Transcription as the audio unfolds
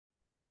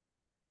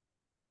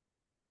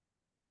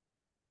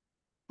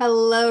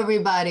Hello,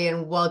 everybody,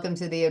 and welcome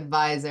to The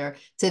Advisor.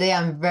 Today,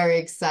 I'm very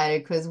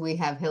excited because we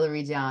have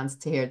Hillary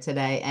Johns here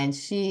today, and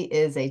she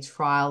is a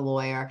trial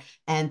lawyer.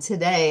 And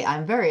today,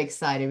 I'm very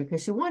excited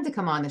because she wanted to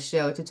come on the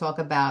show to talk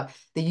about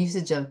the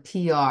usage of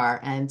PR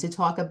and to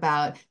talk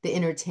about the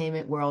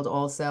entertainment world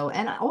also,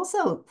 and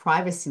also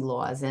privacy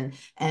laws and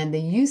the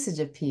usage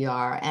of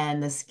PR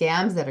and the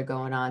scams that are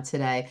going on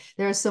today.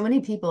 There are so many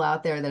people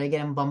out there that are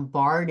getting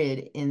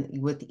bombarded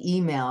with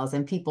emails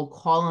and people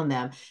calling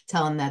them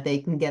tell them that they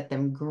can get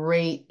them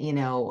great,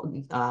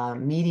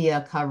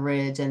 media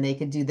coverage and they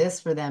could do this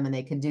for them and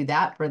they could do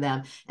that for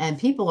them. And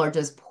people are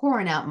just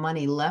pouring out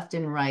money left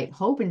and right,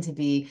 hoping to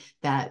be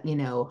that,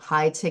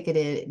 high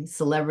ticketed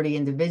celebrity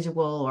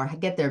individual or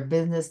get their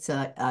business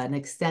to an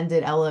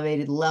extended,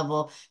 elevated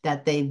level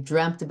that they've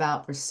dreamt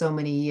about for so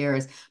many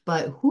years.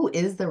 But who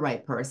is the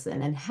right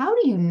person? And how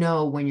do you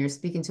know when you're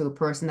speaking to a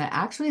person that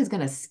actually is going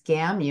to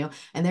scam you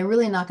and they're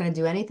really not going to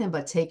do anything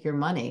but take your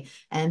money?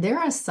 And there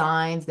are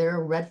signs, there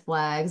are red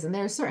flags, and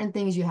there are certain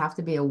things you have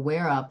to be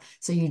aware of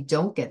so you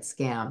don't get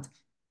scammed.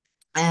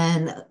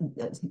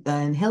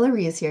 And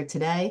Hillary is here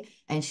today,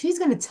 and she's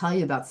going to tell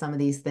you about some of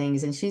these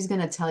things, and she's going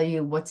to tell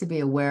you what to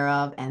be aware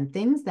of and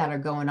things that are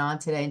going on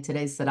today in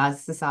today's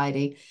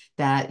society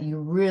that you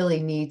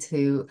really need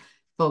to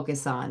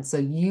focus on so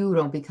you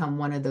don't become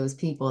one of those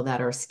people that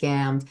are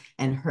scammed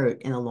and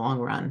hurt in the long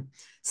run.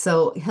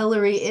 So,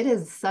 Hillary, it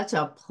is such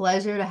a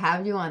pleasure to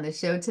have you on the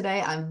show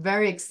today. I'm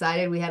very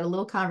excited. We had a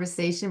little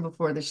conversation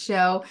before the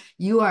show.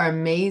 You are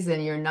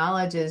amazing. Your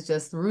knowledge is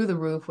just through the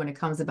roof when it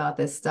comes about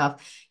this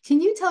stuff.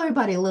 Can you tell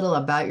everybody a little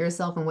about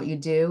yourself and what you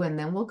do? And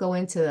then we'll go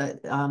into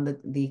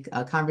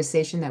the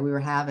conversation that we were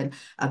having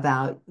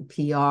about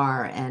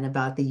PR and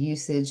about the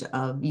usage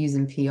of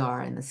using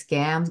PR and the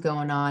scams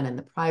going on and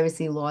the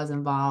privacy laws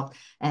involved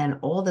and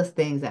all the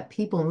things that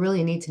people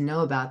really need to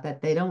know about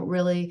that they don't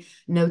really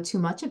know too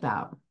much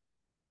about.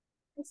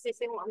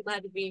 Stacey, well, I'm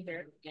glad to be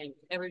here. And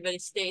everybody,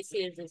 Stacey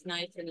is as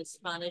nice and as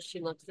fun as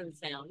she looks and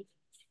sounds.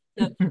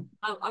 So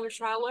I'm a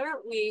trial lawyer.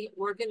 We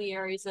work in the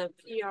areas of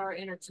PR,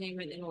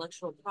 entertainment,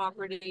 intellectual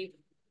property,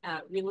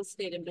 real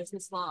estate, and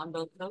business law on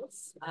both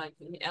coasts,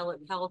 in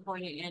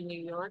California and New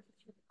York.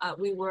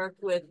 We work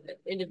with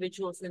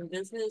individuals in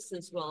business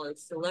as well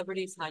as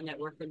celebrities, high net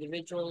worth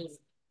individuals,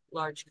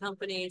 large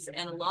companies.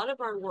 And a lot of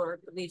our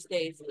work these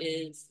days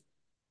is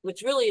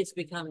which really has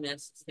become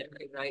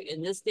necessary, right?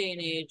 In this day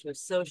and age with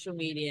social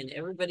media and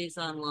everybody's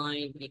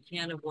online, you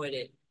can't avoid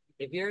it.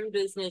 If you're in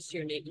business,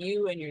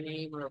 you and your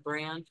name are a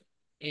brand,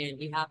 and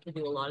you have to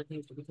do a lot of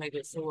things to protect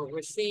it. So what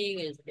we're seeing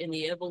is in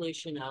the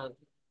evolution of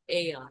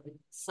AI,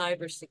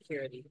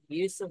 cybersecurity,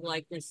 use of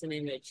likeness and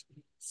image,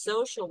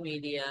 social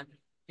media,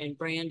 and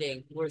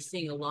branding, we're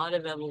seeing a lot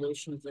of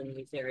evolutions in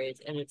these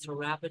areas, and it's a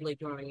rapidly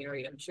growing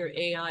area. I'm sure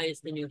AI is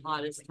the new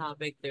hottest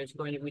topic.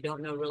 We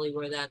don't know really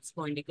where that's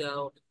going to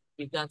go.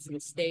 You've got some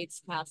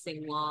states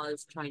passing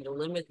laws trying to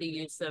limit the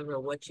use of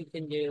or what you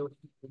can do.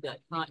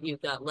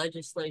 You've got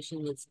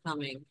legislation that's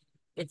coming.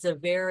 It's a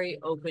very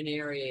open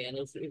area, and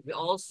as we've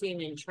all seen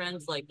in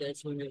trends like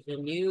this, when there's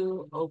a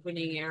new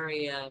opening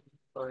area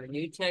or a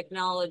new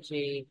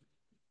technology,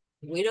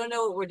 we don't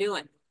know what we're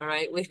doing. All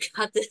right, we've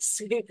got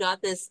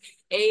this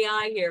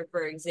AI here,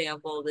 for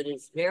example, that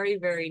is very,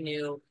 very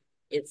new.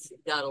 It's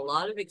got a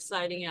lot of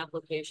exciting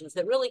applications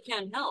that really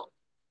can help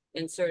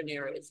in certain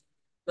areas.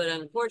 But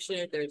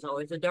unfortunately, there's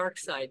always a dark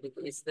side to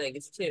these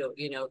things too.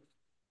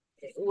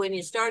 When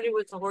you started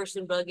with the horse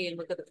and buggy and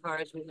look at the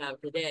cars we have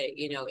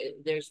today,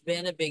 there's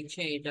been a big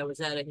change. I was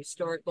at a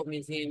historical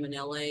museum in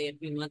LA a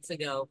few months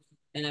ago,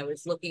 and I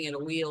was looking at a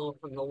wheel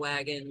from a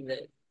wagon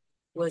that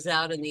was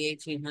out in the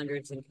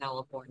 1800s in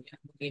California,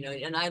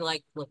 and I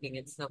like looking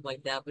at stuff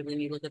like that. But then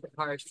you look at the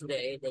cars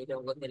today, they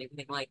don't look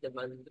anything like them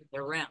other than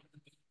they're round.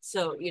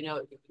 So,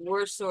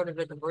 we're sort of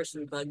at the horse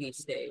and buggy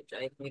stage,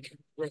 I think,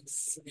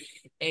 with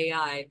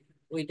AI.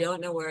 We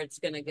don't know where it's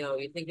going to go.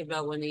 You think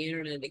about when the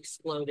internet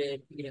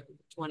exploded,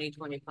 20,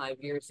 25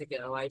 years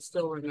ago. I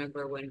still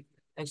remember when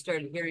I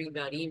started hearing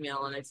about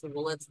email and I said,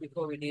 well,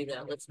 before we do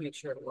that, let's make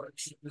sure it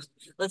works.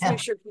 Let's make Yeah.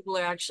 sure people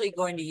are actually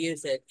going to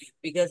use it,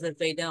 because if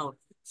they don't.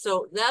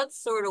 So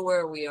that's sort of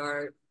where we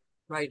are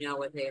right now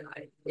with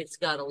AI. It's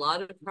got a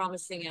lot of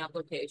promising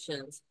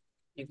applications.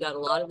 You've got a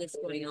lot of this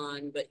going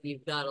on, but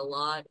you've got a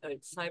lot of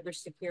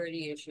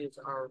cybersecurity issues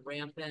are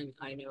rampant.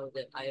 I know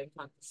that I have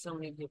talked to so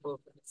many people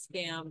who get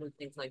scammed and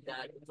things like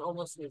that.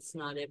 It's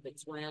not if,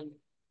 it's when.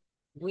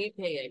 We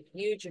pay a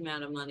huge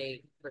amount of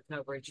money for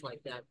coverage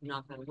like that.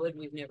 Knock on wood,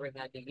 we've never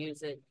had to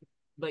use it.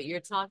 But you're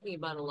talking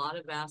about a lot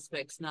of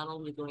aspects, not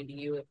only going to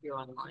you if you're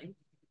online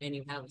and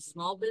you have a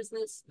small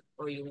business,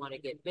 or you want to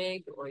get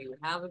big, or you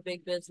have a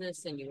big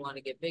business and you want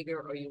to get bigger,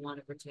 or you want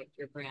to protect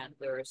your brand.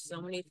 There are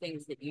so many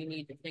things that you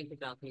need to think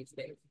about these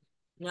days.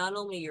 Not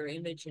only your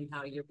image and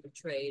how you're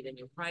portrayed and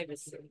your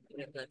privacy,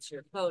 that's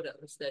your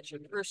photos, that's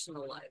your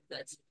personal life,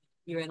 that's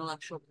your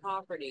intellectual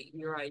property,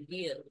 your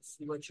ideas,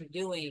 what you're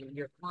doing,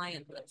 your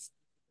client list.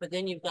 But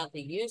then you've got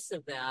the use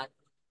of that,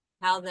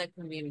 how that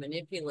can be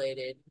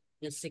manipulated,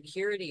 the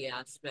security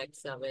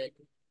aspects of it,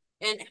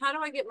 And how do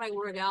I get my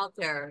word out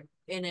there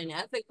in an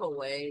ethical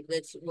way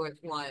that's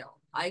worthwhile?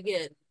 I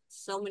get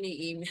so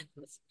many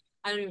emails.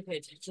 I don't even pay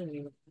attention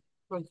anymore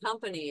from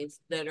companies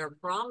that are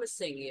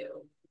promising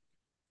you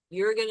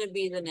you're going to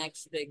be the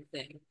next big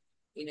thing.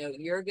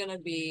 You're going to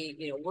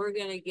be, we're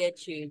going to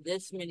get you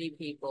this many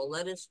people.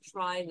 Let us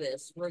try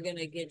this. We're going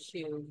to get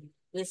you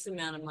this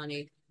amount of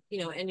money,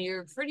 and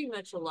you're pretty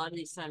much a lot of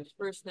these times,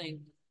 first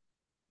thing,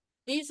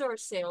 these are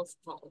sales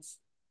calls.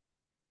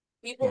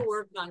 People Yes.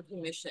 work on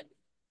commission,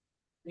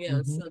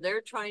 Hmm. so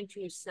they're trying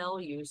to sell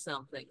you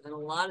something. And a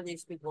lot of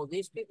these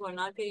people are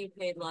not getting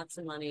paid lots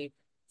of money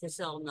to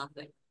sell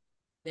nothing.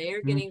 They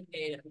are getting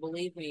paid.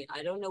 Believe me,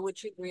 I don't know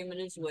which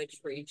agreement is which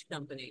for each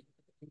company,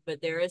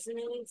 but there isn't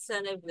an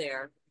incentive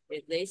there.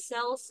 If they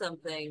sell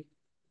something,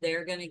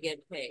 they're going to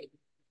get paid.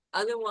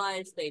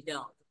 Otherwise, they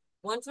don't.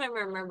 One time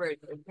I remember,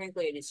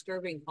 frankly, a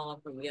disturbing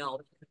call from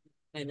Yelp,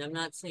 and I'm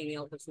not saying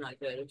Yelp is not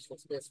good. It's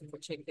just this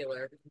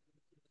particular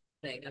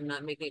thing. I'm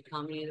not making a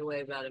comment either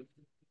way about it,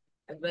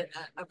 but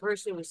a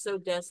person was so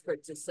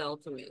desperate to sell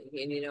to me,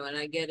 and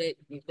I get it,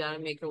 you've got to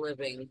make a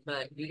living,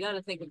 but you got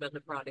to think about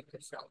the product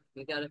yourself.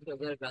 You got to feel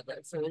good about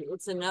that. So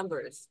it's a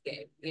numbers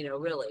game,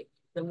 really.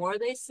 The more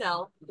they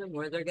sell, the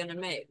more they're going to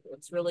make.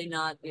 It's really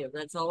not,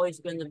 that's always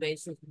been the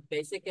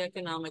basic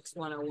economics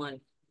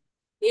 101.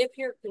 If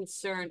you're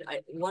concerned,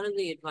 one of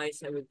the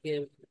advice I would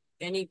give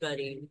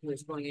anybody who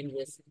is going into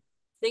this,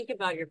 think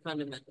about your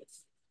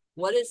fundamentals.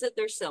 What is it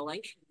they're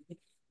selling?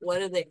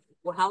 What are they,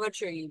 well, how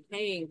much are you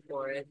paying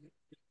for it?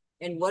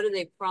 And what are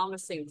they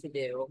promising to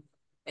do?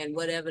 And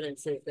what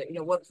evidence is there?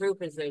 What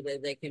proof is there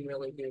that they can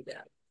really do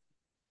that?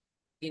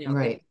 If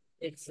Right.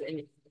 it's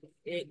and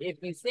if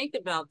you think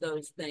about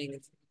those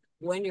things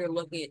when you're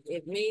looking at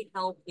it, may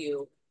help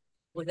you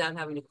without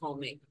having to call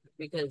me,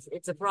 because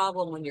it's a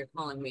problem when you're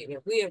calling me.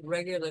 If we have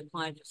regular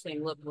clients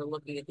saying, "Look, we're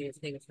looking at these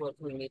things. What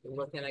do we need to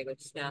look at?" I go,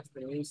 "Just ask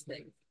for these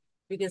things,"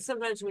 because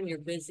sometimes when you're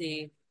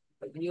busy.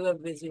 You have a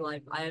busy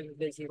life. I have a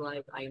busy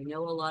life. I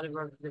know a lot of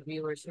our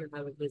viewers here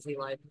have a busy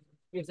life.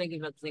 You're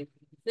thinking about things.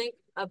 Think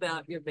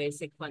about your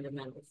basic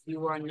fundamentals.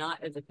 You are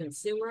not, as a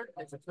consumer,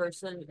 as a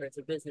person, or as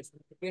a business,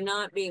 you're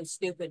not being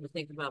stupid to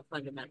think about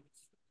fundamentals.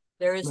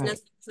 There is Right.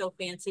 nothing so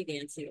fancy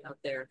dancy out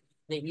there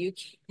that you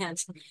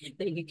can't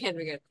that you can't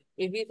figure out.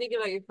 If you think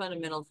about your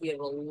fundamentals, you have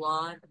a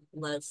lot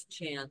less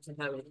chance of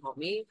having to call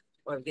me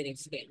or of getting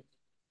scammed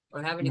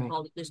or having to Right.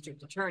 call the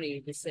district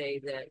attorney to say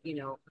that,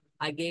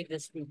 I gave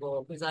this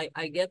people, because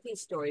I get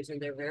these stories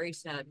and they're very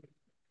sad.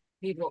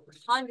 People,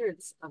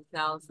 hundreds of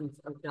thousands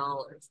of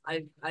dollars.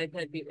 I've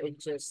had people, it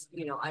just,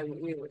 we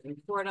were in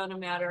court on a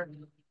matter,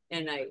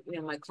 and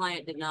my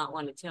client did not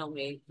want to tell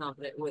me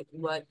confident with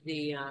what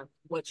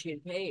she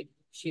had paid.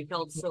 She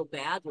felt so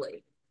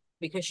badly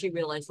because she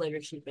realized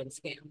later she'd been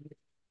scammed.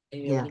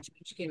 And the Yeah.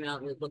 judge came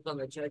out, and the look on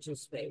the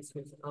judge's face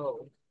was,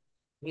 oh,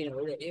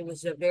 it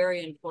was a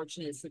very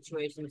unfortunate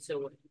situation.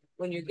 So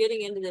when you're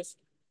getting into this,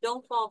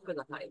 don't fall for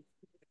the hype.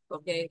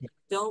 Okay.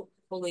 Don't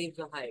believe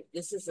the hype.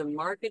 This is a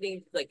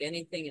marketing like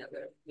anything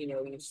other.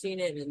 You've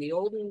seen it in the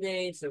olden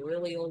days, the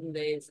really olden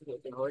days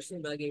with the horse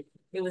and buggy.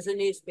 It was a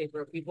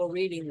newspaper, people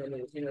reading the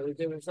news.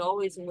 There was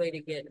always a way to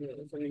get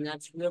news. I mean,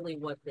 that's really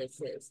what this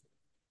is.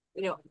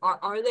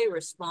 Are they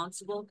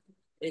responsible?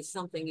 Is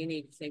something you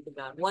need to think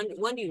about.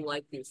 When do you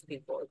like these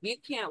people? If you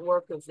can't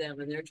work with them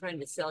and they're trying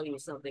to sell you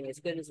something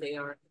as good as they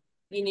are,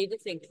 you need to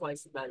think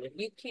twice about it.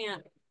 If you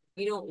can't,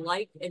 you don't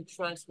like and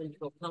trust and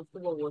feel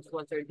comfortable with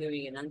what they're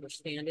doing and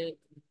understand it,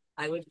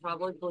 I would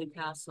probably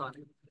pass on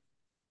it.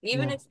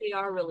 Even Yeah. if they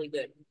are really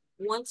good.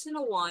 Once in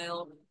a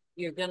while,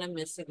 you're gonna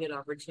miss a good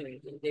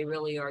opportunity. They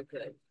really are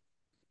good.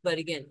 But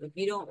again, if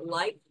you don't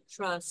like,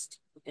 trust,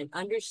 and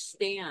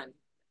understand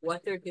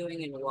what they're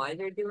doing and why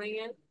they're doing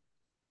it,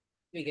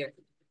 figure.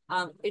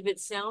 If it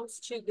sounds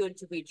too good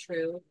to be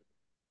true,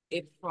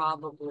 it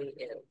probably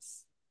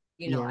is.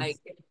 Yes.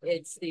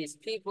 It's these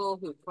people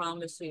who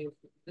promise you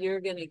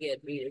you're gonna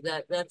get beat.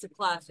 That's a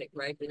classic,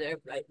 right?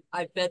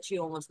 I bet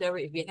you almost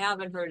every, if you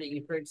haven't heard it,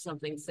 you've heard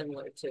something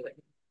similar to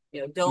it.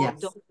 Yes.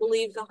 Don't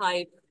believe the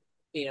hype.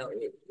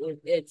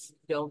 It's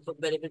don't.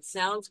 But if it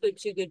sounds good,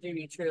 too good to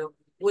be true,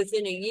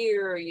 within a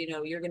year,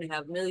 you're gonna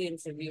have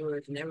millions of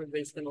viewers and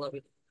everybody's gonna love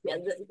you. Yeah,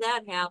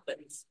 that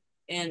happens.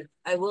 And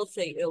I will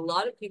say, a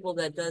lot of people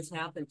that does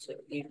happen to.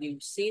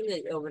 You've seen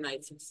the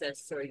overnight success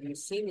story. You've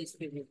seen these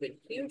people who've been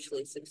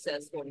hugely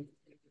successful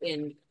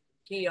in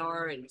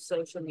PR and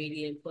social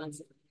media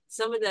influence.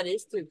 Some of that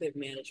is through good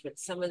management.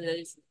 Some of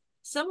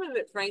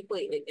it,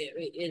 frankly,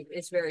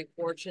 it's very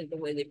fortunate the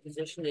way they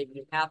position it.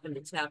 You happen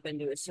to tap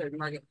into a certain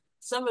market.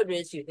 Some of it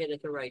is you hit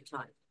at the right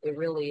time. It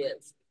really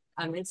is.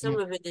 I mean, some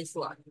Yeah. of it is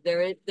luck.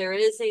 There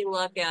is a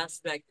luck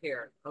aspect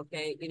here.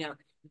 Okay,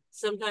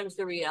 sometimes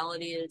the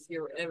reality is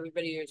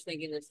everybody is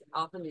thinking this.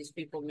 Often these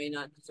people may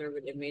not deserve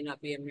it. It may not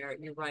be a merit.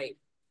 You're right.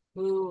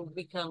 Who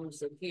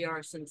becomes a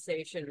PR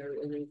sensation or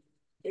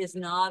is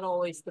not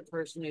always the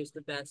person who's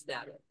the best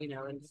at it.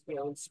 And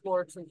in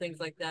sports and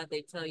things like that,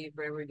 they tell you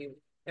for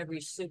every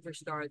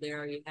superstar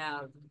there you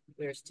have,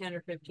 there's 10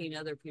 or 15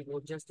 other people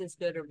just as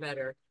good or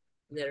better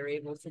that are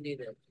able to do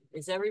this.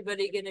 Is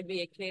everybody going to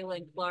be a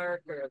Kaylin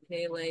Clark or a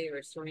Pele or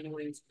a Serena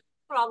Williams?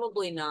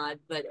 Probably not,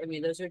 but I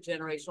mean, those are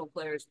generational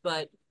players,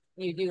 but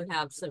you do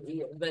have some,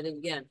 but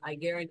again, I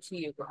guarantee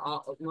you for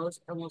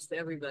almost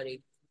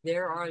everybody,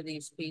 there are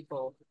these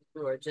people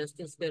who are just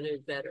as good as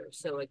better.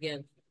 So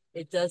again,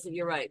 it doesn't,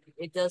 you're right.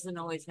 It doesn't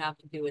always have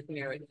to do with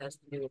merit. It has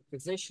to do with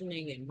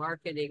positioning and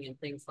marketing and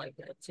things like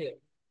that too.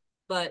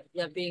 But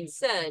that being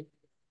said,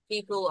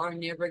 people are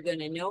never going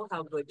to know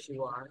how good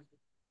you are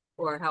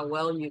or how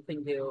well you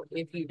can do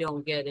if you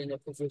don't get in a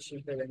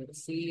position for them to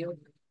see you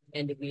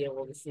and to be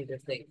able to see the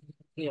thing.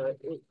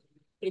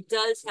 It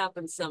does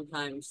happen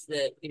sometimes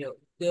that,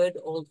 good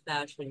old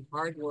fashioned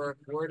hard work,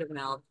 word of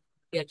mouth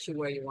gets you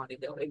where you want to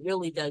go. It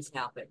really does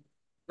happen.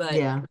 But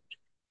Yeah.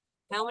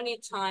 how many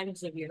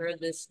times have you heard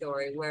this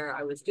story where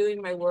I was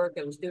doing my work,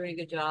 I was doing a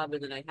good job,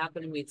 and then I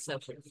happened to meet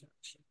such and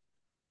such?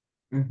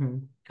 Mm-hmm.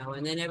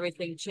 And then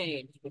everything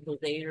changed because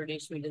they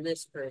introduced me to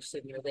this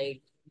person, or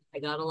I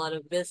got a lot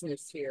of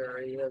business here,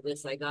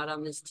 or I got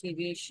on this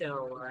TV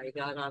show, or I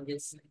got on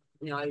this,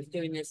 I was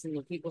doing this, and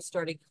the people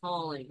started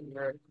calling,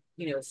 or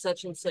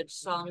such and such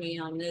saw me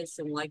on this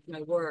and liked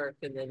my work,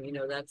 and then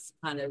that's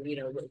kind of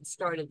it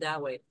started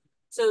that way.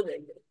 So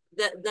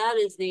that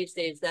is these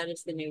days, that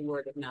is the new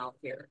word of mouth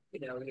here.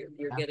 You're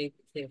Yeah. getting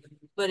things,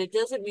 but it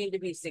doesn't mean to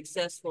be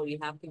successful. You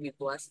have to be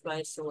blessed by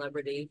a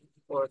celebrity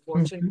or a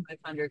Fortune Mm-hmm.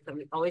 500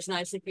 company. Always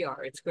nice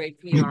PR. It's great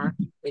PR.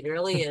 It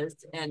really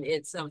is, and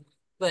it's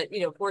but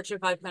Fortune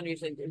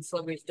 500 and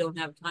celebrities don't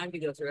have time to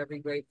go through every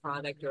great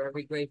product or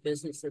every great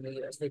business in the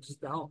U.S. They just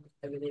don't.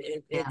 I mean,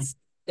 Yeah. it's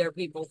they're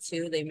people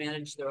too. They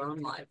manage their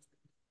own life.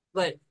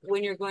 But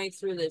when you're going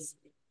through this,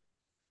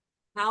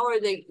 how are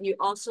they? You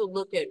also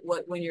look at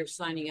what when you're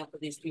signing up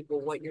with these people,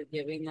 what you're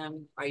giving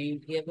them. Are you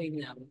giving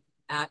them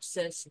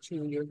access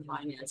to your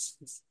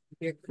finances,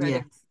 your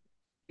credit, Yes.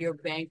 your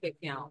bank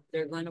account?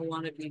 They're going to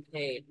want to be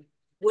paid.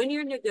 When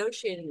you're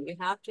negotiating, you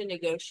have to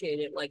negotiate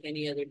it like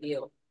any other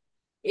deal.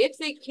 If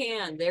they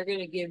can, they're going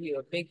to give you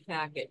a big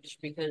package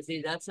because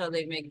that's how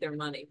they make their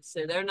money.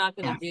 So they're not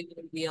going to Yes. do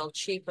the deal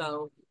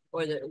cheapo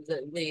or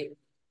the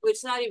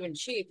it's not even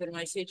cheap. And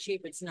when I say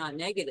cheap, it's not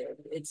negative.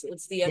 It's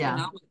the Yeah.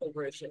 economical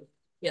version.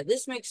 Yeah,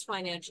 this makes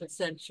financial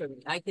sense for me.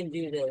 I can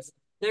do this.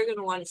 They're going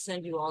to want to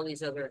send you all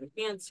these other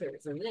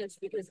enhancers and this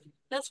because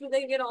that's where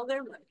they get all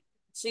their money.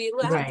 So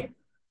Right.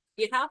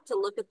 you have to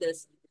look at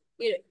this.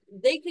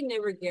 They can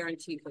never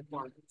guarantee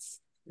performance.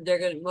 They're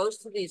going to,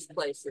 most of these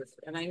places,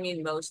 and I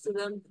mean most of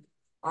them,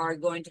 are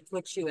going to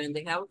put you in.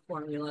 They have a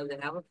formula, they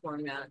have a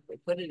format, they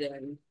put it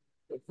in,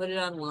 they put it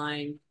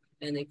online,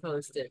 and they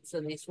post it.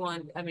 So these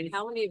one, I mean,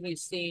 how many of you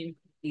seen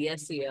the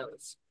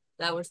SEOs?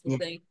 That was the Yeah.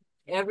 thing.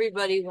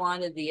 Everybody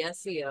wanted the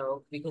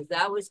SEO because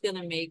that was going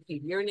to make you,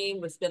 your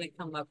name was going to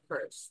come up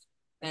first.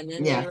 And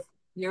then Yes.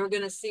 you were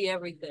going to see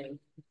everything.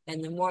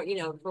 And the more,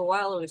 for a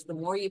while, it was the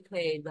more you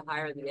paid, the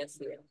higher the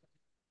SEO.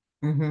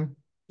 Mm-hmm.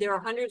 There are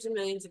hundreds of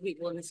millions of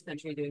people in this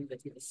country doing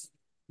business.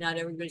 Not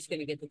everybody's going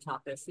to get the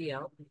top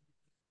SEO.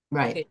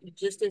 Right. Okay,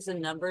 just as a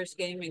numbers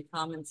game and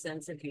common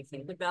sense, if you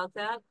think about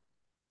that,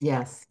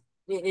 Yes.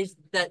 it is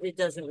that it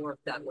doesn't work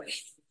that way.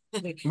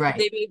 Right.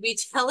 They may be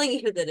telling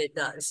you that it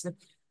does,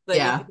 but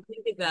if you Yeah.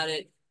 think about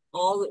it,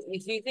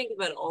 if you think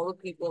about all the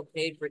people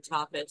paid for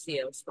top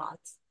SEO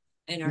spots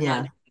and are not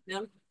Yeah.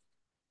 doing them,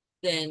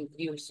 then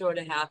you sort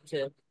of have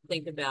to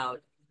think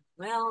about,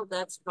 well,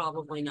 that's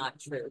probably not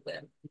true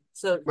then.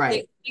 So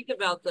Right. think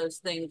about those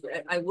things.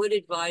 I would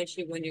advise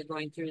you when you're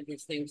going through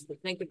these things to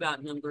think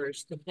about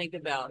numbers, to think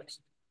about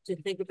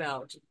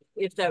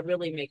if that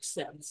really makes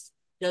sense.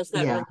 Does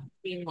that Yeah.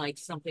 really seem like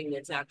something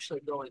that's actually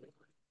going on?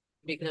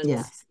 Because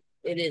Yes.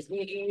 it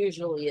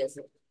usually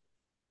isn't.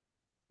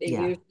 It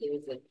Yeah. usually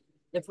isn't.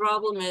 The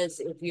problem is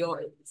if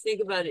you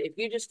think about it, if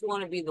you just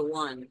want to be the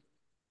one,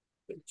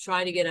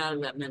 try to get out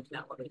of that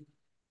mentality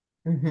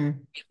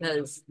Mm-hmm.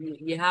 because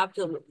you have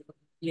to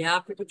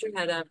put your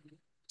head up,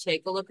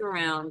 take a look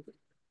around,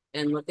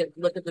 and look at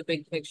the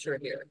big picture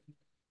here.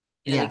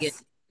 And again,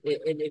 Yes.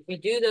 if you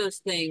do those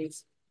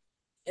things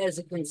as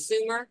a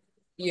consumer,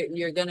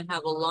 you're going to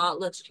have a lot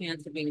less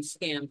chance of being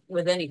scammed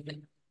with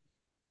anything.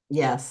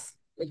 You know, Yes.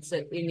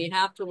 and you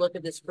have to look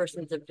at this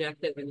person's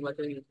objective and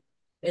whether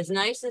as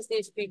nice as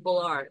these people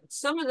are,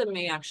 some of them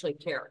may actually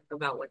care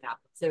about what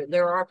happens.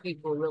 There are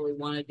people who really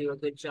want to do a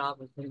good job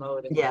and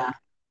promote and whatever.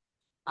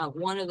 Yeah.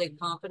 One, are they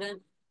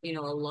competent? A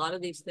lot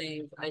of these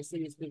things, I see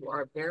these people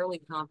are barely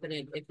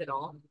competent, if at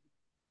all.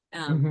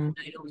 Mm-hmm.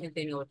 I don't think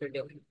they know what they're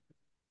doing.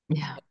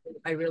 Yeah.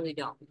 I really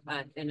don't.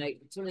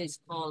 Some of these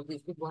calls,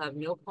 these people have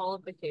no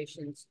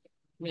qualifications,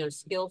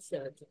 skill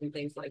sets and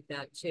things like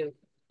that too.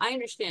 I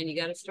understand you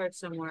got to start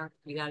somewhere.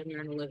 You got to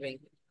earn a living.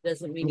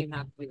 Doesn't mean Yeah. you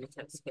have to be the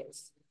test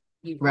case.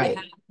 You have Right.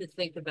 to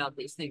think about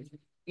these things.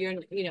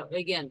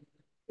 Again,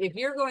 if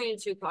you're going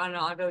into an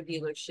auto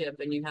dealership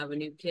and you have a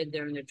new kid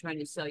there and they're trying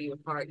to sell you a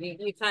car,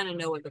 you kind of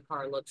know what the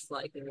car looks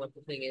like and what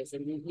the thing is,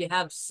 and you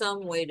have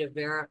some way to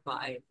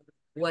verify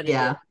what it is.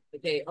 Yeah.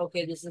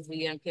 Okay, this is the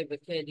young kid,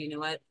 but kid, you know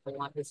what? I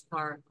want this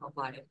car. I'll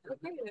buy it.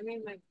 Okay, I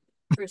mean,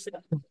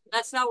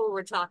 That's not what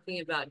we're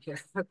talking about here.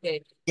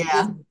 Okay. This is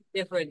Yeah.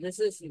 different. This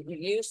is the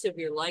use of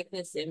your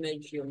likeness,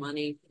 image, your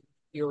money,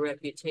 your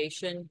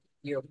reputation,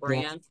 your Yes.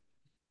 brand.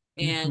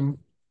 And,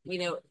 Mm-hmm. you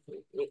know,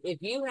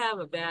 if you have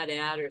a bad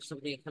ad or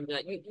something that comes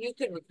out, you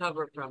could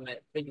recover from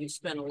it, but you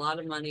spend a lot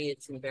of money.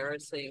 It's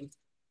embarrassing.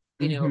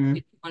 You know, Mm-hmm.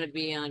 you don't want to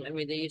be on, I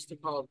mean, they used to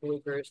call it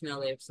bloopers. Now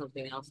they have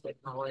something else they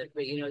call it.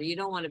 But, you know, you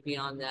don't want to be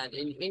on that.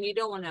 And you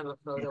don't want to have a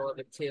Yeah. photo of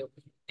it too.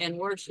 And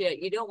worse yet,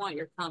 you don't want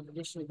your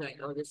competition going,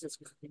 oh, this is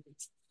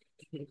great.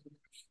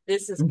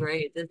 This is Mhm.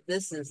 great.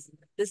 This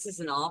is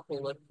an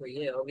awful look for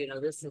you. You know,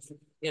 this is,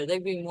 you know,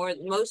 they'd be more,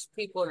 most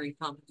people are in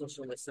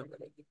competition with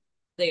somebody.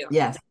 They are.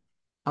 Yes.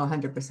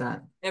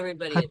 100%.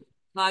 Everybody is.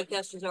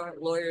 Podcasters are,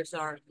 lawyers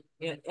are,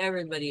 you know,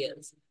 everybody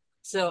is.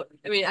 So,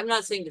 I mean, I'm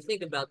not saying to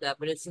think about that,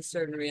 but it's a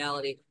certain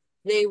reality.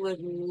 They would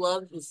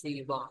love to see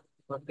you bomb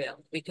or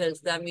fail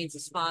because that means a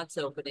spot's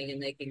opening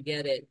and they can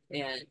get it.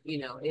 And, you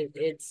know,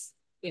 it's,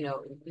 you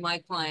know, my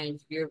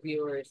clients, your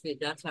viewers,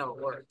 that's how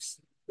it works.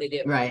 They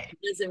do. Right. It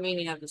doesn't mean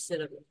you have to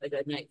sit up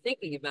at night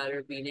thinking about it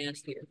or be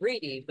nasty or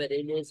greedy, but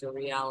it is a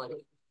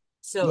reality.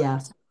 So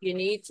Yes. you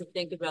need to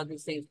think about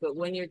these things, but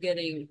when you're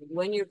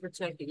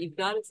protected, you've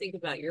got to think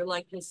about your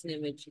likeness and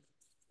image,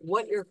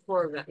 what your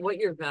what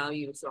your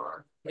values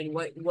are and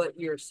what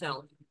you're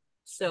selling.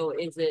 So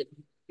is it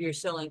you're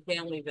selling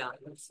family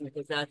values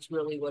because that's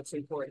really what's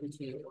important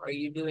to you? Are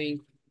you doing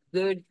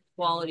good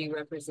quality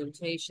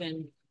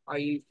representation? Are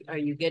you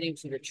getting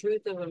to the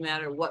truth of a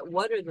matter?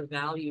 What are the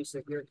values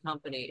of your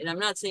company? And I'm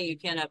not saying you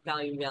can't have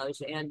value and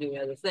values and do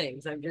other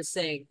things. I'm just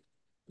saying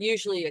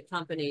usually a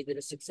company that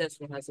is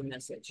successful has a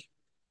message.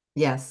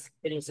 Yes.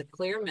 It is a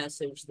clear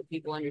message that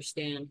people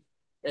understand.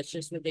 That's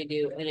just what they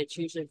do, and it's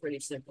usually pretty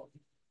simple.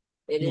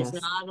 It is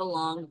Yes. not a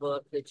long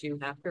book that you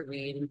have to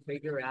read and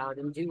figure out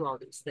and do all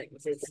these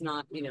things. It's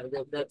not, you know,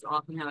 that's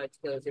often how it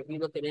goes. If you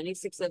look at any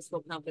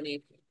successful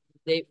company,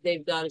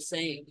 they've got a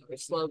saying or a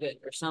slogan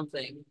or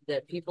something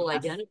that people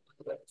Yes. identify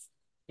with.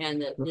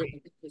 And that,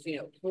 Right. you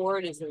know,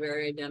 Ford is a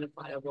very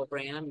identifiable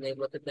brand. They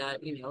look at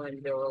that, you know,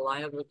 and they're a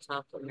reliable,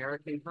 tough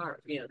American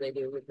car. You know, they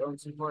do with own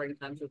some foreign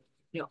countries.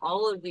 You know,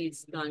 all of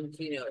these guns,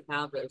 you know,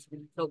 have those.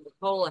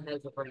 Coca-Cola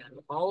has a brand.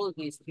 All of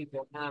these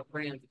people have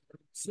brands.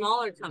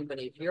 Smaller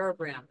companies, you're a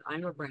brand,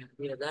 I'm a brand.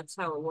 You know, that's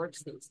how it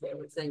works these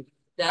days. And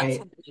that's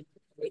how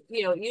Right.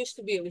 you know, it used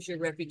to be it was your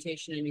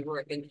reputation and your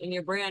work, and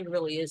your brand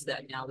really is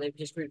that now. They've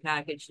just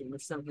repackaged it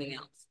with something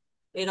else.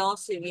 It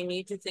also, you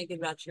need to think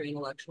about your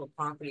intellectual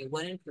property.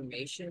 What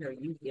information are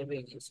you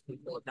giving these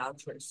people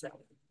about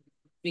yourself?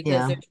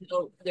 Because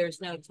Yeah.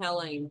 there's no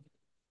telling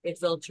if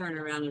they'll turn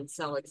around and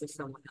sell it to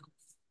someone else.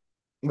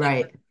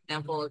 Like, for Right.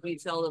 example, if you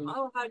tell them,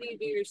 oh, how do you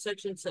do your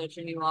such and such,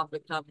 and you off the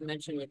cuff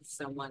mention it to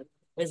someone.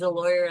 As a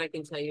lawyer, I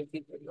can tell you,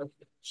 people,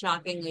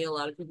 shockingly, a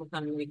lot of people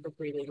come to me for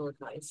free legal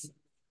advice.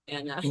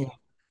 And Yeah.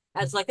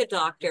 as like a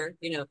doctor,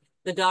 you know,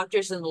 the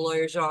doctors and the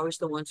lawyers are always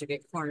the ones who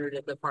get cornered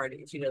at the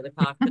parties, you know, the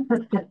cocktail.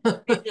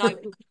 Hey, doc,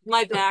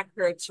 my back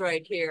hurts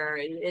right here.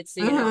 And it's,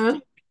 you know, Uh-huh.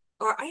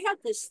 or I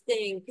have this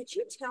thing. Could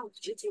you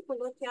take a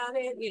look at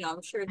it? You know,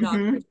 I'm sure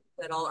doctors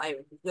Hmm. that all I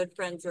have good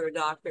friends who are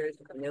doctors.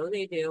 I know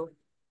they do.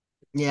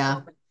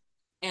 Yeah.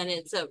 And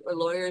it's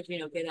lawyers, you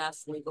know, get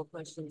asked legal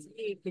questions.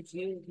 Hey, could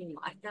you know,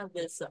 I have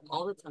this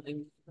all the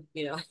time,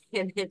 you know,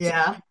 and it's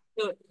Yeah.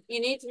 so you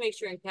need to make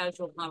sure in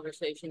casual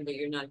conversation that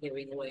you're not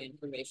giving away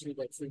information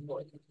that's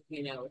important.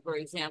 You know, for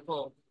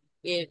example,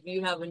 if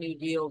you have a new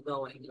deal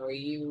going or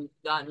you've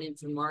gotten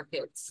into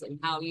markets and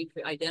how you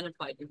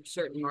identified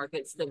certain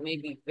markets that may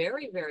be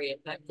very, very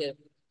effective,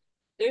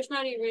 there's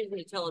not any reason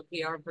to tell a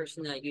PR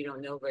person that you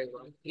don't know very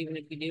well, even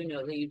if you do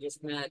know that you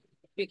just met,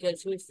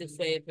 because who's to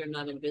say if they're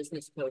not in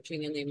business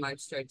coaching and they might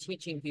start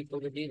teaching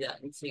people to do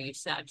that. And so you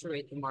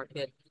saturate the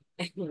market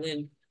and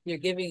then you're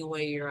giving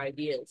away your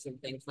ideas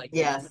and things like that.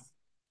 Yes.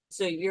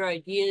 So your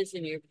ideas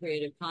and your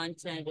creative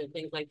content and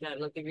things like that.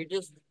 Look, if you're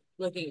just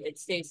looking at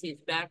Stacey's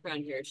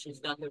background here, she's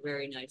got the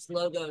very nice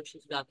logo,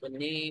 she's got the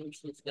name,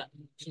 she's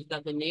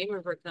got the name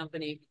of her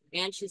company,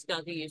 and she's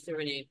got the use of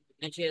her name.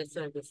 And she has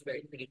this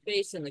very pretty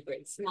face and the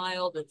great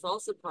smile that's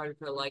also part of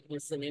her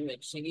likeness and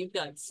image. So you've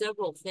got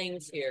several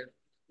things here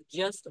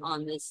just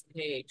on this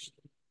page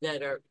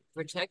that are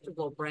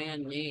protectable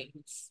brand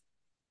names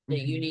that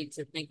you Hmm. need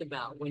to think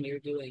about when you're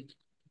doing it.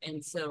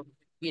 And so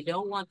you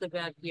don't want the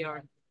bad PR.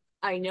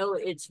 I know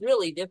it's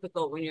really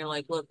difficult when you're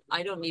like, look,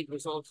 I don't need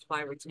results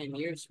 5 or 10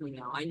 years from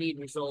now. I need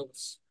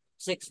results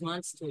 6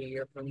 months to a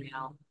year from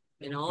now.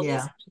 And all these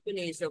Yeah.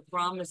 companies are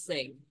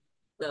promising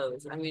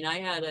those. I mean, I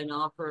had an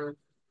offer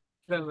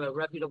from a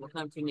reputable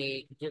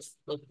company, just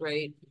looked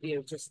great, you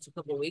know, just a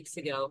couple of weeks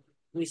ago.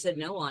 We said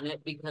no on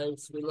it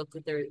because we looked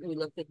at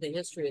the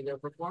history of their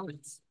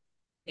performance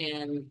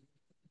and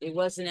it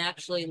wasn't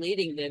actually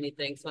leading to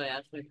anything. So I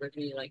asked my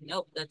person, like,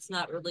 nope, that's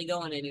not really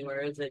going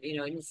anywhere, is it? You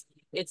know,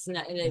 it's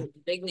not a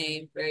big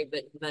name, very,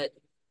 but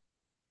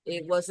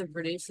it wasn't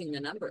producing the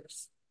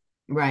numbers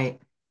Right.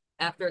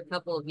 after a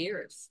couple of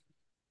years.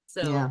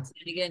 So Yeah.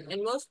 and again,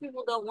 and most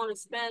people don't want to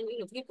spend, you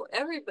know, people,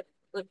 everybody,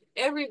 look,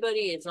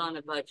 everybody is on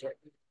a budget.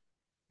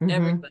 Hmm.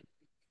 Everybody.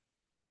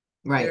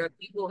 There Right. are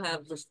people who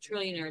have just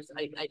trillionaires.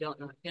 I don't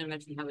know. I can't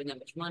imagine having that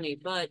much money,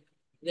 but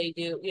they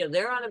do,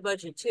 they're on a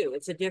budget too.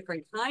 It's a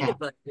different kind Yeah. of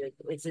budget.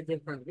 It's a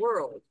different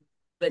world.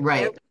 But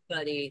Right.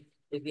 everybody,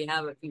 if you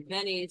have a few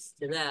pennies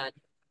to that,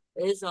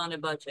 is on a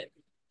budget.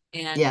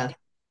 And Yeah.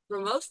 for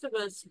most of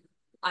us,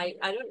 I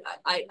don't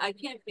I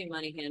can't pay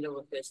money hand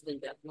over fist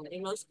indefinitely.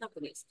 Most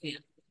companies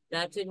can't.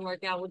 That didn't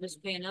work out, we'll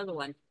just pay another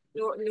one.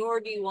 Nor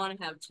do you want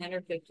to have 10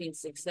 or 15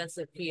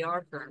 successive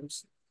PR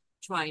firms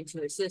trying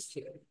to assist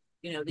you.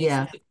 These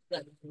Yeah.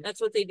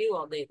 that's what they do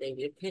all day.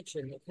 They pitch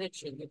and they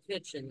pitch and they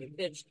pitch and they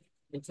pitch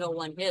until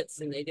one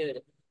hits and they do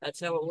it. That's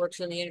how it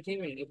works in the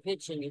entertainment. You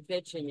pitch and you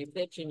pitch and you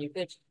pitch and you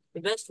pitch. The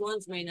best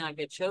ones may not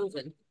get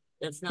chosen.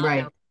 That's not how Right.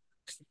 it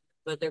works.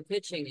 But they're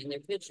pitching and they're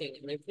pitching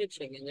and they're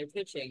pitching and they're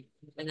pitching.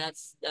 And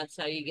that's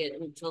how you get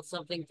until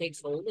something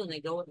takes hold and they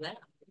go with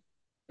that.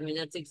 I mean,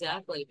 that's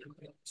exactly how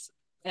it works.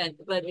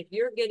 But if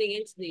you're getting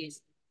into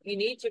these, you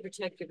need to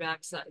protect your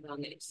backside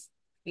on these.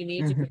 You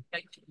need to Hmm.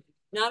 protect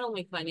not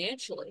only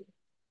financially.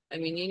 I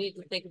mean, you need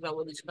to think about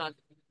what it's cost.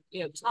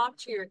 Talk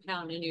to your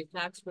accountant and your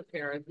tax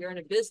preparer. If you're in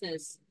a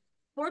business,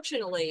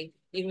 fortunately,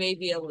 you may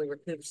be able to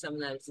recoup some of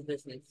that as a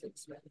business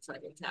expense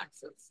on your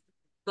taxes.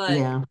 But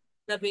Yeah.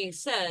 that being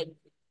said,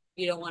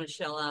 you don't want to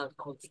shell out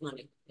all this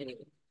money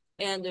anyway.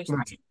 And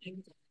Right.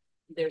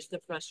 there's the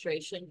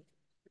frustration,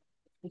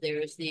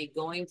 there's the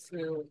going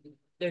through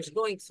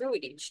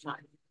it each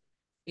time.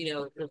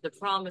 The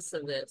promise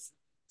of this.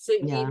 So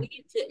you Yeah.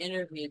 need to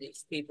interview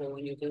these people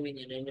when you're doing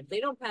it. And if they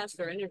don't pass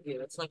their interview,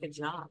 it's like a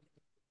job.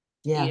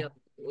 You Yeah. know,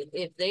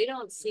 if they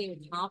don't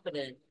seem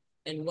confident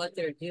in what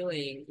they're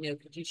doing,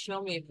 could you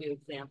show me a few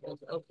examples?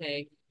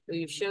 Okay, well,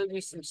 you showed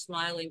me some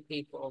smiling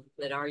people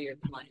that are your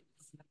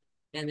clients,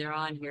 and they're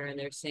on here and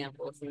they're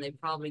samples, and they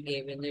probably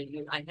gave, and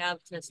then I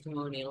have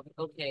testimonials.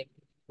 Okay,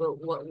 but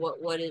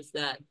what is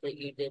that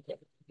you did there?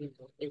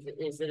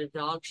 Is it a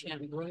dog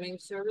shampoo grooming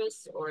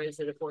service, or is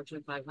it a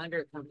Fortune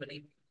 500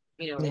 company?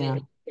 And Yeah.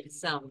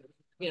 it's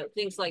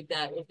things like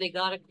that. If they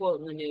got a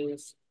quote in the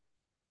news,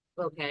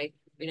 okay,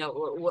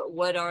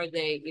 what are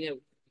they?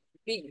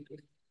 Be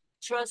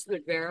trust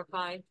but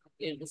verify,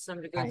 to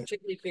some degree, Right.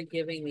 particularly if you're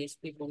giving these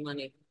people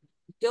money.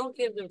 Don't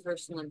give them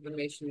personal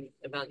information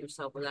about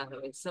yourself without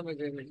having some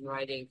agreement in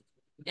writing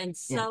and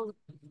Yeah. some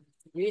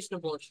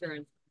reasonable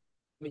assurance.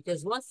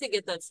 Because once they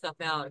get that stuff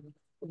out,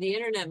 the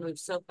internet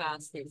moves so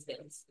fast these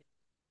days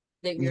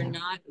that you're Yeah.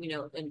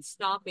 not, and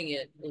stopping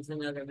it is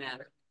another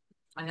matter.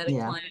 I had a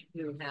Yeah. client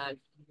who had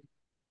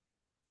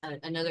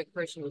another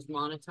person was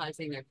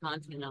monetizing their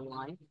content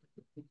online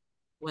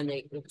when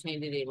they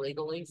obtained it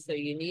illegally. So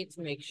you need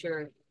to make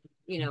sure,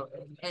 you know,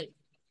 and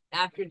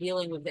after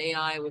dealing with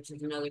AI, which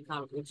is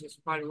which is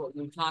part of what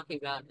we're talking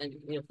about, and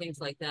things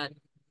like that,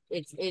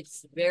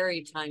 it's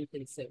very time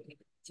consuming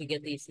to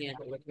get these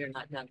handled if you're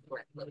not done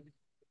correctly.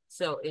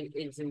 So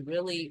it's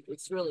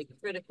really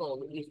critical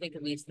that you think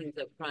of these things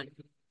up front.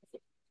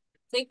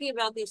 Thinking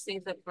about these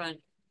things up front,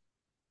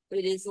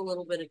 it is a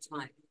little bit of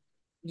time.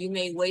 You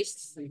may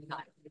waste some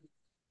time,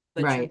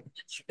 but you're Right.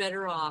 much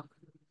better off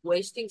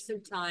wasting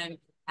some time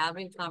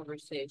having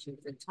conversations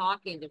and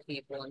talking to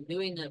people and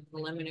doing the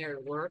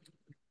preliminary work.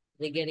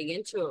 They're getting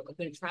into a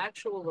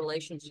contractual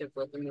relationship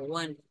with them.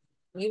 One,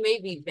 you may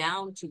be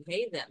bound to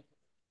pay them,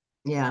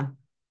 Yeah.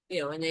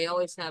 and they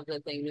always have the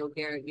thing, no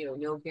guarantee,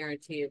 no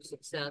guarantee of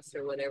success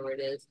or whatever it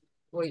is.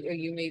 Or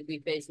you may be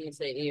facing and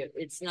say,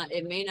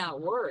 it may not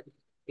work.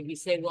 If you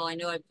say, well, I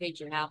know I paid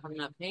you half, I'm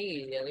not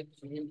paying you the other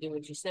because you didn't do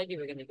what you said you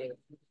were going to do.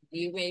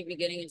 You may be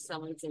getting a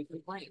summons and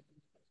complaint,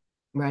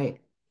 Right.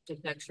 which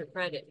affects your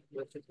credit,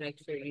 which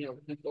affects your,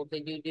 people, if they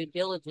do due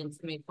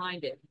diligence, may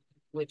find it,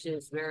 which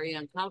is very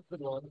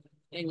uncomfortable.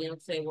 And you'll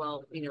say,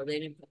 well, they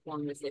didn't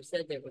perform as they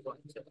said they were going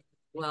to.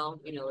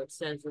 Well, it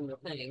says in the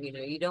thing,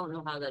 you don't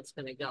know how that's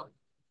going to go.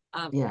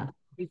 Um, Yeah.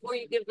 before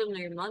you give them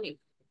their money,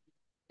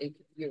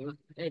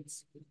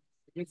 it's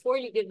before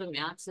you give them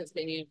access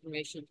to any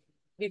information,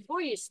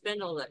 before you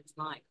spend all that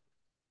time,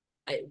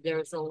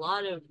 there's a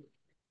lot of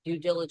due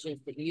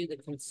diligence that you, the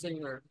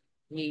consumer,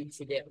 need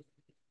to do.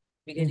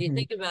 Because you Hmm.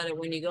 think about it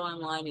when you go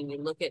online and you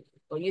look at,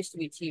 well, it used to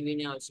be TV,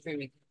 now it's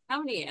streaming. How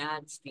many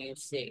ads do you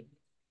see?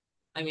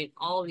 I mean,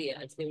 all the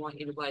ads. They want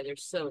you to buy their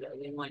soda.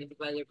 They want you to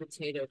buy their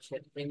potato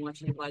chips. They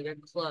want you to buy their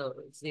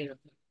clothes.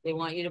 They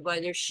want you to buy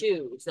their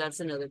shoes.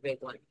 That's another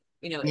big one.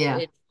 Yeah.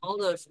 It's all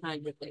those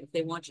kinds of things.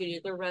 They want you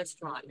to the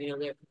restaurant.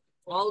 They're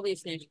all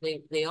these things.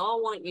 They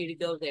all want you to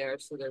go there.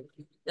 So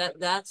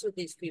that's what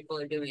these people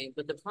are doing.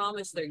 But the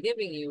promise they're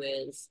giving you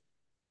is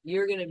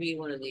you're going to be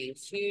one of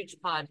these huge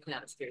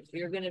podcasters.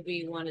 You're going to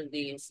be one of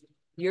these.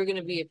 You're going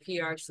to be a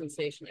PR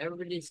sensation.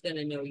 Everybody's going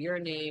to know your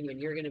name and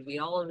you're going to be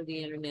all over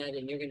the internet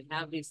and you're going to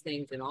have these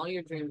things and all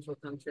your dreams will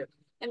come true.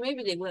 And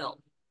maybe they will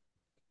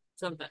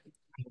sometimes.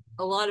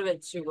 A lot of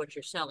it's through what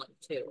you're selling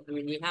too. I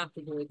mean, you have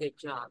to do a good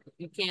job. If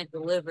you can't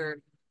deliver,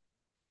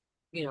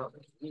 you know,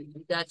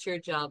 that's your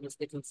job as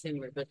the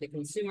consumer. But the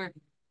consumer,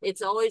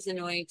 it's always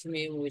annoying to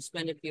me when we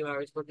spend a few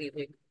hours looking at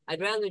things. I'd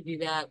rather do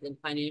that than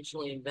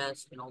financially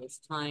invest in all this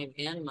time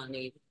and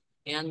money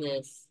and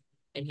this.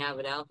 and have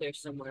it out there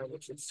somewhere,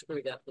 which is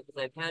screwed up because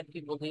I've had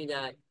people do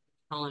that,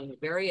 calling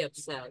very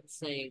upset,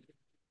 saying,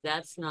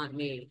 that's not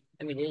me.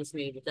 I mean, it is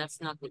me, but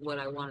that's not what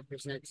I want to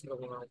present to the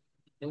world.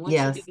 And once you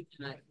do Yes.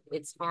 that,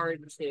 it's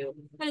hard to,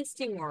 and it's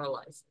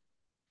demoralizing.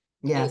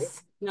 It's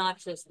Yes. not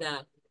just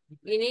that.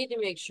 You need to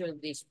make sure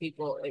that these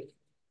people,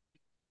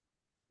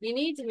 you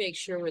need to make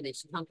sure where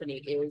this company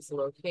is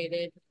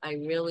located. I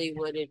really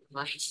would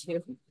advise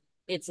you.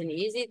 It's an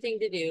easy thing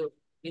to do.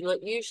 You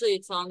look, usually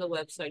it's on the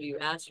website. You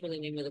ask for the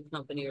name of the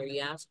company or you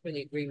ask for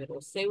the agreement.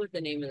 It'll say what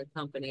the name of the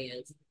company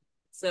is.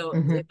 So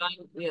Hmm. if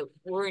I'm,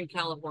 we're in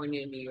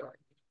California and New York.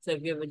 So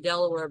if you have a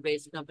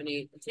Delaware-based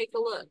company, take a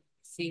look,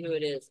 see who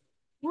it is.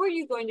 Who are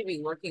you going to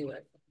be working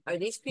with? Are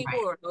these people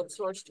Right. who are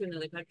outsourced to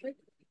another country?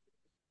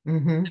 I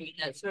Hmm. mean,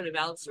 that sort of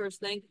outsource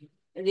thing.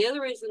 And the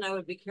other reason I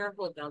would be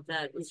careful about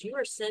that is you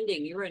are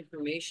sending your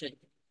information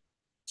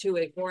to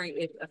a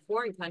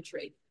foreign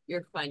country,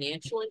 your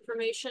financial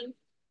information,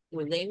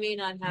 when they may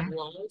not have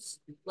laws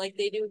like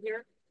they do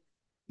here.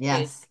 Okay.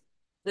 Yes.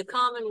 The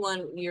common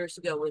one years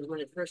ago was when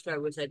it first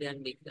started was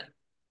identity theft.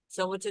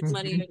 Someone took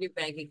money Hmm. out of your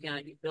bank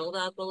account, you filled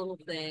out the little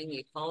thing,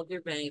 you called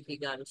your bank, you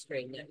got it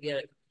straightened out.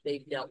 Yeah, they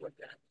dealt with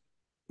that.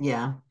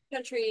 Yeah.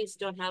 Countries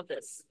don't have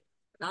this.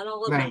 Not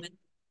all of them. Right.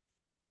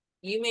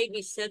 You may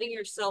be setting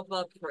yourself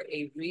up for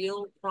a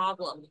real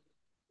problem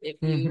if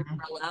you Hmm.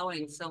 are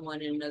allowing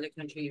someone in another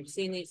country. You've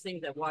seen these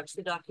things. I've watched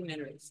the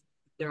documentaries.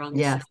 They're on the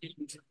Yes.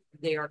 stand.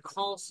 They are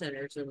call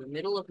centers in the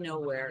middle of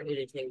nowhere. It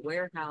is a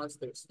warehouse.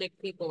 They stick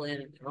people in,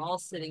 and they're all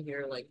sitting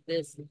here like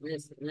this, and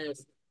this, and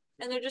this.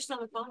 And they're just on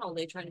the phone all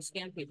day trying to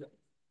scam people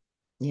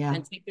Yeah.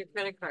 and take their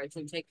credit cards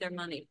and take their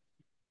money.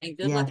 And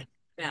good luck Yes.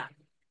 back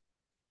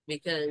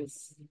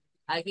because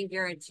I can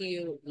guarantee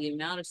you the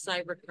amount of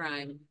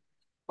cybercrime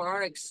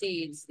far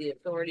exceeds the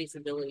authorities'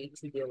 ability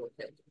to deal with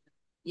it.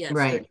 Yes, they're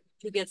Right.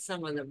 to get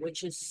some of them,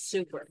 which is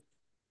super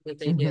that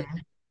they do. Hmm.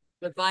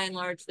 But by and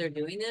large, they're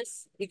doing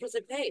this because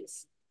it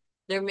pays.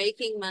 They're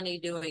making money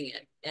doing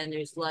it, and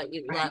there's Right.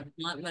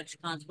 not much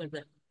consequence.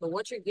 But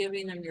what you're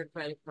giving them your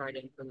credit card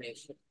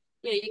information.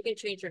 Yeah, you can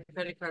change your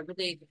credit card, but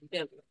they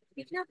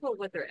be careful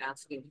what they're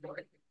asking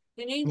for.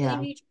 They Yeah.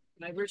 need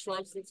driver's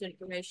license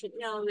information.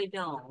 No, they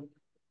don't.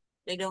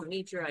 They don't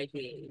need your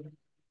ID.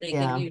 They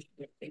can Yeah. use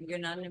you're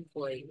not an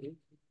employee.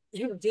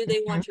 Do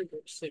they Hmm. want your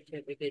birth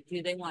certificate?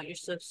 Do they want your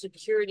social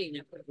security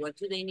number? What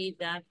do they need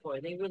that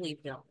for? They really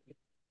don't. What,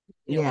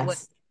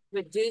 Yes.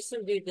 but do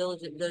some due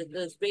diligence.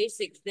 Those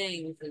basic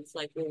things. It's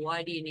like, well,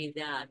 why do you need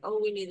that? Oh,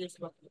 we need this.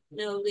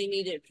 No, they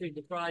need it to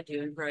defraud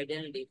you and for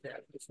identity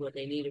theft. Is what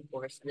they need it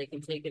for, so they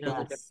can take it on the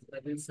dark Yes.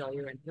 web and sell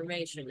your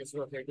information. Is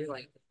what they're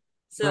doing.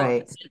 So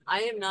Right.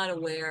 I am not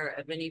aware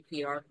of any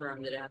PR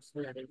firm that asks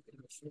for that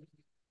information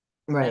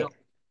at Right. all.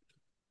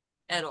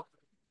 At all.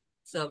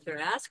 So if they're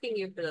asking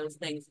you for those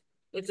things,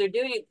 if they're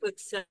doing a quick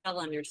sell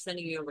and they're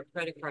sending you over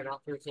credit card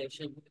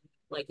authorization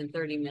like in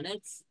 30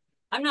 minutes,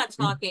 I'm not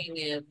talking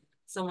if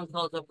someone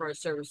calls up for our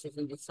services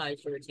and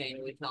decides to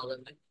retain, we tell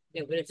them.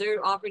 But if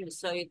they're offering to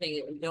sell you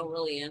things and don't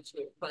really answer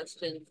your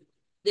questions,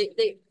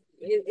 they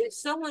if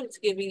someone's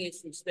giving you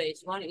some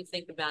space, why don't you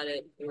think about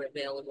it? You're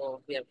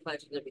available. If you have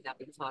questions, I'd be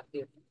happy to talk to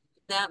you.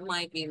 That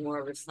might be more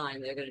of a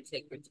sign they're going to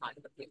take their time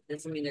with you.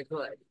 Doesn't mean they're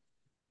good.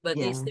 But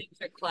these Yeah. things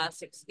are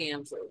classic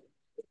scams.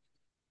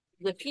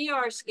 The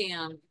PR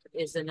scam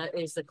is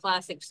the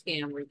classic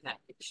scam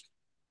repackaged.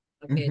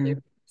 Okay, they're Hmm.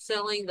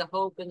 selling the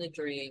hope and the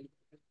dream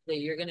that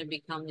you're going to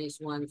become these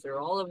ones. They're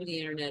all over the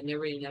internet and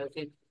everybody knows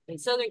it. In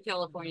Southern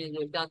California,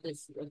 they've got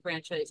this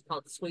franchise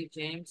called Sweet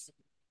James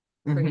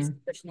for his Hmm.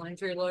 personal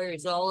injury lawyer.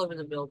 He's all over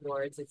the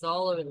billboards. It's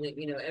all over the,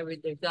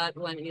 they've got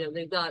one,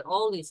 they've got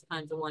all these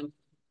kinds of one.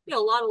 A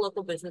lot of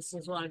local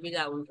businesses want to be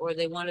that one, or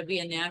they want to be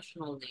a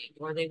national name,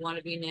 or they want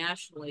to be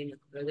nationally known,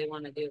 or they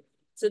want to do.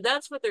 So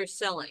that's what they're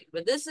selling.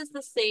 But this is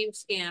the same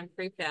scam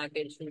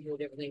prepackaged into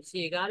everything. So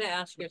you got to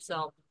ask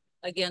yourself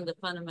again the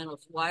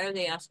fundamentals. Why are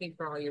they asking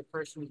for all your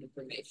personal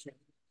information?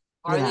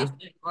 Are they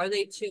Yeah. are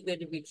they too good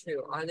to be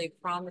true? Are they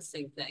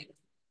promising things?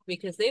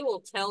 Because they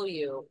will tell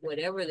you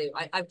whatever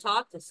I've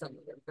talked to some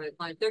of them for the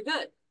client. They're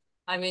good.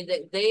 I mean,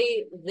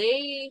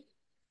 they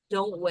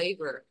don't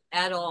waver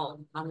at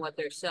all on what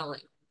they're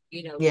selling.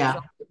 There's Yeah.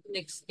 always an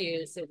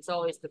excuse. It's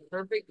always the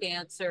perfect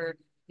answer.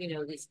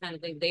 These kind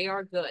of things. They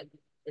are good.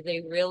 They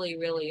really,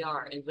 really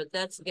are. And but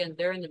that's again,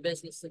 they're in the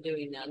business of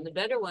doing that. And the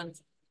better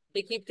ones,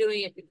 they keep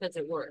doing it because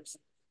it works.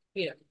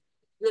 You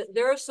know,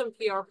 there are some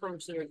PR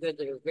firms that are good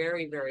that are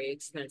very, very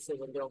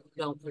expensive and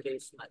don't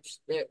produce much.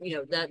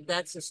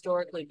 That's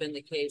historically been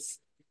the case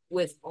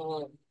with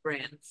all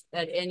brands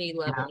at any Yeah.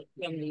 level,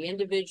 from the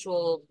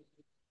individual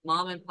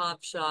mom and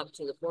pop shop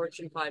to the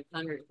Fortune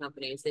 500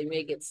 companies. They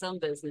may get some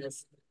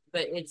business,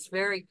 but it's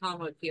very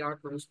common with PR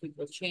firms.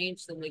 People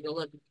change them. They go,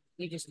 look,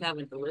 you just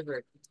haven't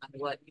delivered on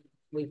what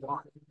we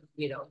want, at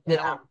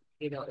Yeah.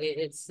 all.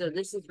 It's so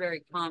this is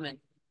very common.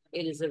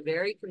 It is a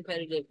very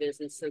competitive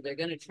business, so they're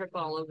going to trip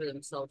all over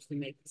themselves to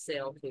make the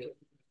sale to you.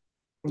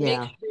 Make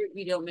Yeah. sure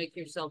you don't make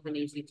yourself an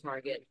easy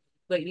target,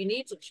 but you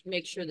need to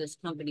make sure this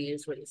company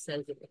is what it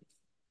says it is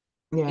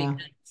Yeah.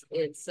 because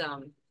it's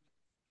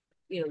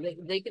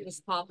they can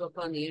just pop up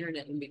on the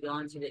internet and be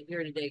gone today,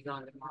 here today,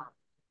 gone tomorrow.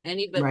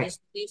 Anybody Right.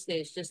 just these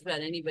days, just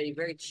about anybody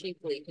very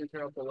cheaply can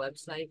throw up a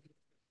website.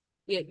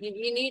 Yeah,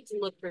 you need to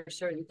look for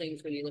certain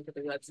things when you look at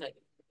the website.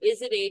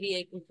 Is it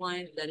ADA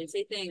compliant? That is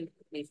a thing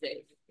these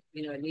days.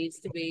 It needs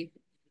to be.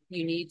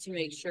 You need to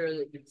make sure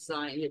that the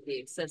design, that the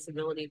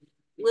accessibility,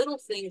 little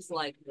things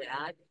like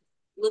that.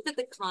 Look at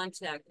the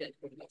contact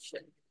information.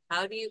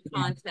 How do you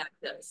Yeah.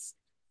 contact us?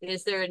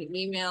 Is there an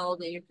email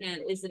that you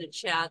can? Is it a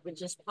chat that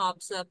just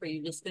pops up? Are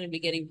you just going to be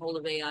getting hold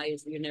of AI?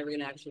 Is you're never going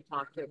to actually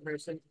talk to a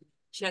person?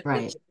 Check the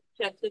Right.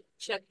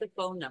 check the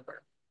phone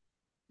number.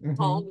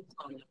 Call Hmm. the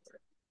phone number.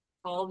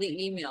 Call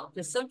the email,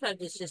 because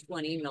sometimes it's just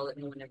one email that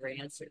no one ever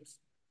answers.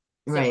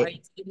 So are Right.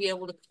 you to be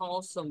able to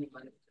call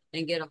someone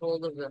and get a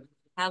hold of them?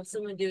 Have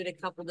someone do it a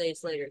couple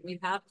days later. You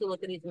have to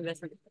look at these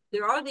investments.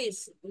 There are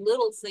these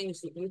little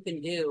things that you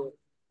can do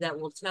that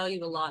will tell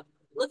you a lot.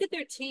 Look at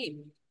their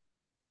team.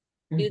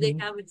 Do they Hmm.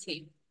 have a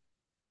team?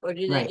 Or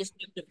do they Right. just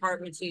have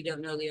departments you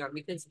don't know they are?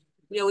 Because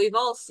we've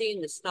all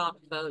seen the stock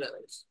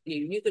photos.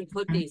 You can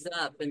put Mhm. these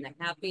up and the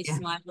happy, Yeah.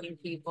 smiling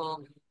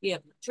people. Yeah,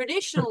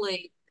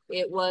 traditionally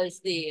it was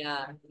the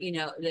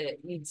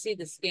you'd see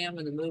the scam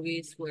in the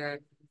movies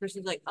where the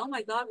person's like, "Oh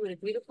my God, what a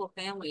beautiful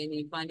family," and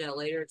you find out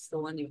later it's the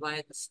one you buy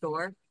at the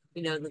store.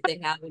 That they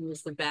have in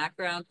just the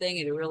background thing,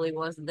 and it really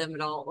wasn't them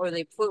at all. Or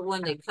they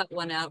cut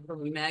one out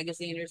from a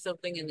magazine or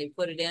something, and they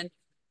put it in.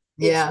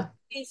 It's Yeah.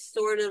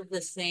 sort of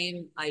the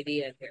same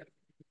idea here.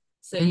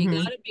 So you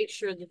got Hmm. to make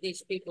sure that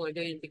these people are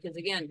doing it, because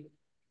again,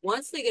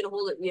 once they get a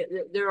hold of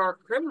it, there are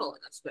criminal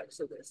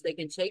aspects of this. They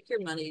can take your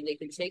money, they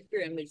can take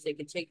your image, they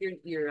can take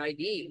your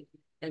ID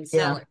and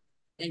sell Yeah. it,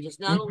 and just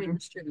not only Hmm.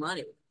 just your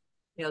money.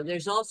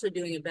 There's also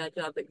doing a bad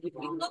job. But if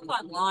you look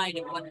online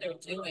at what they're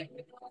doing,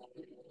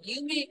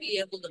 you may be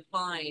able to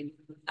find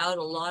out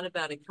a lot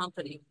about a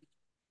company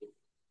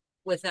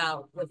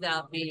without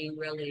being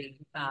really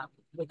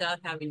without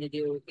having to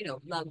do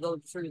not go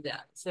through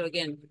that. So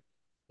again,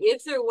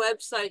 if their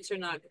websites are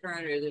not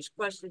current or there's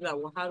questions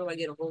about, well, how do I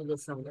get a hold of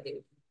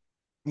somebody,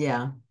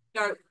 Yeah.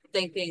 start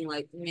thinking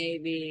like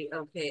maybe,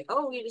 okay,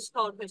 oh, you just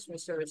call customer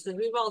service, because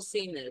we've all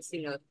seen this.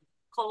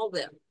 Call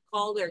them,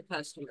 call their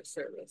customer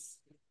service,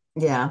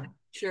 Yeah.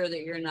 sure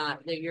that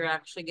you're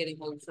actually getting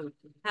hold of them.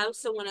 Have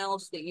someone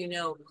else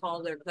that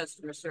call their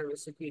customer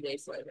service a few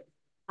days later.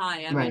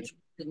 Hi, I'm Right. interested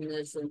in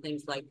this, and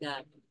things like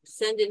that.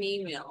 Send an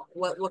email.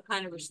 What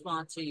kind of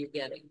response are you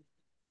getting?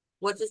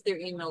 What does their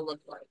email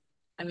look like?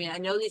 I mean, I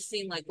know these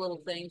seem like little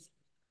things.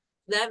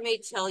 That may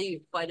tell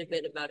you quite a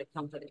bit about a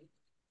company,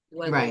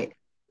 whether Right.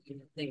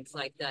 things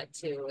like that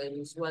too,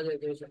 and whether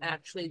there's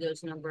actually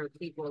those number of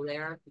people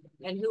there,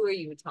 and who are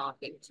you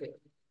talking to.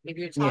 If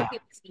you're Yeah. talking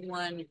to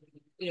someone,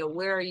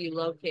 where are you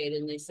located,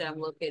 and they say I'm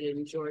located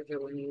in Georgia,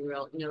 when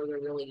know they're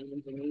really in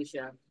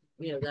Indonesia.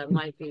 That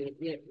might be,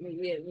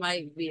 it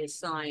might be a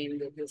sign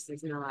that this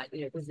is not,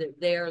 because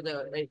they're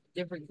the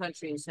different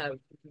countries have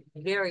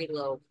very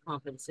low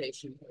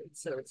compensation rates,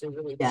 so it's a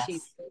really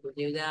cheap Yes. way to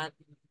do that.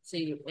 So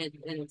and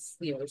it's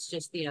it's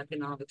just the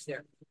economics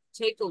there.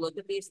 Take a look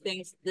at these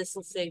things. This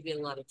will save you a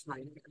lot of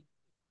time here.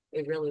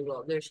 It really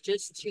will. There's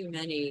just too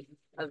many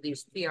of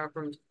these PR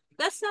firms.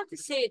 That's not to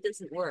say it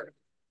doesn't work,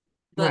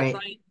 but by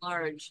Right. and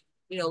large,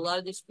 a lot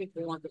of these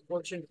people want the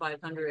Fortune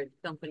 500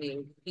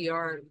 company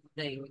PR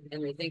thing,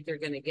 and they think they're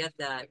going to get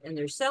that, and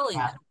they're selling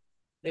Yeah.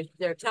 that.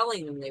 They're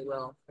telling them they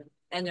will,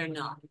 and they're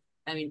not.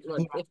 I mean, look,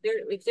 Yeah.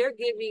 if they're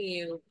giving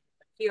you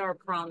PR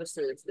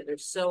promises that are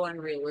so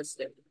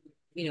unrealistic,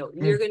 you're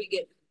Mm. going to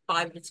get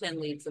 5 to 10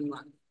 leads a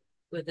month.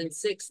 Within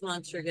 6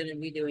 months, you're going to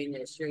be doing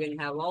this. You're going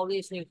to have all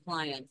these new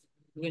clients.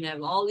 You're going to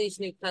have all these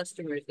new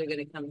customers. They're going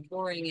to come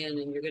pouring in,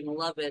 and you're going to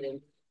love it.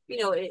 And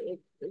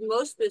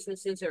most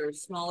businesses are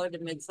smaller to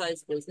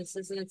mid-sized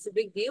businesses, and it's a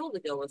big deal to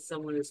go with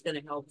someone who's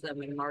going to help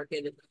them and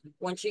market.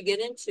 Once you get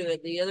into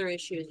it, the other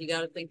issue is you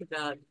got to think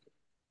about,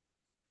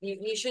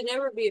 you should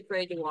never be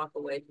afraid to walk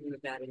away from a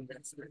bad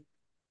investment.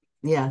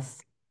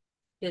 Yes.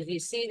 Because you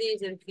see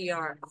these in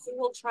PR, oh,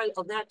 we'll try,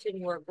 oh, that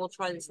didn't work. We'll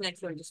try this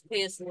next one. Just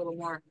pay us a little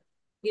more.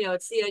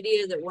 It's the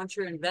idea that once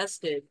you're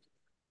invested,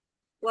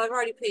 well, I've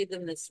already paid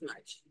them this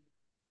much.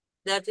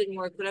 That didn't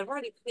work, but I've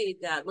already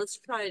paid that. Let's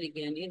try it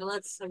again.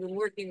 I've been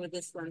working with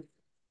this one.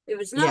 If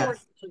it's not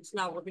working, Yes. it's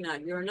not working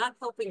out. You're not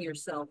helping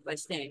yourself by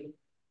staying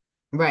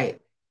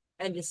Right.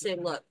 and just say,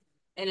 look,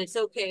 and it's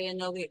okay.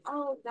 And they'll be,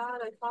 oh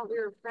God, I thought we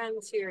were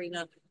friends here.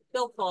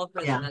 They'll fall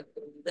for Yeah.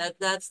 that.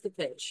 That's the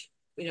pitch.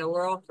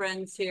 We're all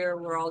friends here.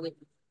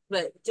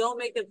 But don't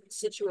make a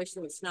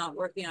situation that's not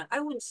working out. I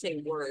wouldn't say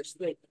worse,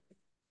 but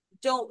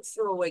don't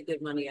throw away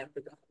good money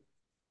after that.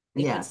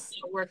 If it's Yes.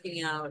 not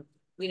working out,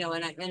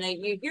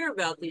 you hear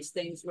about these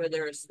things where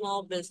they're a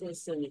small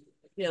business, and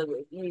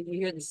you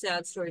hear the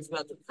sad stories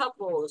about the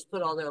couple who's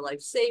put all their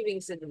life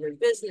savings into their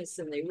business,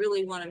 and they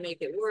really want to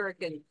make it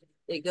work, and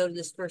they go to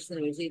this person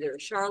who's either a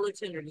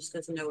charlatan or just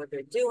doesn't know what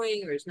they're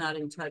doing, or is not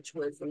in touch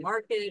with the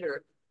market,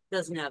 or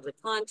doesn't have the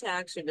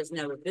contacts, or doesn't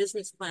have a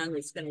business plan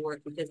that's going to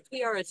work, because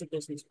PR is a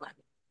business plan.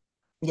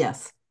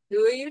 Yes.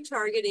 Who are you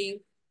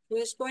targeting?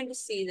 Who's going to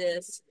see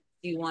this?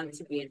 Do you want it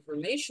to be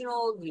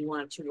informational? Do you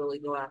want it to really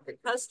go after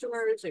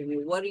customers? I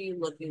mean, what are you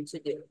looking to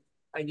do?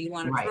 Or do you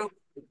want to Right. promote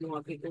it? Do you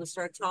want people to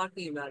start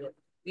talking about it?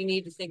 You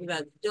need to think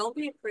about it. Don't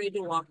be afraid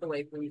to walk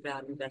away from a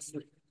bad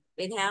investment.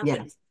 It Yes.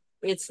 happens.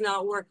 It's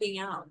not working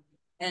out.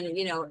 And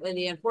you know, and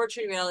the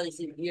unfortunate reality is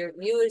that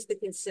you as the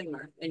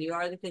consumer, and you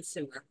are the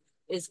consumer,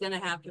 is going to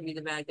have to be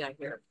the bad guy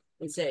here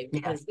and say, Yes.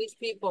 because these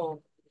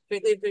people,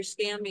 particularly if they're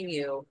scamming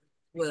you,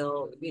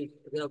 will, you know,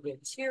 they'll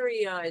get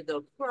teary-eyed,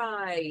 they'll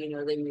cry, you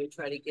know, they may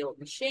try to guilt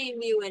and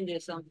shame you into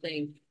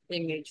something. They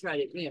may try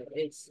to, you know,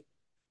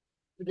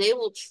 they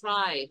will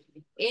try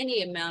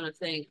any amount of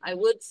thing. I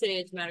would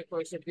say, as a matter of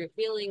course, if you're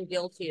feeling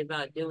guilty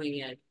about doing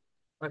it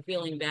or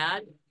feeling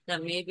bad,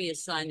 that may be a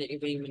sign that you're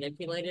being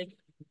manipulated.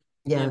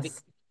 You know, because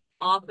Yes.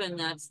 often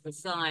that's the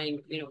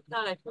sign, you know,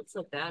 God, I feel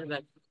so bad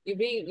about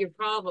it. You're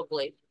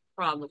probably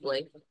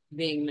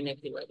being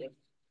manipulated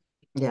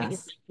because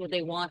Yes. that's what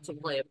they want to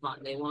play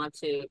upon. They want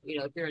to, you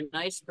know, if you're a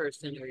nice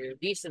person or you're a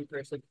decent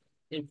person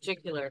in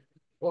particular,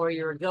 or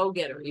you're a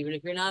go-getter, even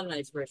if you're not a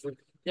nice person,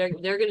 they're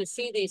going to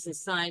see these as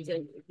signs.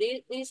 And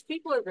these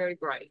people are very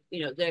bright.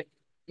 You know, they're,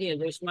 you know,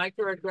 there's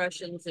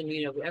microaggressions, and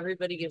you know,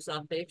 everybody gives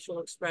off facial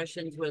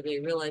expressions where they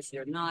realize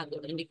they're not.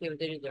 They'll indicate what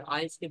they do. Their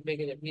eyes get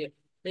bigger.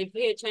 They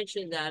pay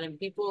attention to that, and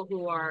people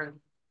who are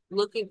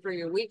looking for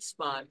your weak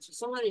spots,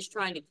 someone is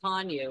trying to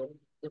con you.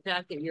 The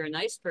fact that you're a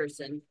nice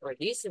person or a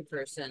decent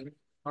person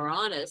or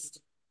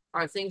honest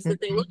are things that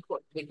they look Mhm. for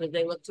because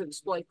they look to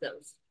exploit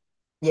those.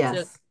 So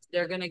Yes.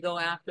 they're going to go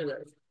after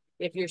those.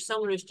 If you're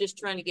someone who's just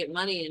trying to get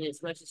money and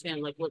as much as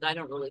saying like, look, I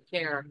don't really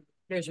care.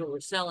 Here's what we're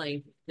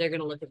selling. They're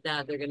going to look at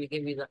that. They're going to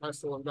give you the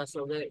hustle and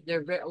bustle.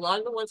 They're very, a lot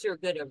of the ones who are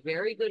good are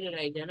very good at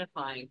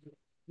identifying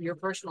your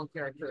personal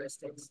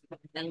characteristics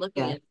and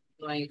looking Yes. at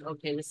going,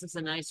 okay, this is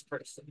a nice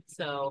person.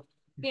 So,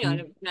 you know,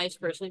 and a Mhm. nice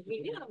person,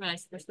 you know, I'm a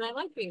nice person. I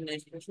like being a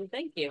nice person.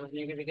 Thank you. And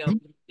they're going to go,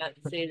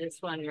 see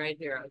this one right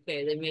here.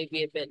 Okay, they may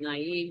be a bit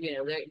naive. You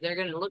know, they're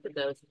going to look at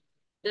those.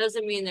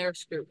 Doesn't mean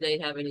they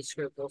have any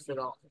scruples at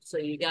all. So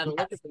you got to look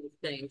at Yes. these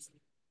things.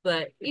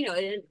 But you know,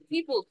 and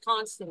people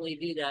constantly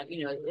do that.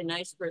 You know, a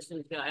nice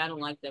person, I don't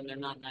like them. They're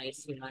not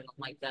nice. You know, I don't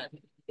like that.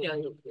 You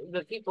know,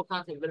 but people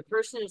constantly. But a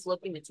person is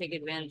looking to take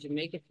advantage and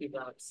make a few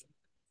bucks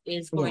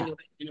is going Yeah. to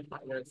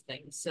identify those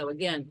things. So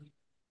again,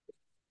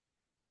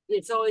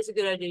 it's always a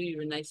good idea to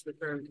be nice with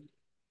them.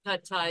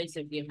 Cut ties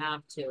if you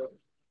have to.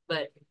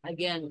 But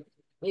again,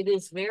 it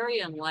is very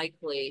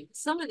unlikely.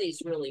 Some of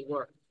these really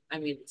work. I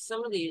mean,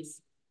 some of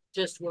these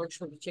just works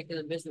for a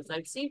particular business.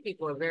 I've seen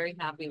people are very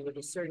happy with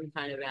a certain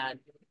kind of ad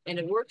and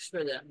it works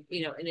for them,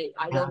 you know, and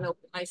I don't Yeah. know.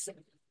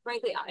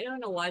 Frankly, I don't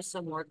know why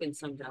some work and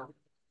some don't.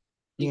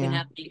 You can Yeah.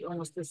 have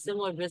almost the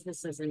similar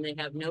businesses and they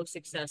have no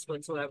success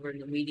whatsoever in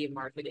the media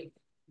marketing.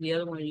 The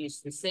other one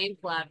uses the same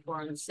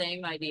platform,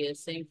 same idea,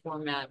 same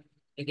format.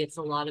 It gets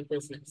a lot of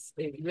business.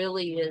 It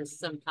really is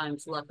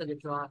sometimes luck of the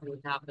draw what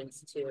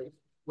happens to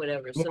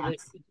whatever. So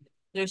Yes.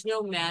 there's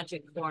no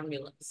magic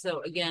formula.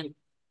 So again,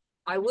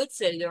 I would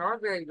say there are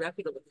very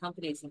reputable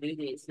companies who do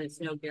these. There's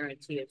no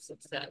guarantee of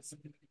success.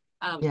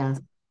 Um, Yes.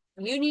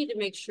 you need to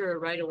make sure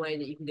right away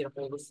that you can get a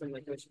hold of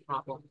someone who's a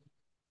problem.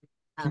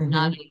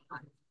 Not Hmm.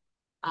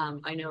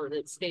 anyone. I know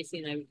that Stacey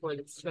and I, before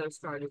the show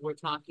started, we're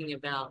talking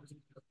about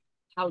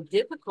how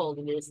difficult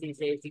it is these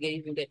days to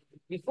get.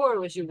 Before it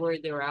was you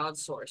worried they were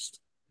outsourced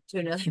to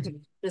another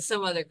to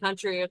some other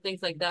country or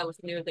things like that was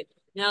the newer thing.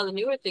 Now the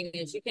newer thing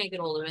is you can't get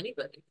hold of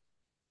anybody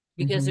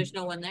because Hmm. there's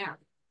no one there.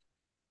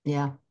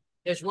 Yeah.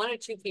 There's one or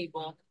two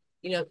people.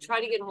 You know, try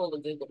to get hold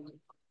of Google.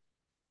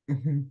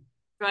 Hmm.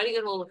 Try to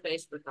get hold of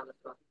Facebook on the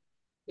phone.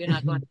 You're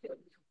not going Hmm. to.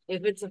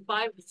 If it's a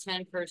 5 to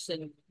 10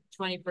 person,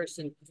 20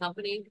 person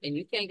company and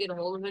you can't get a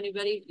hold of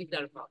anybody, you've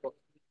got a problem.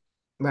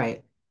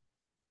 Right.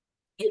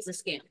 It's a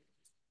scam.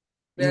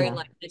 Very Yeah.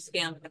 likely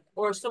scam,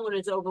 or someone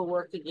is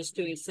overworked and just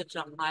doing such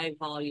a high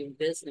volume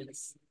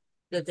business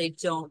that they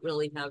don't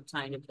really have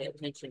time to pay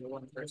attention to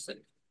one person.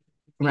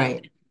 You know,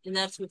 Right. and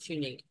that's what you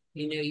need.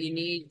 You know, you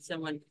need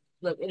someone.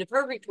 Look, in a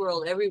perfect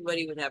world,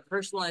 everybody would have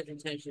personalized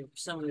attention for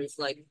someone who's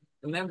like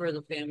a member of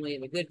the family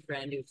and a good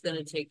friend who's going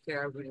to take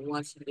care of it and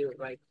wants to do it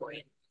right for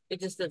you. It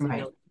just doesn't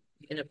Right. go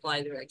and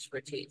apply their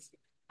expertise.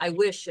 I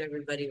wish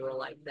everybody were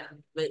like that,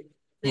 but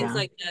things Yeah.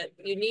 like that,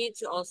 you need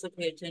to also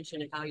pay attention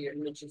to how your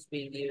image is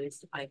being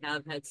used. I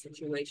have had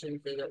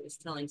situations that I was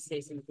telling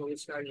Stacey before we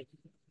started,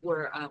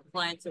 where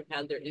clients have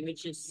had their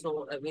images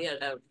sold. We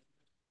had a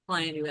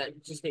client who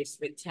had just a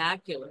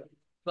spectacular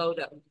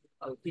photo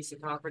of a piece of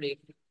property.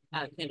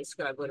 I can't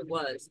describe what it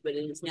was, but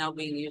it is now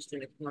being used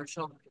in a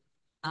commercial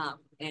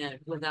and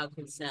without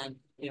consent,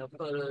 you know,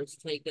 photos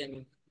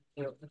taken,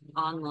 you know,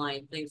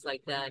 online, things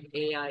like that,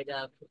 AI'd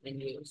up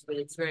and used, but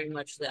it's very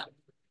much that.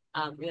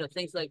 You know,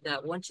 things like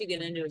that. Once you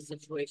get into a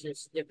situation,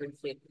 it's a different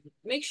thing.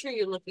 Make sure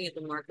you're looking at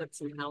the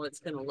markups and how it's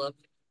going to look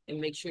and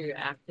make sure you're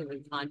active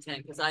in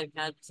content. Because I've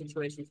had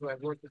situations where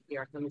I've worked with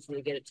PR companies and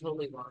they get it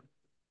totally wrong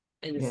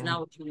and it's Yeah. not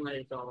what you want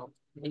at all.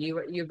 And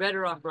you're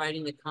better off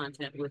writing the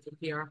content with a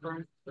PR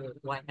firm, or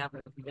why have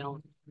it if you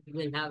don't,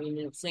 than having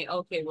them say,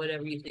 okay,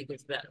 whatever you think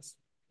is best.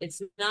 It's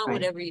not Right.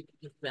 whatever you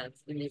think is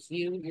best. It is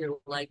you, your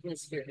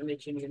likeness, your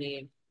image, and your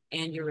name,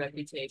 and your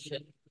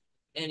reputation.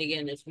 And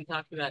again, as we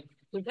talked about,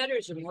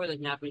 competitors are more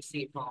than happy to see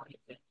you falling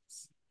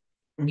things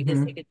because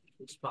they Mm-hmm. get to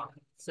respond.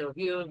 So if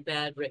you have a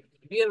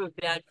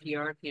bad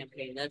PR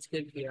campaign, that's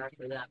good PR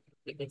for them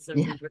because Yeah.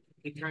 somebody's going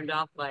to be turned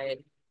off by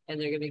it,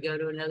 and they're going to go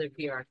to another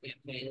PR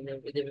campaign,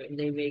 and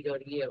they may go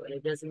to you. And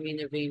it doesn't mean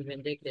they're being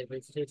vindictive.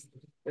 It's just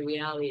the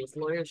reality is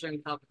lawyers are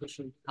in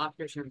competition,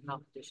 doctors are in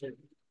competition,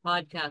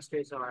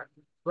 podcasters are,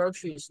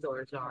 grocery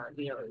stores are,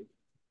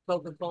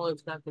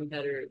 Coca-Cola's got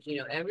competitors,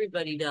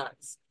 everybody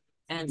does.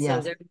 And so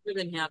Yes. they're more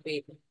than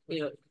happy.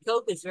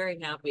 Coke is very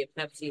happy if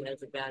Pepsi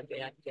has a bad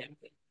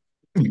campaign.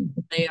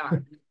 They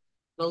are.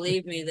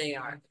 Believe me, they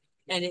are.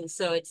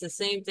 So it's the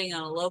same thing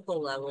on a local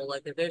level.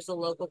 Like if there's a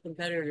local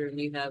competitor and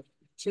you have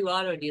two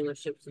auto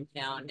dealerships in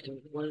town and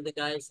one of the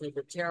guys has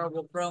a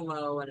terrible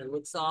promo and it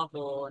looks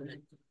awful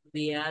and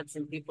the ads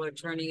and people are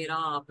turning it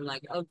off and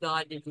like, oh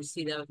God, did you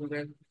see that?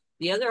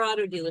 The other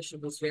auto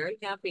dealership was very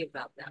happy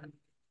about that.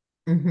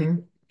 Mm-hmm.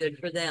 Good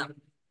for them.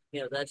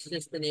 That's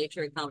just the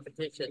nature of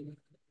competition.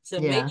 So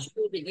make Yeah.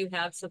 sure that you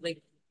have something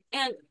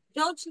and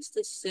don't just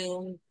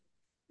assume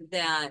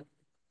that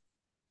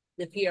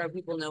the PR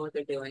people know what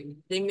they're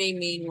doing. They may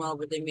mean well,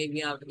 but they may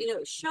be out.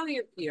 Show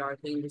your PR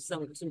thing to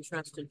some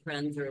trusted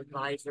friends or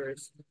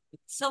advisors,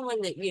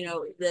 someone that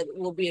that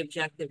will be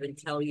objective and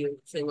tell you,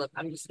 say, look,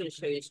 I'm just going to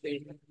show you a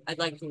screen. I'd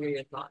like to hear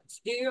your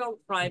thoughts. Do your own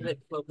private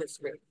focus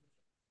group.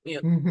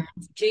 Mm-hmm.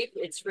 It's cheap,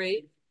 it's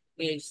free.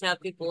 Just have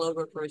people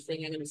over first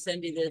thing. I'm going to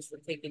send you this. I'll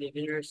take you to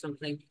dinner or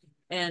something,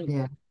 and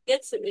Yeah.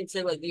 get some and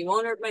say, look, you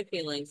won't hurt my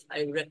feelings.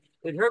 It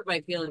would hurt my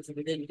feelings if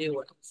you didn't do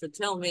well. So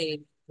tell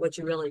me what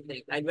you really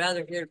think. I'd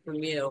rather hear it from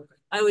you.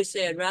 I always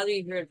say I'd rather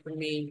you hear it from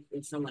me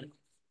than someone else.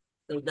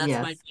 So that's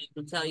my Yes. chance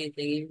to tell you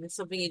thing. Even if it's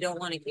something you don't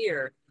want to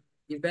hear,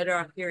 you're better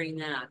off hearing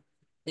that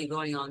than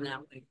going on that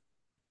way.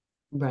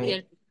 Yeah.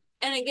 Right.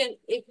 And again,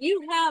 if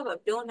you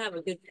don't have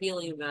a good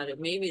feeling about it,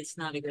 maybe it's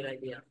not a good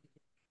idea.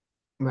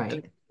 I'm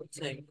Right.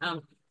 saying,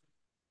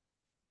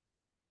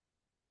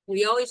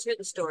 we always hear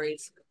the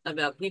stories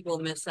about people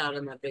miss out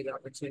on that big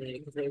opportunity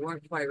because they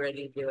weren't quite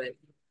ready to do it.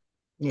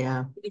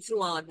 Yeah. It's a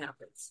while it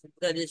happens.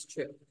 That is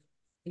true.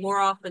 More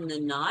often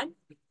than not,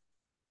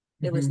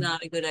 it was Mm-hmm.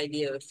 not a good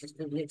idea. It was just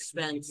an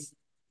expense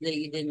that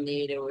you didn't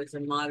need. It was a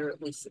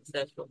moderately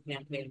successful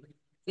campaign.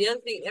 The other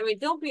thing, I mean,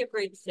 don't be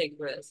afraid to take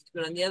risks.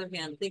 But on the other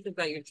hand, think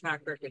about your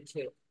track record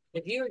too.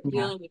 If you're Yeah.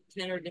 dealing with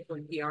 10 or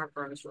different PR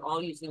firms who are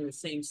all using the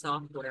same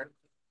software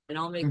and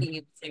all Mhm. making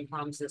you the same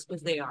promises,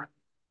 because they are.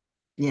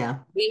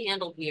 Yeah. We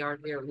handle PR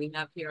here. We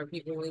have PR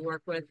people we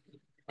work with,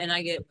 and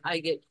we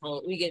get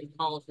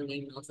calls and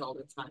emails all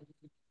the time.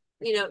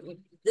 You know,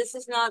 this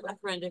is not a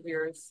friend of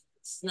yours.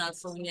 It's not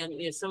someone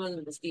some of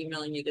them just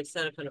emailing you to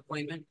set up an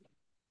appointment.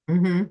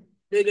 Mm-hmm.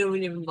 They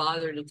don't even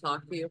bother to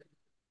talk to you.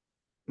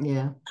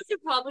 Yeah. They're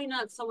probably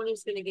not someone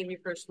who's going to give you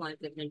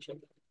personalized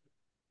attention.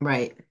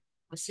 Right.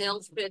 A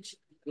sales pitch,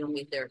 you'll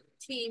meet their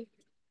team,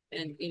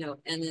 and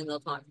and then they'll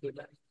talk to you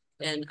about it.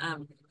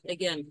 And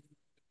again,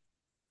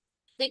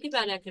 think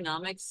about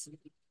economics.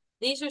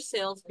 These are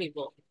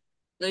salespeople.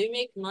 They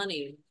make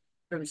money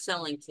from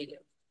selling to you.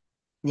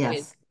 Okay,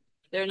 Yes.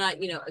 they're not,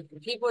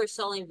 people are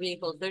selling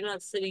vehicles. They're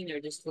not sitting there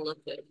just to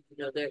look good.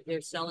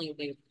 They're selling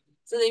things.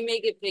 So they may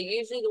get paid.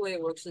 Usually the way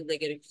it works is they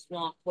get a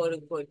small quote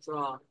unquote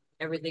draw.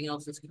 Everything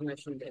else is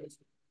commission based.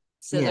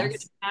 So they're going to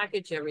Yes.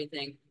 package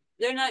everything.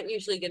 They're not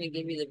usually going to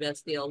give you the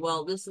best deal.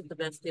 Well, this is the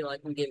best deal I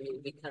can give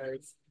you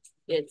because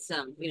it's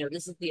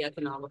this is the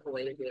economical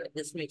way to do it.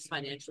 This makes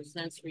financial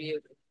sense for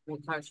you. Will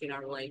cost you an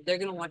hour late. They're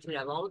going to want you to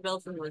have all the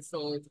bells and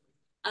whistles.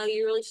 Oh,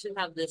 you really should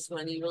have this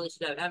one. You really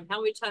should have.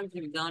 How many times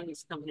have you gone to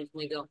these companies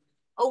and they go,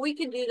 oh, we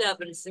can do that,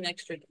 but it's an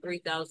extra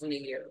 3,000 a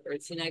year, or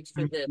it's an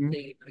extra this.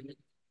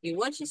 Mm-hmm.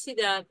 Once you see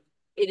that,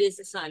 it is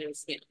a sign of a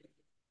scam.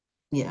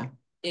 Yeah.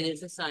 It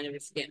is a sign of a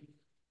scam,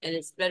 and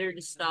it's better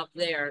to stop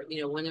there.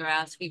 When they're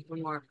asking for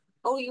more.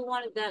 Oh, you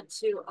wanted that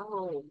too.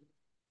 Oh,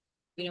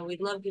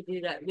 we'd love to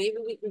do that. Maybe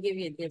we can give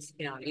you a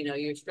discount.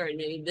 You're starting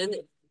to then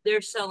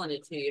they're selling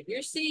it to you. If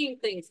you're seeing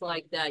things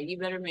like that, you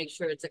better make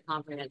sure it's a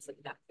comprehensive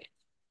package.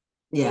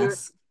 you're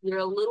Yes. you're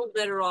a little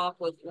better off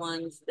with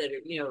ones that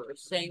are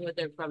saying what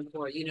they're from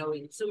for.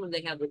 Some of them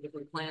they have the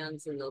different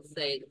plans and they'll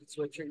say it's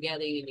what you're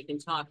getting and you can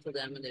talk to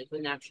them and there's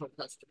an actual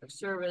customer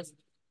service who's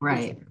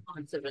Right.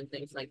 responsive and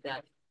things like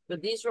that.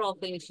 But these are all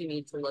things you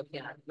need to look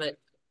at. But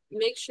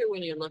make sure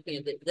when you're looking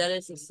at it, that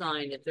is a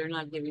sign if they're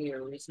not giving you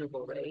a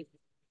reasonable rate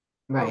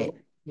or Right.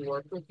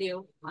 work with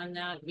you on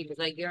that because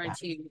I Yeah.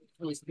 guarantee you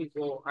these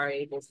people are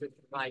able to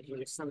provide you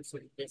with some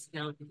sort of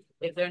discount.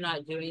 If they're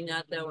not doing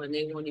that though, and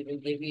they won't even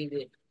give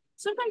you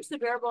sometimes the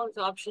bare bones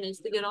option is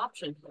to get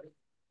option for it.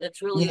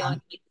 That's really all Yeah.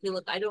 you need.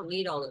 Look, I don't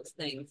need all those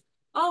things.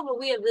 Oh, but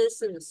we have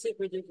this and the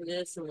super duper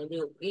this and the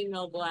new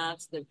email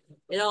blast and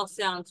it all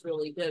sounds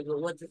really good, but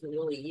what does it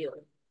really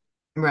yield?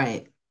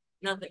 Right.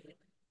 Nothing.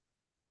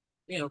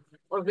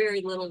 Or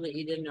very little that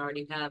you didn't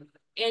already have.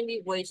 And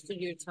you've wasted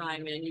your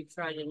time and you've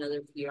tried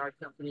another PR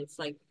company. It's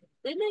like,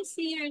 didn't I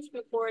see yours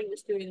before and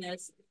was doing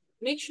this?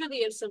 make sure that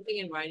you have something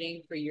in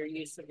writing for your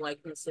use of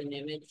likeness and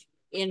image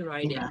in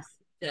writing. Yes.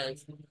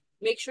 Does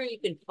make sure you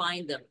can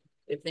find them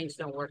if things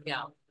don't work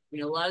out. You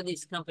know, a lot of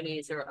these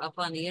companies are up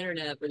on the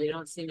internet, but they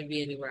don't seem to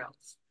be anywhere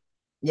else.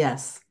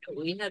 Yes.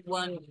 We had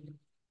one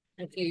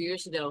a few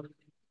years ago.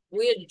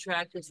 We had to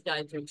track this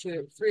guy through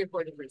three or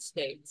four different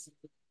states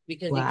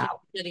because he kept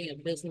Wow. setting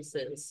up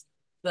businesses,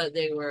 but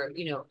they were,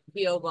 you know,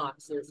 PO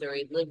boxes, or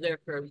he lived there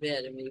for a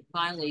bit, and we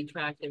finally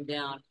tracked him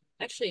down,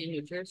 actually in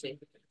New Jersey.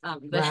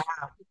 But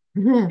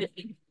Wow.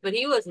 but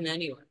he wasn't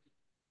anywhere,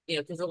 you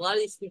know, because a lot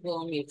of these people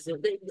owe me. So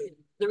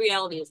the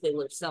reality is they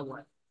live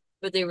somewhere,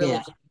 but they really Yeah.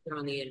 just are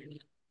on the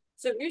internet.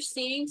 So if you're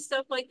seeing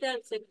stuff like that,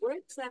 it's like, where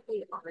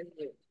exactly are you?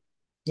 You know,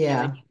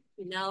 Yeah.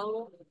 you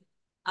know,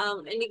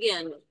 and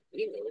again,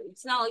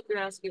 it's not like you're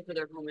asking for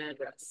their home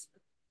address.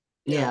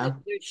 You know, Yeah.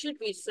 there should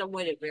be some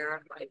way to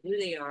verify who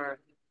they are,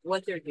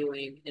 what they're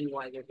doing, and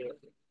why they're doing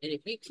it. And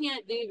if you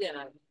can't do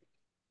that,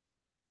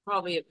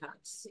 probably a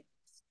pass.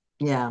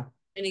 Yeah.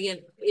 And again,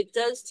 it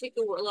does take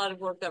a lot of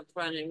work up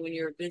front. And when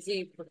you're a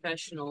busy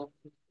professional,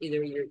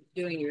 either you're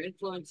doing your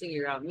influencing,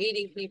 you're out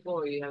meeting people,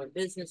 or you have a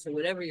business or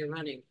whatever you're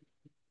running,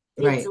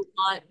 it's a Right.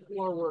 lot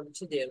more work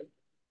to do.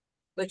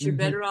 But you're Hmm.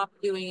 better off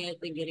doing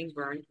it than getting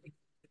burned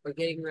or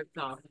getting ripped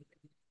off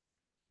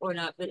or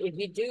not. But if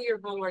you do your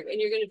homework, and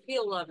you're going to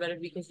feel a lot better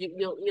because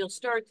you'll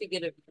start to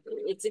get a.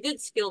 It's a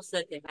good skill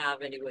set to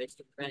have, anyways,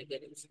 to prevent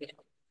getting scammed.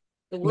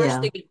 The worst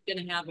Yeah. thing that's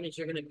going to happen is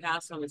you're going to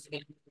pass on a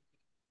scam.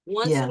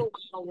 Once in Yeah. a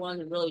while,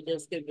 one really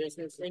does good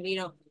business, and you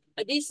know,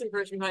 a decent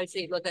person might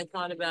say, "Look, I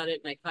thought about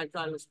it, and I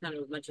thought it was kind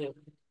of a bunch of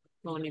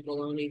phony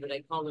baloney, but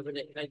I called it,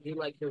 and I do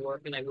like your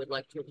work, and I would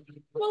like to."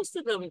 Most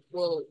of them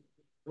will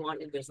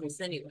want your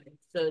business anyway,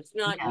 so it's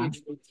not Yeah.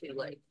 usually too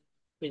late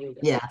to do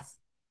that. Yes.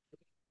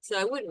 So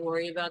I wouldn't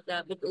worry about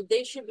that, but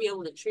they should be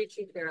able to treat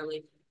you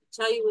fairly,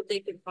 tell you what they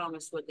can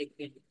promise, what they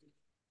can't.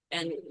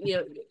 And you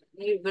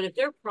know, but if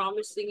they're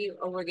promising you,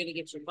 oh, we're going to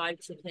get you 5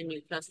 to 10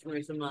 new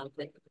customers a month,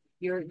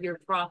 your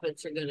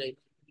profits are going to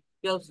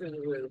go through the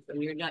roof,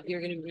 and you're going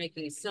to be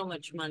making so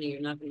much money,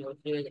 you're not going to be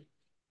able to do it.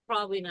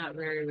 Probably not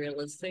very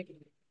realistic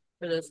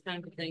for those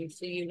kinds of things.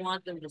 So you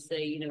want them to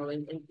say, you know,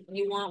 and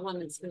you want one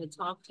that's going to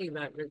talk to you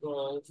about your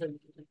goals. And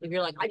if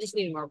you're like, I just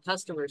need more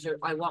customers, or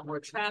I want more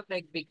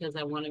traffic because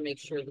I want to make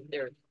sure that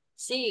they're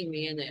seeing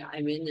me and that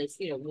I'm in this,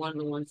 you know, one of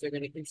the ones they're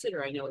going to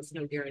consider. I know it's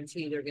no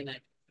guarantee they're going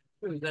to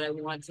approve, but I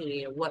want to,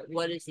 you know,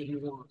 what is it you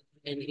want?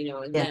 And you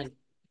know, Yes. again,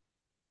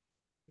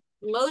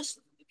 most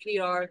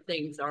PR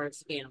things are a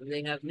scam.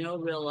 They have no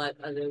real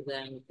other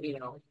than, you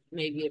know,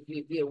 maybe if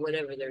you know,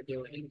 whatever they're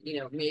doing, you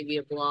know, maybe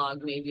a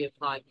blog, maybe a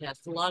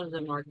podcast. A lot of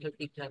them are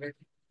cookie cutter.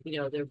 You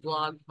know, their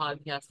blog,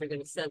 podcast, they're going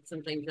to set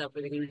some things up,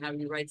 or they're going to have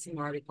you write some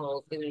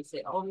articles. They're going to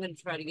say, oh, I'm going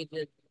to try to get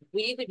this.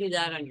 Well, you could do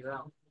that on your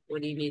own.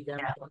 What do you need them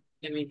Yeah. for?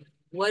 I mean,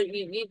 what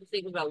you need to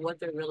think about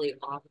what they're really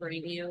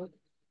offering you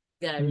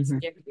that is Hmm.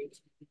 different,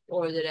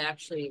 or that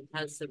actually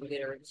has some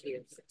guarantee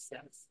of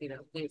success, you know,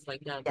 things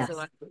like that. So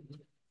Yes.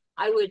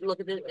 I would look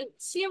at it and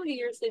see how many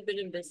years they've been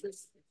in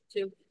business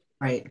too.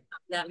 Right.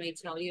 That may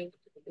tell you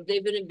if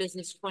they've been in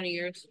business 20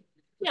 years.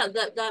 Yeah,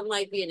 that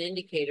might be an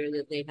indicator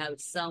that they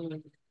have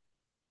some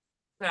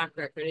track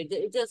record.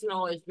 It doesn't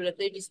always, but if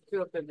they just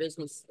threw up their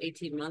business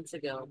 18 months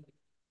ago,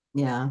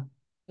 Yeah.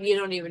 you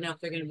don't even know if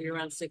they're going to be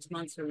around 6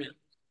 months from now.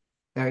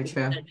 Very Because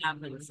true. that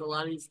happens. A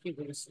lot of these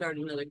people just start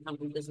another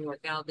company, doesn't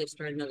work out. They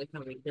start another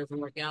company, doesn't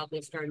work out.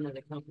 They start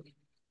another company.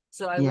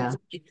 So I would Yeah.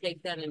 really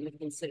take that into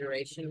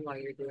consideration while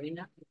you're doing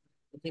that.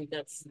 I think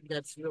that's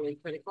really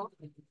critical.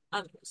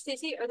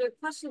 Stacey, are there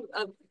questions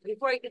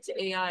before I get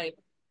to AI?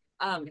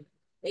 Um,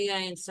 AI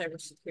and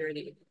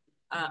cybersecurity.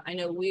 I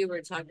know we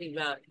were talking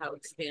about how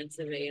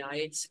expansive AI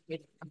is,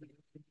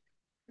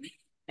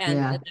 and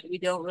Yeah. that we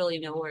don't really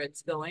know where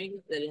it's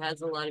going. That it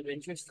has a lot of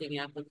interesting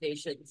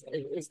applications.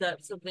 Is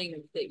that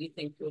something that you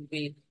think would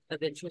be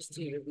of interest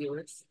to your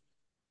viewers?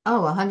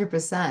 Oh,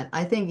 100%.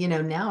 I think,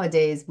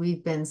 nowadays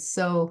we've been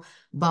so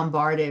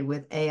bombarded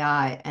with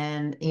AI.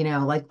 And,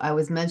 like I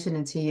was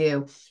mentioning to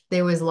you,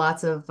 there was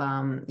lots of,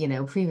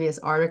 previous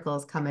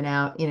articles coming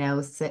out,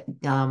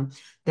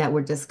 that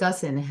were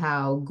discussing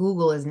how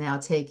Google is now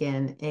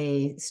taking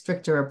a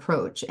stricter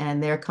approach,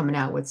 and they're coming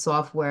out with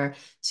software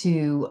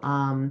to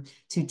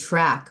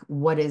track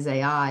what is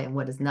AI and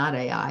what is not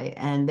AI.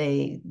 And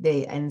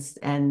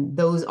and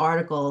those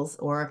articles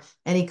or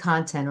any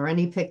content or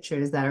any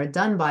pictures that are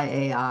done by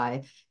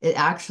AI, it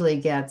actually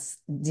gets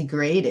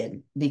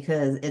degraded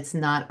because it's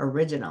not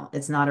original.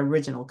 It's not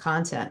original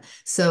content.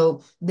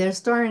 So they're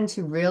starting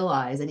to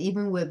realize that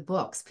even with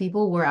books,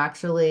 people were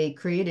actually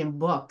creating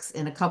books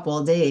in a couple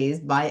of days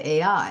by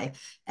AI.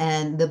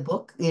 And the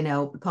book,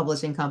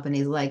 publishing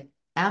companies like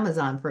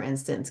Amazon, for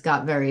instance,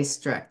 got very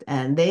strict,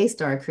 and they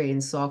started creating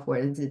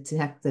software to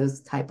detect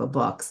those type of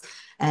books.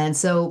 And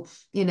so,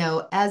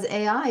 as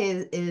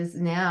AI is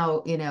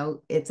now,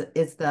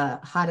 it's the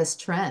hottest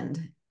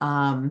trend.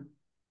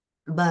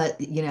 but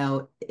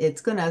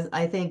it's gonna,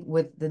 I think,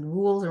 with the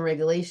rules and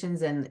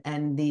regulations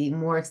and the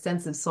more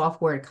extensive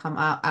software to come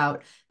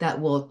out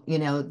that will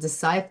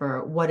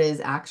decipher what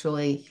is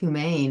actually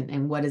humane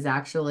and what is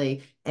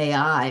actually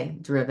AI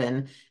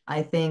driven.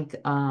 I think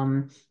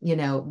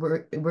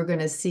we're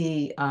gonna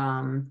see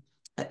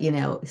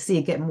see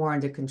it get more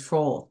under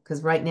control,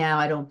 because right now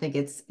I don't think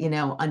it's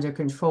under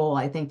control.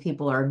 I think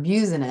people are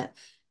abusing it.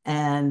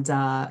 And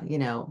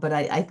but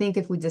I think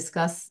if we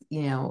discuss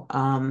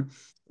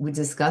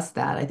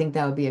that. I think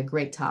that would be a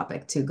great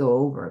topic to go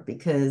over,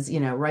 because,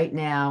 right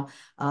now,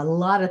 a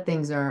lot of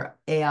things are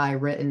AI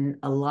written.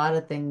 A lot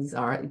of things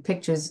are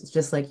pictures,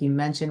 just like you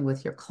mentioned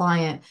with your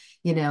client,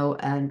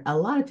 and a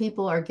lot of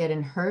people are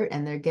getting hurt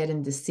and they're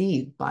getting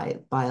deceived by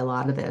a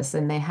lot of this.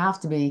 And they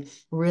have to be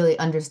really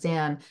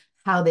understand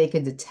how they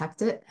can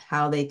detect it,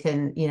 how they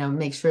can,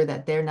 make sure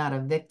that they're not a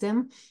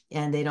victim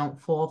and they don't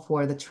fall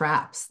for the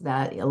traps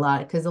that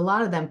because a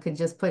lot of them could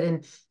just put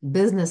in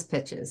business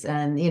pitches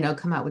and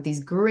come out with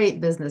these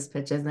great business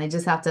pitches, and they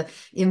just have to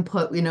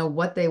input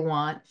what they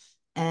want,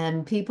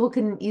 and people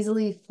can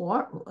easily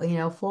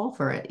fall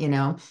for it.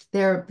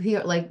 There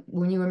are like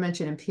when you were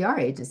mentioning PR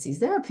agencies,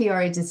 there are PR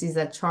agencies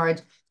that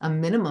charge a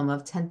minimum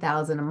of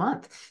 10,000 a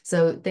month.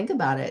 So think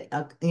about it.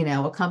 A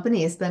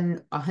company is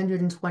spending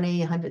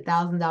 120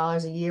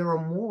 $100,000 a year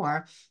or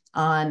more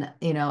on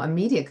a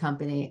media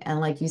company, and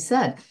like you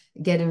said,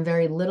 getting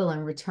very little in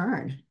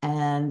return.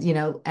 And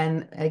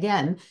and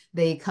again,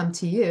 they come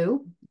to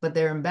you, but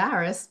they're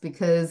embarrassed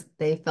because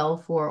they fell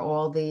for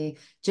all the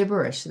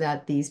gibberish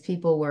that these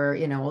people were,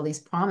 all these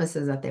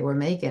promises that they were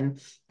making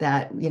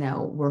that,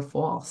 were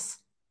false.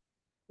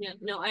 Yeah,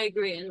 no, I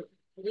agree. And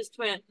this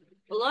point,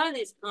 a lot of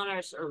these con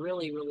artists are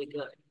really, really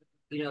good.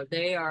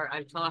 They are,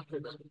 I've talked to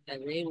them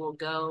and they will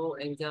go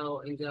and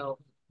go and go.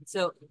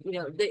 So,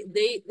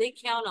 they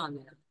count on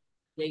that,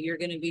 that you're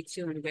going to be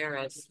too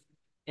embarrassed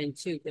and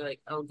too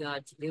like, oh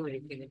God, to do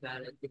anything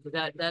about it. Because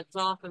that's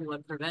often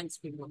what prevents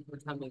people from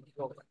coming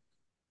forward.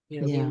 The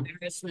Yeah.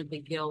 embarrassment, the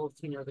guilt,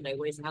 that I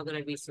waste, how could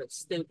I be so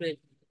stupid?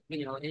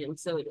 And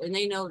so, and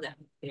they know that,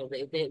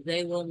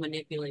 they will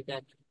manipulate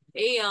that.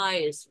 AI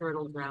is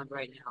fertile ground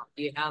right now.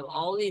 You have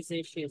all these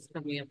issues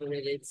coming up with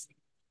it. It's,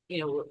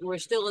 we're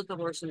still at the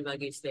horse and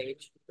buggy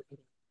stage.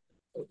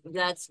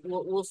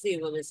 We'll see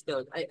where this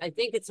goes. I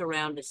think it's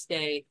around to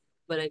stay,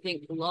 but I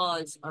think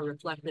laws are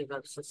reflective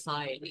of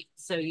society.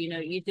 So,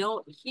 you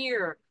don't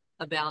hear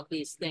about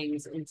these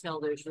things until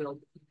there's real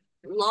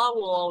law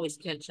will always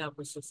catch up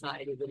with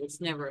society, but it's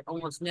never,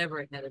 almost never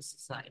ahead of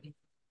society.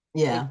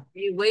 Yeah.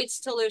 It waits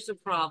till there's a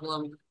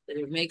problem that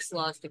it makes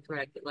laws to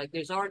correct it. Like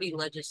there's already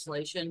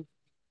legislation,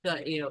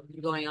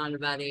 going on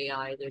about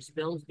AI. There's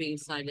bills being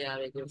signed out.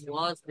 There's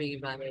laws being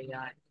about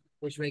AI.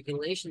 There's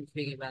regulations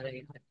being about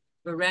AI.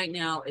 But right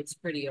now, it's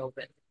pretty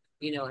open,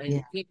 and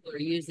Yeah. people are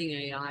using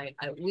AI.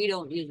 We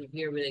don't use it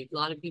here, but a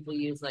lot of people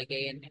use like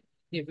AI.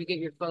 If you get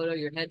your photo,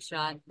 your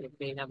headshot, if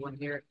they have one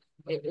here,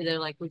 they're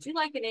like, would you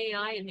like an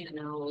AI? And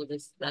no,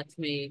 that's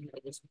me. I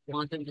just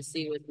want them to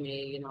see with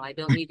me. I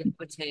don't need to have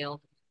a tail,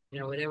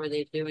 whatever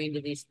they're doing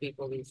to these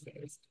people these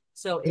days.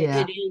 So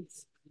Yeah. it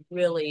is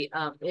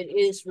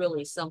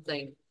really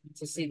something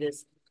to see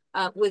this.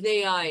 With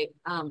AI,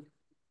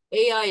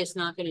 AI is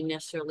not going to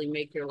necessarily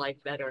make your life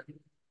better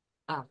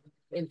uh,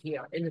 in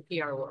the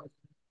PR world,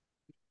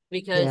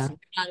 because Yeah. you're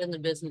not in the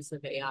business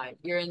of AI.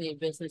 You're in the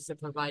business of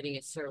providing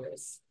a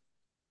service.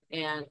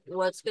 And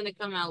what's going to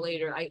come out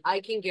later, I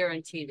can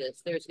guarantee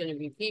this. There's going to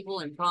be people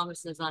and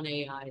promises on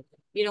AI.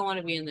 You don't want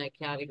to be in that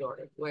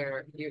category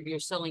where you're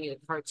selling a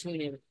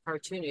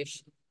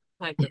cartoonish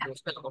type of Yeah.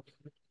 yourself,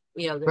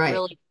 that Right.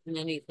 really isn't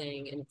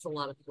anything, and it's a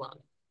lot of fluff.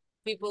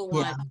 People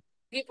Yeah. want,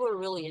 people are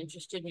really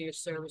interested in your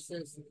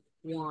services,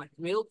 want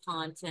real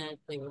content,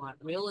 they want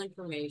real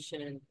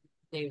information,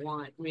 they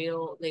want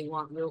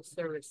real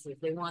services,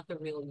 they want the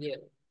real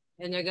you.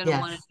 And they're going to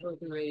want Yes. to go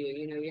through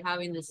you. You're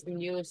having this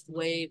newest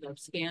wave of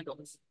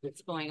scandals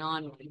that's going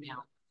on right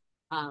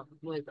now,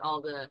 with all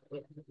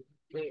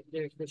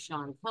there's the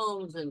Sean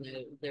Combs, and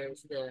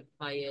there's the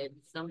Fayed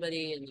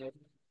somebody, and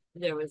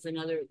there was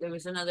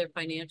another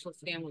financial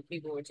scam where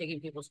people were taking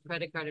people's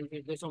credit card, and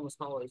there's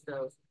almost always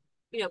those.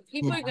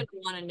 People are Yeah. going to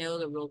want to know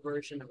the real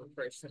version of a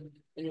person,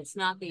 and it's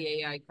not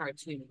the AI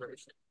cartoon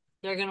version.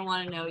 They're going to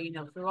want to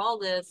know, through all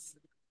this,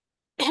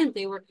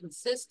 they were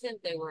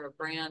consistent, they were a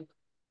brand.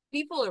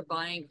 People are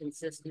buying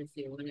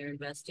consistency when they're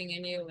investing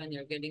in you and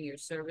they're getting your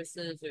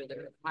services, or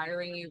they're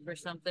hiring you for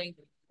something,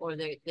 or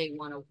they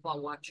want to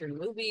watch your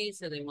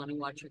movies, or they want to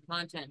watch your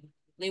content.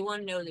 They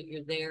want to know that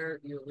you're there,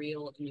 you're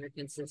real, and you're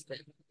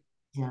consistent.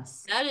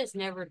 Yes. That has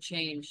never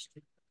changed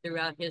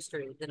throughout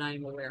history that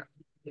I'm aware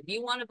of. If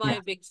you want to buy Yeah.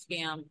 a big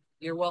scam,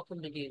 you're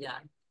welcome to do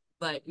that.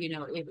 But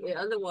if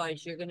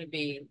otherwise you're going to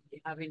be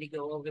having to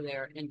go over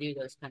there and do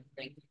those kind of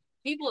things.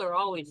 People are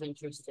always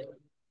interested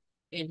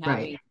in Right.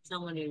 having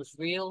someone who's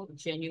real,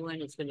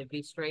 genuine, is going to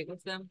be straight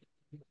with them,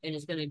 and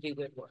is going to do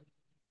good work,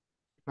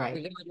 Right.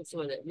 regardless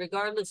of it.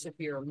 Regardless if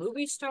you're a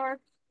movie star,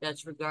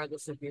 that's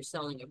regardless if you're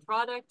selling a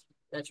product,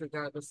 that's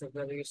regardless of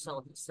whether you're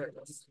selling a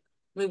service.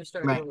 Movie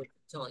stars Right. really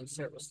selling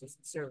services,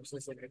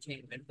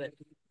 entertainment. But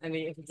I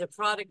mean, if it's a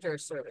product or a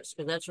service,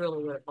 because that's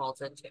really what it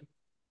falls into.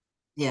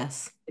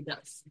 Yes. It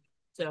does.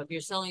 So if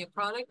you're selling a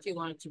product, you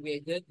want it to be a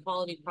good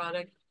quality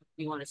product.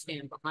 You want to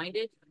stand behind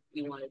it.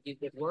 You want to do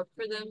good work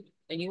for them,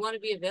 and you want to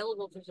be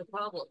available if there's a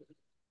problem.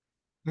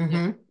 You know,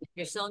 Mm-hmm. if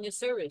you're selling a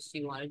service,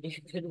 you want to do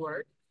good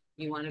work.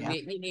 You want to Yeah.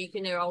 be, you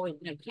can there always,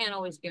 can't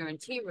always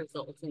guarantee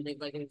results and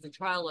things like if it's a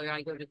trial lawyer,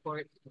 I go to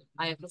court,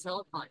 I have to sell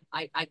a client.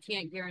 I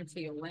can't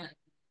guarantee a win.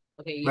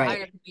 Okay, you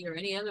hire Right. me or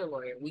any other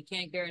lawyer, we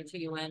can't guarantee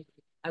you win.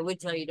 I would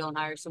tell you don't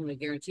hire someone who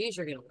guarantees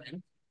you're going to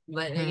win.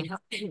 But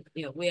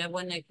Mm-hmm. we have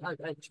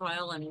a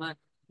trial on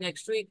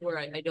next week where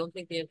I don't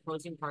think the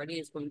opposing party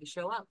is going to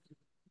show up.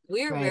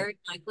 We are Right. very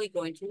likely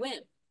going to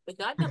win. But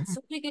God knows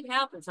something could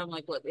happen. So I'm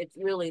like, look, it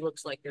really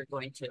looks like they're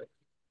going to.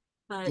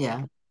 But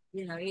Yeah.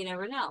 you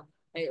never know.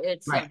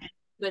 It's Right.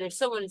 but if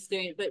someone is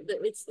doing, but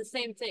it's the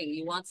same thing.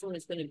 You want someone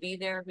who's going to be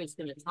there, who's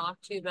going to talk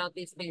to you about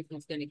these things,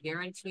 who's going to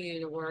guarantee you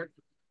the work,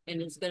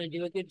 and is going to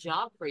do a good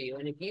job for you.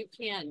 And if you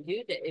can't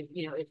do that,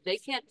 if they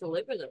can't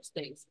deliver those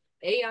things,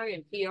 AI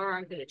and PR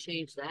aren't going to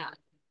change that.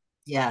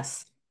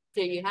 Yes.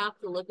 So you have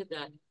to look at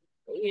that.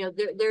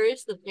 There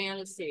is the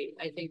fantasy,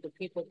 I think, that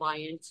people buy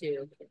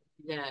into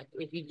that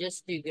if you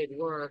just do good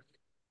work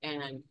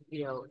and,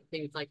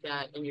 things like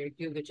that, and you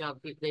do a good job,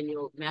 then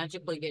you'll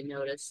magically get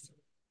noticed.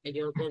 And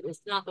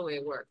it's not the way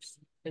it works.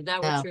 If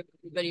that were No. true,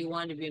 everybody who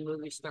wanted to be a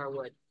movie star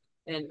would.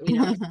 And,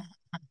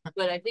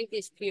 but I think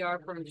these PR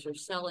firms are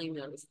selling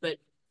those. But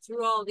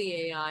through all the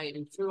AI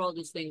and through all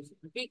these things,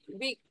 be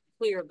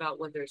clear about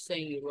what they're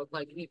saying you look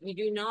like. You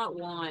do not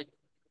want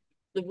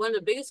one of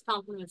the biggest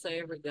compliments I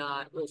ever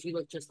got was you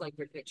look just like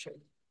your picture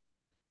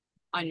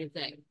on your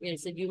thing. And it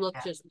said you look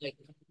Yeah. just like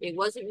it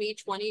wasn't me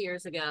 20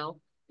 years ago.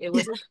 It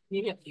was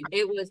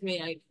it was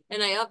me.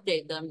 And I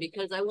update them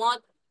because I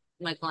want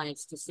my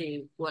clients to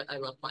see what I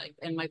look like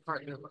and my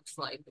partner looks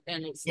like.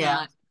 And it's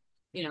Yeah.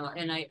 not,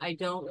 and I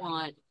don't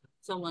want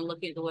someone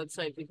looking at the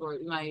website before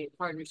my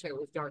partner's hair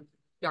was dark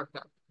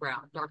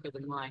brown, darker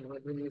than mine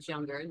when he was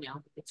younger, and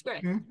now it's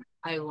gray. Mhm.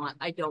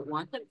 I don't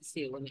want them to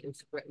see when it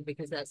was gray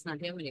because that's not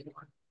him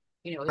anymore.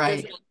 It doesn't,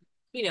 Right.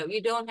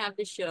 you don't have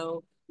to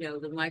show,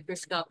 the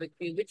microscopic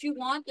view, but you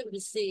want them to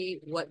see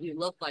what you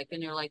look like.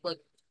 And they're like, look,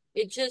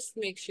 it just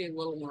makes you a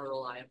little more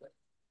reliable.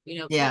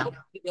 Yeah.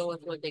 People go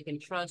with what they can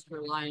trust,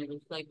 rely on.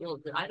 It's like, well,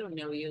 I don't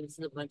know you. This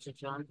is a bunch of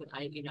junk.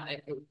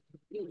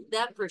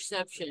 That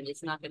perception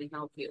is not going to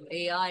help you.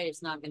 AI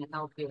is not going to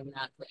help you in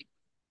that thing.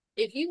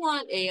 If you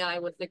want AI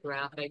with the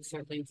graphics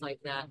or things like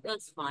that,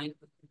 that's fine.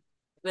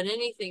 But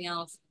anything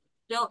else,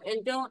 don't,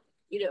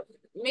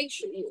 make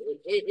sure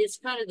it's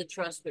kind of the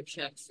trust but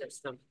check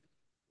system.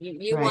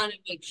 You Right. want to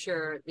make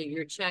sure that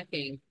you're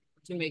checking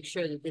to make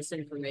sure that this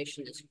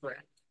information is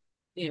correct.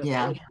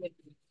 Yeah.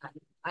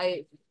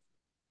 I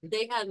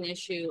they had an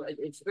issue.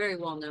 It's very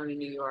well known in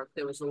New York.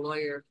 There was a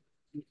lawyer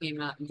who came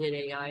out and did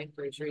AI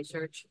for his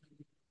research.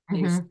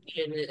 He was,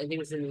 Mm-hmm. I think it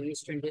was in the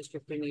Eastern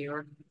District of New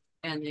York.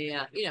 And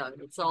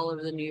it's all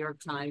over the New York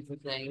Times and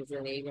things.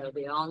 And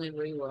they all knew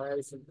who he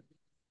was. And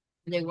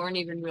they weren't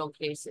even real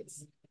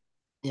cases.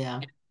 Yeah.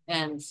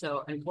 And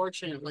so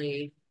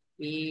unfortunately,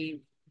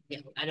 he,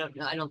 I don't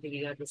know, I don't think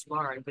he got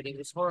disbarred, but he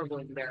was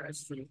horribly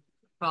embarrassed and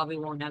probably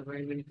won't have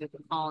very many people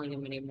calling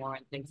him anymore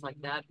and things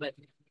like that. But,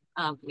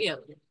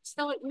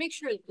 so make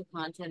sure that the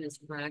content is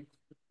correct.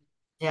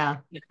 Yeah.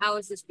 How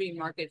is this being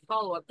marketed?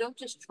 Follow up. Don't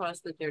just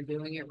trust that they're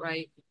doing it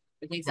right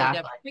and things like that,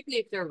 Exactly. particularly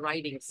if they're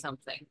writing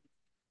something.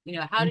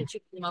 How Mhm. did you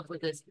come up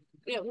with this?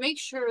 Make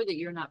sure that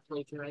you're not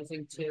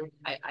plagiarizing too.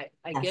 I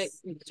get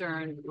Yes.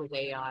 concerned with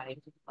AI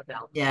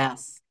about that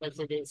Yes. because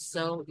it is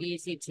so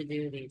easy to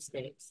do these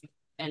days.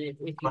 And if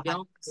you Right.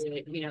 don't do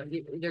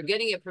it, they're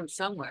getting it from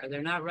somewhere.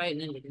 They're not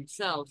writing it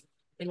themselves.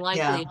 And Yeah.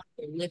 likely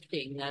they're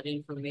lifting that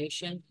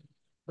information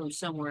from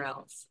somewhere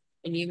else.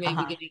 And you may be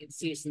Uh-huh. getting a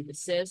cease and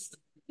desist.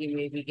 You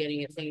may be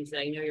getting at things that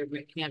I know your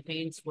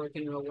campaign's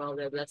working real well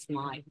there. That's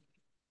mine.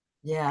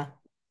 Yeah.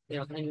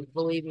 And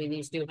believe me,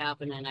 these do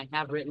happen. And I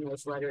have written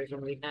those letters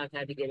and we have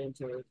had to get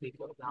into it with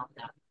people about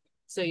that.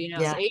 So,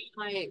 Yeah.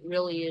 AI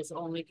really is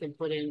only can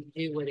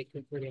do what it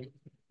can put in.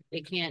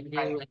 It can't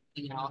Right. do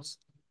anything else.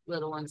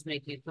 Little ones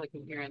make you click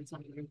and hear on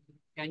something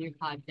on your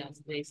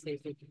podcast, they say,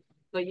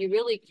 but you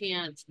really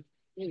can't.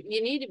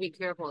 You need to be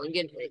careful.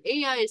 Again,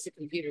 AI is a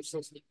computer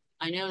system.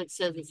 I know it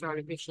says it's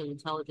artificial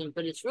intelligence,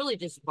 but it's really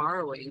just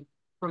borrowing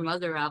from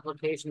other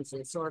applications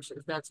and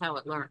sources. That's how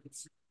it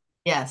learns.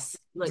 Yes.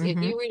 Like if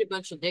Mm-hmm. you read a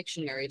bunch of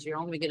dictionaries, you're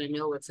only going to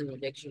know what's in the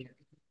dictionary.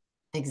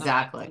 Okay.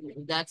 Exactly.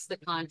 That's the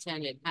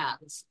content it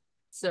has.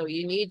 So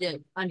you need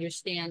to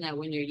understand that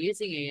when you're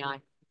using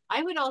AI.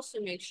 I would also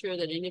make sure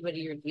that anybody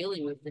you're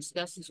dealing with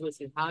discusses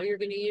with you how you're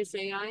going to use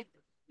AI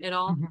at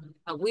all.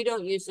 Mhm. We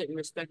don't use it in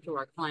respect to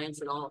our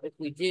clients at all. If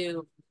we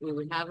do, we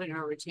would have it in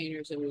our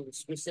retainers and we would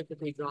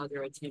specifically draw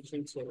their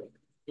attention to it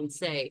and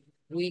say,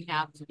 we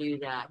have to do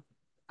that.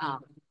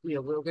 Um,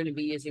 we're going to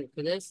be using it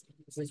for this.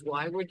 This is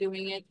why we're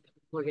doing it.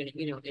 We're going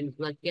to,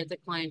 and get the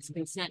client's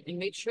consent and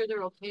make sure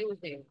they're okay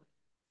with it.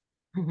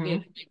 You know, Hmm.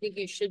 I think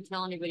you should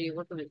tell anybody you're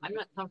working with, I'm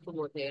not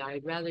comfortable with AI.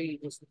 I'd rather you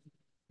just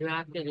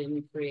drafted it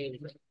and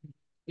created it.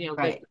 You know,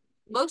 but Right.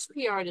 most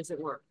PR doesn't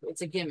work.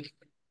 It's a gimmick.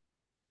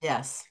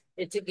 Yes.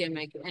 It's a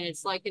gimmick, and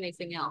it's like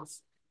anything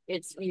else.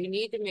 It's you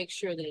need to make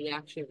sure that it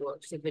actually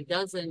works. If it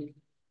doesn't,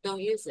 don't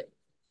use it.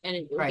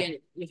 And Right.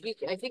 again, if you,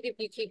 I think if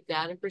you keep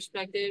that in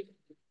perspective,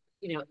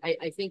 you know,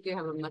 I think you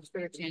have a much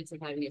better chance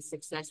of having a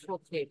successful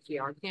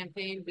PR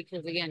campaign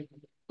because again,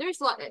 there's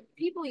a lot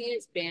people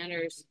use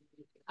banners,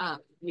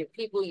 you know,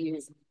 people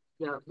use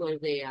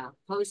the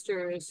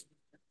posters,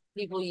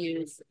 people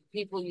use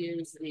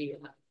the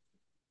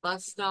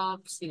bus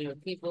stops, you know,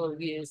 people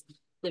have used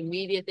the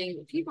media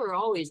thing. People are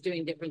always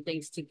doing different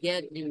things to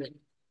get in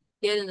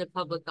the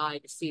public eye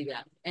to see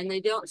that. And they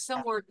don't,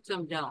 some work,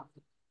 some don't.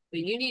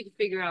 But you need to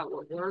figure out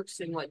what works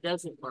and what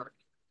doesn't work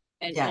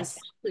and Yes.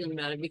 talk to them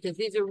about it because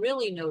these are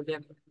really no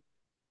different.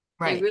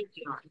 They Right.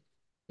 really aren't.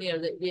 You know,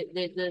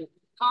 the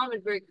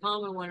common, very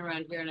common one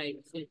around here,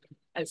 and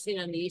I've seen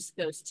on the East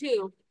Coast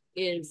too,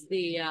 is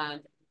you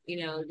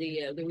know,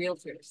 the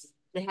realtors,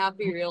 the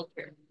happy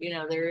realtor. You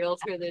know, the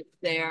realtor that's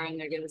there and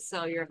they're going to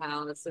sell your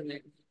house, and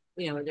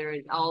they're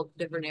in all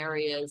different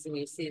areas, and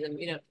you see them.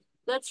 You know,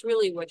 that's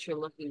really what you're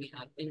looking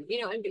at, and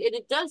and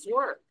it does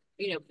work.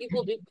 You know,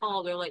 people do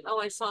call. They're like, oh,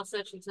 I saw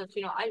such and such.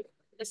 You know, I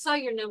saw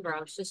your number. I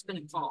was just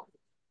going to call.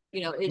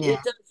 You know, it, Yeah. it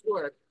does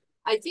work.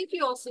 I think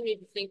you also need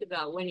to think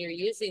about when you're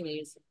using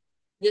these,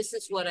 this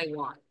is what I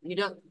want. You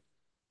don't,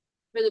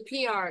 for the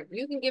PR,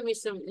 you can give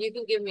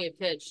me a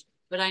pitch,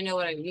 but I know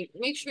what I need.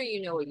 Make sure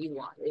you know what you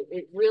want.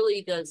 It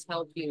really does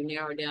help you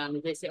narrow down.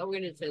 If they say, oh, we're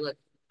going to say, look,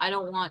 I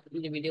don't want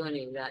you to be doing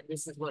any of that.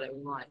 This is what I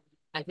want.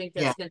 I think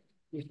Yeah. that's going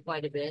to be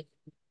quite a bit.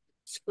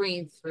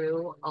 Screen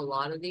through a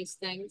lot of these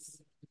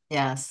things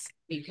Yes.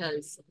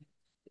 because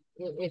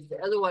if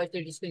otherwise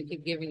they're just going to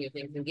keep giving you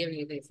things and giving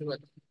you things. And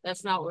look,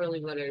 that's not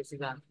really what it is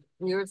about.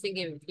 We were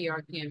thinking of a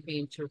PR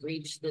campaign to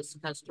reach this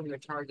customer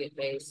target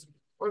base,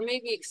 or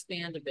maybe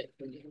expand a bit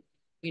from you.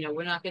 You know,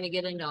 we're not going to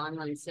get into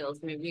online sales.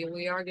 Maybe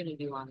we are going to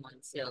do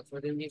online sales.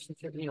 We're going to do some,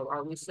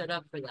 are we set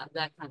up for that?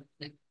 That kind of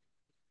thing.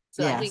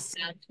 So I think Yes.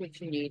 that's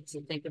what you need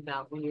to think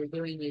about when you're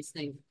doing these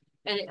things.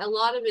 And a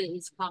lot of it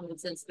is common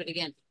sense, but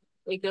again,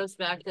 it goes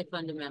back to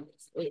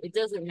fundamentals. It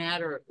doesn't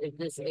matter if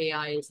this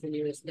AI is the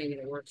newest thing and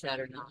it works out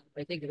or not.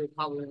 I think it'll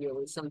probably be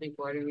something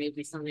for it, or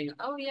maybe something.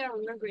 Oh yeah,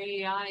 remember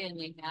AI? And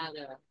they had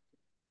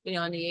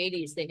in the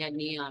 '80s they had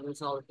neon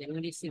was all the thing.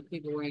 When do you see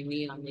people wearing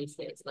neon these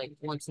days? Like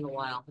once in a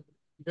while,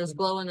 those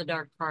glow in the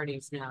dark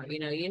parties now. You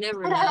know, you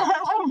never know.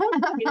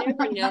 You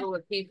never know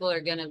what people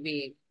are going to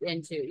be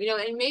into,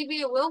 and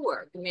maybe it will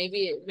work.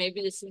 Maybe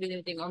this will be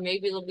the thing, or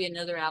maybe it'll be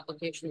another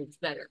application that's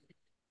better.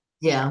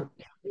 You Yeah.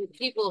 know,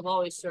 people have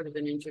always sort of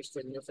been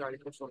interested in this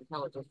artificial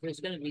intelligence. There's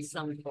going to be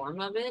some form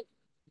of it,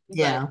 but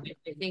Yeah.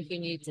 I think you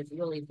need to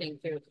really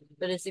think through.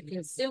 But as a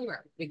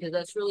consumer, because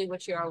that's really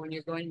what you are when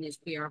you're going to these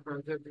PR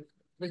firms,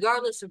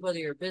 regardless of whether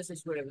you're a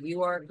business or whatever,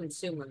 you are a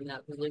consumer in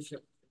that position.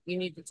 You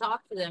need to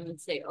talk to them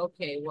and say,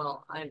 okay,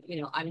 well,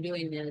 I'm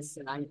doing this,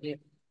 and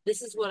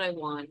this is what I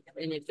want.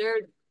 And if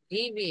they're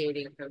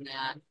deviating from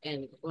that,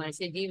 and when I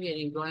say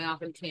deviating, going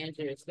off in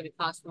tangent, it's going to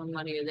cost more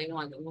money, or they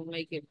want, we'll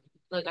make it.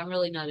 Look, I'm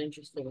really not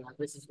interested in that.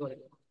 This is what I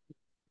want.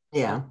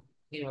 Yeah.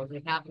 If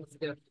it happens to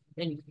go,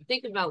 and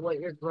think about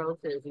what your growth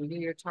is and who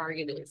your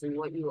target is and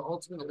what you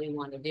ultimately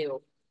want to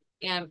do.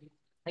 And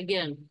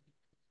again,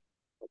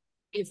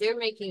 if they're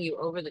making you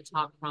over the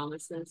top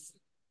promises,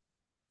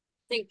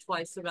 think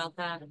twice about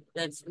that.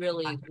 That's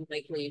really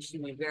likely you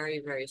should be very,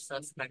 very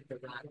suspect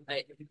of that.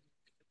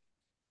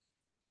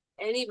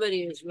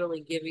 Anybody who's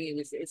really giving you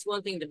this, it's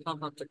one thing to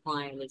pump up the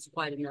client. It's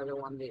quite another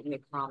one to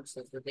make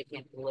promises that they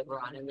can't deliver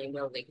on, and they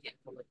know they can't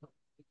deliver.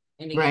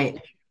 And again,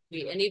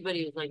 Right.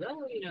 anybody who's like,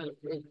 oh,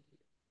 it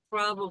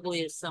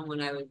probably is someone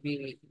I would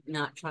be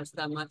not trust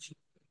that much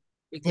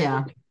because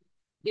Yeah.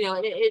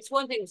 it's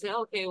one thing to say,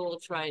 okay, we'll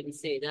try it and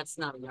see. That's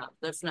not enough.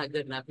 That's not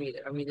good enough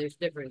either. I mean, there's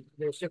different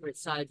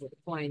sides of the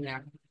coin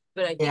there.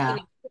 But I think you Yeah.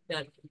 need to put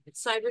that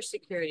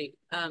cybersecurity.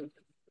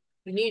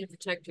 You need to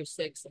protect your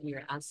six and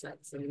your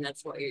assets. I mean,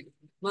 that's why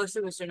most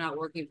of us are not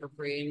working for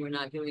free, and we're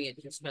not doing it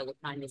just by the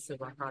kindness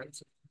of our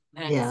hearts.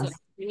 And so Yes.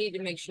 you need to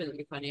make sure that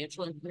your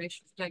financial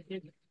information is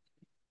protected,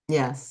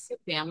 Yes. your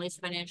family's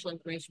financial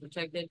information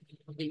protected,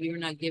 that you're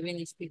not giving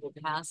these people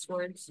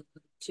passwords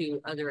to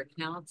other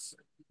accounts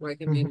where it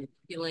can be Hmm.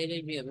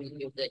 manipulated,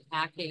 the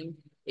hacking.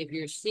 If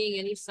you're seeing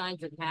any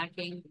signs of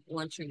hacking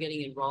once you're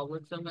getting involved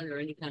with someone or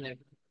any kind of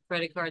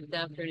credit card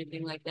theft or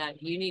anything like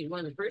that, one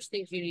of the first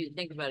things you need to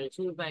think about is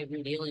who have I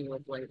been dealing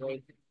with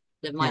lately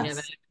that might have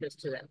Yes. access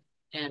to them.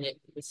 And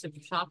it's a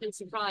shock and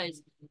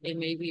surprise, it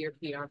may be your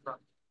PR firm.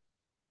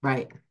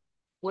 Right.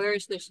 Where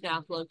is their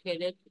staff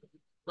located?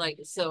 Like,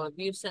 so if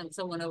you send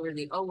someone over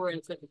to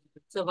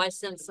so if I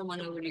send someone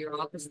over to your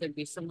office, there'd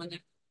be someone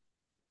there,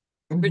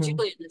 Hmm.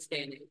 particularly in this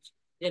day and age.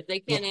 If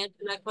they Yeah. can't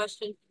answer that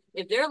question,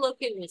 if they're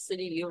located in the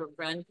city, you have a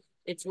friend,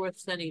 it's worth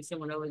sending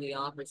someone over to the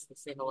office to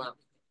say hello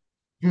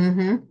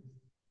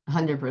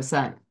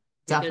 100%.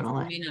 because they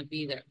Definitely. may not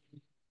be there.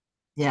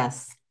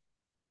 Yes.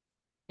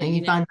 And And you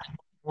you never find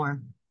know. More.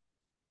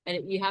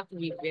 And you have to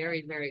be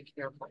very, very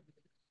careful,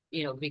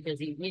 because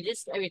you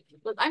just, I mean,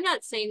 look, I'm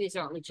not saying these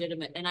aren't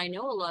legitimate. And I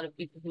know a lot of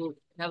people who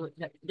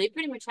they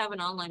pretty much have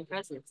an online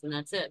presence and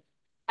that's it.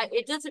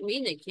 It doesn't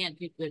mean they can't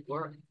do good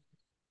work.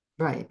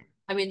 Right.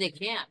 I mean, they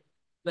can,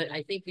 but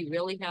I think you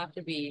really have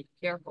to be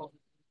careful.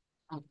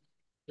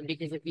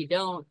 Because if you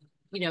don't,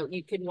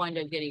 you could wind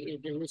up getting,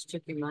 this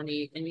took your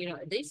money and,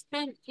 they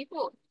spend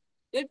people,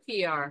 good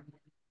PR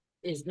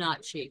is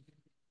not cheap.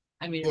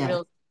 I mean, Yeah.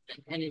 real,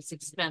 and it's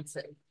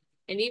expensive.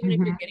 And even if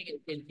you're Hmm. getting a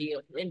good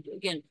deal, and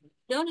again,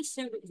 don't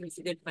assume because it's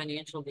a good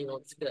financial deal,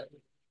 it's good.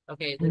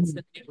 Okay, that's Hmm.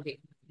 the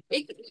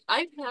thing.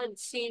 I've had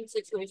seen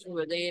situations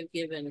where they have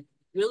given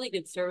really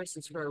good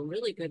services for a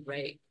really good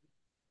rate.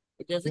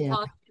 It doesn't Yeah.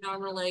 cost an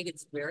arm or a leg.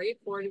 It's very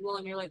affordable,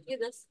 and you're like, hey,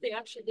 they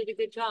actually did a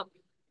good job.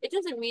 It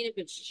doesn't mean if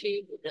it's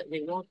cheap that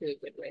they won't do a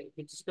good rate.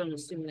 You just don't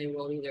assume they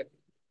will either.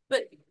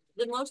 But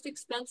the most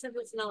expensive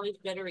is not always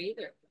better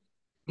either.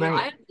 I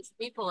Right. have these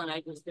people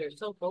and they're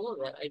so full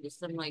of it.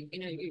 I'm like,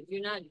 you're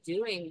not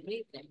doing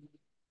anything.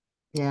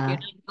 You're Yeah.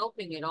 not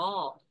helping at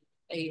all.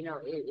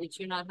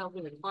 You're not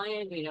helping the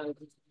client,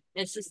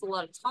 it's just a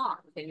lot of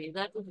talk. I mean,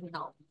 that doesn't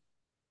help.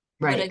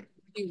 But I Right. think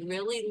if you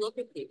really look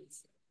at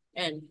these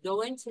and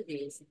go into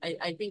these,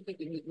 I think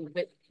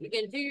but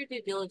again, do your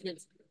due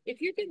diligence. If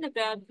you're getting a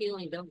bad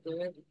feeling, don't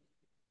do it.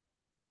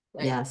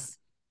 I, Yes.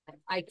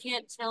 I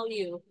can't tell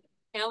you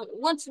how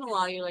once in a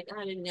while you're like,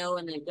 I didn't know,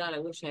 and then God, I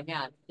wish I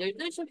had.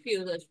 There's a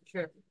few, that's for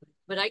sure.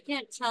 But I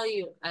can't tell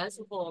you as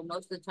a whole,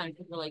 most of the time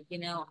people are like,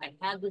 I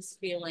had this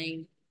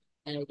feeling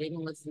and I didn't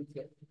listen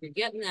to it. If you're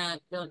getting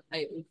that, don't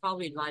I would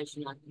probably advise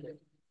you not to do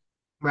it.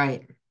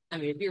 Right. I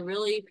mean, if you're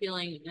really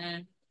feeling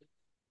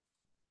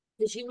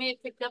because you may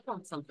have picked up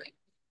on something.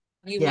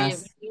 You may have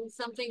Yes. seen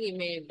something, you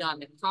may have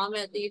gotten a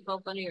comment that you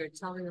felt funny or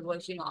telling the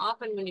voice,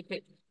 often when you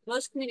pick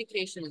most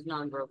communication is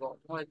nonverbal,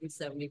 more than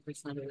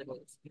 70% of it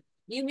is.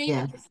 You may be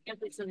Yes. picking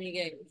up on something you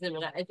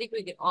get, I think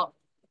we get all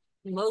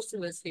most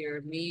of us here,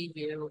 me,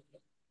 you,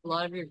 a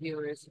lot of your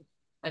viewers,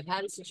 I've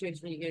had a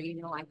situation where you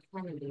go, I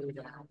kind of knew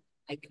that.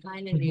 I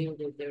kind of Hmm. knew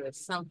that there was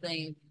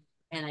something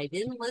and I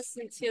didn't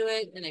listen to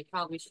it and I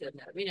probably should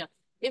have.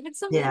 If it's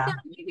something like Yeah.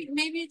 that,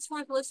 maybe it's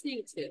worth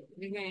listening to.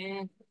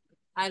 Okay.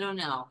 I don't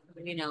know.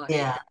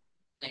 Yeah.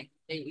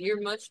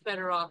 You're much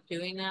better off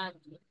doing that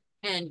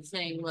and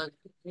saying, look,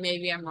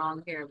 maybe I'm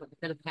wrong here, but I'm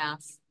gonna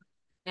pass.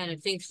 And if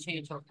things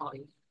change, I'll call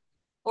you.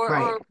 Or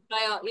Right.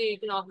 you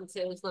can often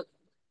say is, look,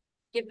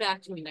 get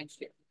back to me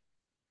next year.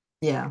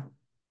 Yeah.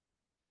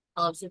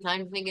 I'll have some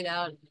time to think it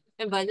out.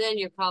 And by then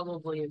you're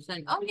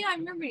saying, oh yeah, I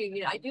remember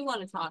you. I do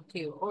want to talk to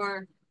you.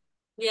 Or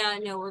yeah,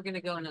 no, we're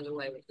gonna go another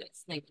way with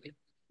this. Thank you.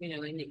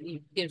 And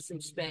you give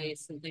some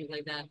space and things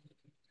like that.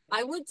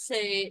 I would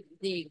say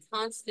the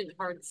constant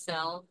hard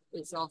sell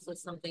is also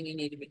something you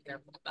need to be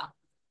careful about.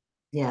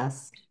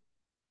 Yes.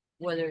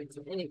 Whether it's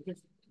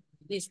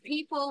these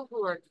people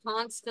who are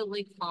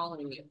constantly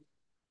calling you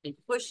and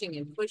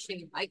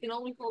pushing, I can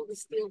only hold the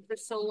steel for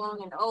so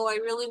long, and oh, I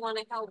really want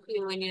to help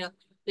you, and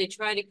they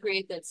try to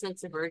create that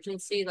sense of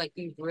urgency, like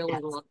you've really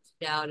Yes.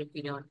 lost out if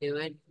you don't do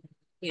it.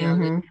 They're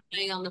Hmm.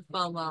 playing on the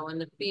FOMO and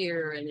the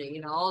fear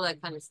and all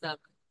that kind of stuff.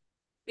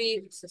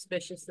 Be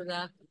suspicious of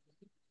that.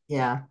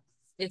 Yeah.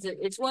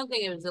 It's one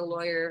thing if it's a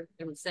lawyer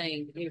and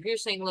saying, if you're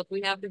saying, look,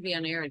 we have to be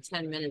on air in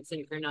 10 minutes,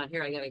 and if you're not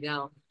here, I gotta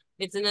go.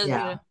 It's another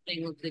Yeah.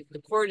 saying, look,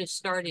 the court is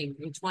starting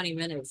in 20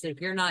 minutes. If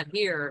you're not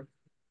here,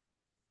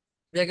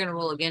 they're gonna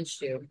rule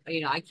against you.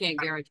 I can't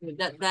guarantee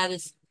that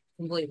is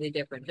completely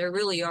different. There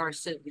really are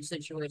certain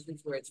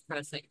situations where it's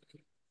pressing,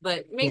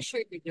 but Yeah. make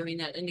sure you're doing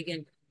that. And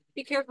again,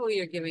 be careful who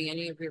you're giving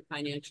any of your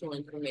financial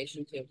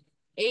information to.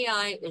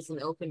 AI is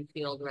an open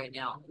field right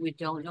now. We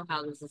don't know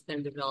how this is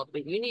going to develop,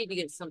 but you need to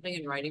get something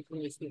in writing from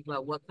these people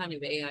about what kind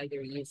of AI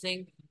they're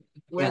using,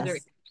 where their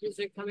Yes. images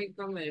are coming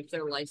from, and if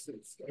they're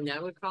licensed. And I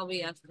would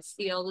probably ask to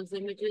see all those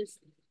images,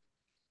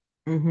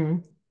 Hmm.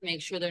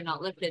 make sure they're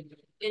not lifted.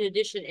 In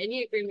addition,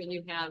 any agreement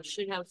you have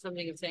should have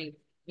something saying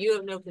you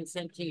have no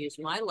consent to use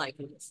my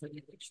likeness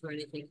image for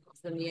anything else.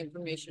 And the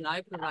information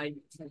I provide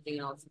is something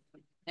else.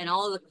 And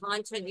all of the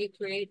content you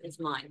create is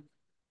mine,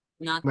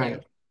 not theirs.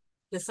 Right.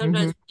 Because Hmm.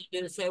 sometimes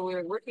you do say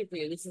we're working for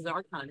you. This is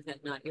our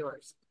content, not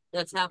yours.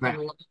 That's happened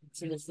Right. a lot.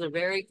 So this is a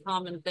very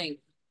common thing.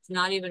 It's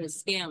not even a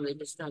scam. They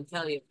just don't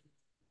tell you.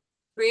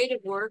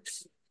 Creative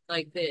works,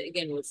 like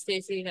again, what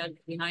Stacey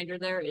had behind her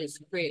there is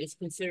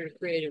considered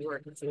creative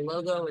work. It's a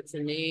logo, it's a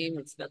name,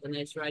 it's got the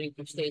nice writing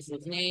for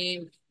Stacey's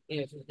name,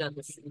 it's got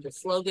the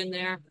slogan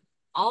there.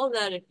 All of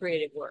that is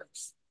creative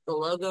works. The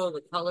logo,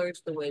 the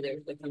colors, the way they're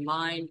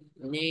combined,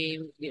 the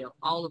name,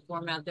 all the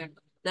format there.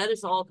 That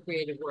is all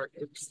creative work.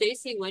 If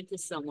Stacey went to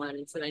someone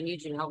and said, I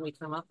need you to help me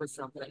come up with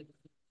something,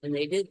 and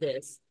they did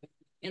this,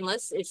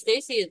 let's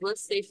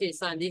Stacey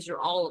aside, these are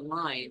all of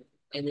mine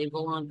and they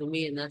belong to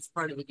me and that's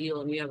part of the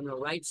deal and you have no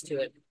rights to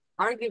it.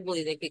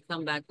 Arguably, they could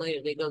come back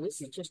later. They go, this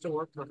is just a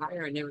work for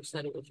hire. I never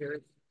said it was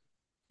yours.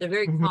 The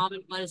very Hmm.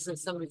 common one is that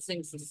somebody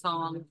sings a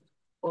song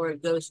or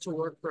it goes to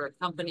work for a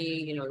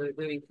company, they're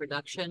doing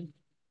production.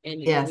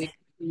 And Yes. we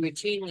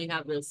routinely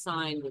have this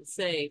sign that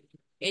say,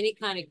 any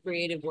kind of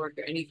creative work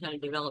or any kind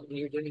of development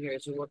you're doing here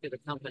is you work at a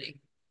company.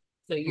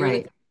 So you're the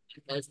Right.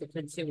 as the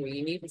consumer,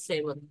 you need to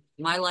say, look,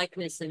 my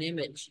likeness and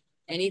image,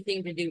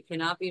 anything to do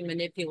cannot be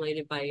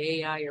manipulated by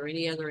AI or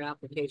any other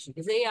application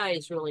because AI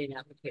is really an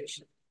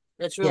application.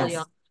 That's really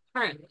all Yes.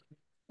 currently.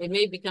 It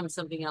may become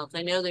something else.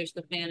 I know there's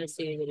the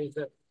fantasy that is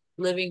a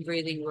living,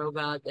 breathing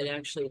robot that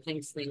actually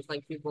thinks things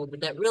like people,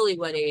 but that really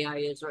what AI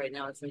is right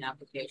now is an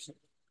application.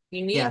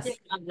 You need to Yes.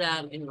 have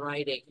that in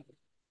writing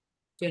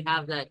to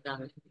have that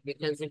done.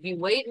 Because if you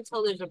wait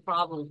until there's a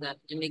problem with that,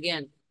 and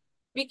again,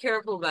 be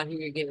careful about who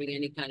you're giving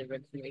any kind of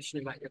information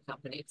about your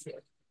company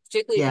to,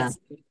 particularly if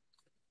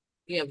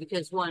Yeah. it's,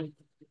 because one,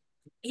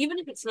 even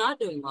if it's not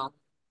doing well,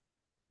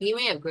 you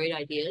may have great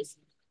ideas.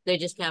 They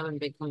just haven't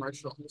been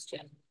commercialized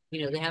yet.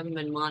 They haven't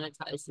been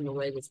monetized in a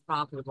way that's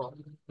profitable.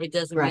 It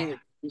doesn't mean Right. that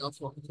someone else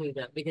won't do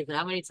that. Because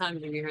how many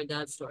times have you heard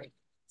that story?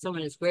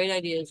 Someone has great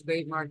ideas,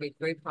 great market,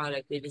 great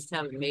product. They just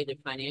haven't made it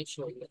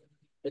financially yet,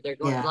 but they're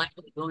Yeah.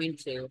 likely going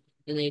to,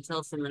 and they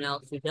tell someone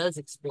else who does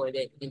exploit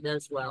it and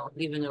does well,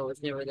 even though it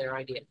was never their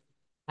idea.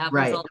 Happens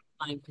Right. all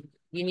the time.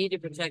 You need to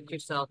protect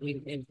yourself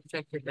and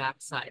protect your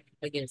backside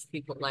against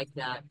people like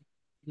that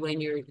when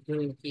you're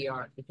doing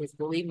PR, because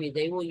believe me,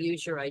 they will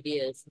use your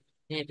ideas.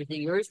 And if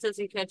yours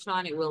doesn't catch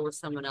on, it will with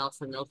someone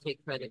else, and they'll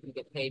take credit and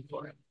get paid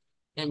for it.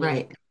 And then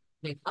Right.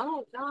 think,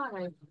 oh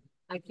God,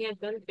 I can't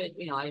benefit,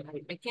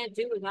 I can't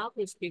do without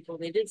these people.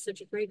 They did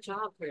such a great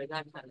job here,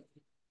 that kind of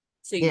thing.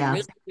 So you Yeah.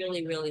 really,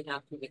 really, really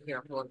have to be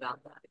careful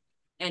about that.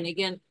 And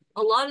again,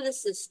 a lot of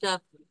this is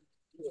stuff,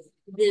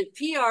 the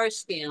PR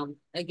scam,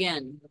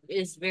 again,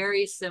 is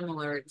very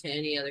similar to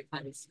any other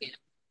kind of scam.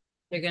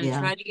 They're going to Yeah.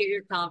 try to get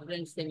your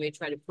confidence. They may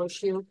try to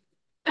push you.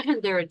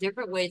 There are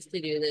different ways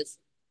to do this,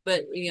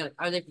 but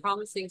are they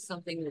promising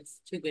something that's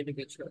too good to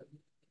be true?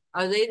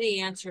 Are they the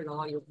answer to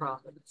all your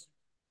problems?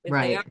 If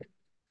they are, Right.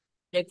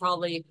 they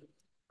probably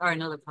are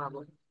another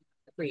problem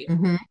for you.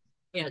 Hmm.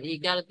 You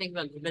got to think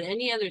about it. But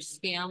any other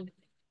scam,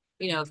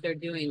 if they're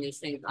doing these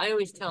things, I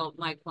always tell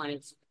my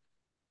clients,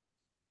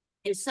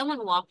 if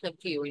someone walked up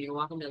to you when you're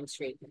walking down the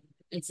street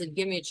and said,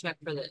 "Give me a check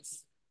for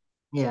this,"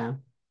 Yeah.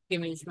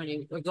 give me this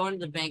money, or going to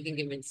the bank and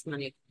give me this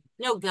money.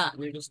 No gun.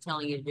 They're just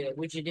telling you to do it.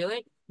 Would you do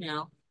it?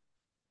 No,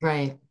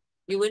 Right.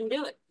 you wouldn't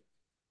do it.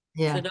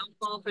 So Yeah. don't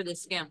fall for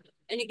this scam.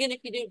 And again,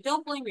 if you do,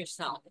 don't blame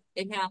yourself.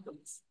 It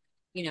happens.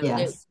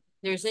 Yes.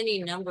 There's any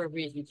number of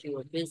reasons. You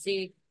were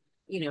busy,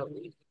 you know,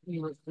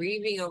 you were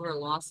grieving over a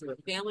loss of a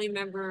family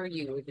member,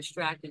 you were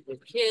distracted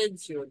with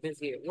kids, you were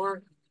busy at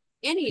work,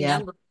 any Yeah.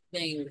 number of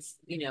things,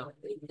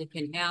 that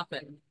can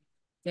happen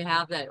to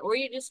have that, or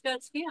you just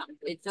got scammed.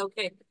 It's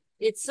okay.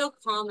 It's so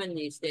common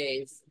these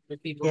days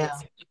that people get Yeah.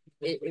 scammed.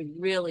 It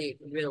really,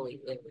 really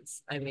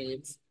is. I mean,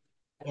 it's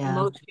Yeah.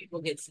 most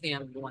people get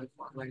scammed in one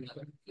form or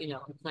another.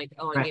 It's like,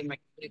 oh, I Right. gave my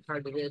credit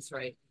card to this,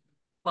 right?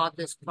 Bought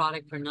this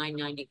product for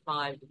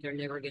 $9.95 that they're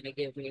never going to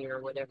give me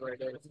or whatever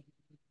it is.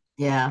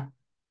 Yeah.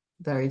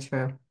 Very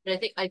true.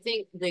 But I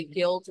think the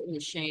guilt and the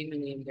shame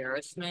and the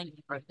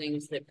embarrassment are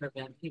things that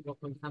prevent people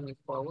from coming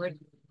forward.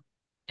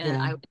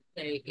 And I Yeah. would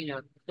say,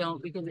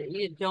 don't, because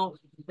you don't.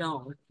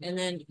 And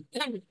then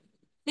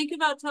think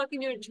about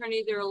talking to an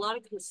attorney. There are a lot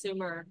of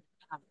consumer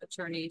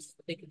attorneys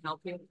that can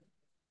help you.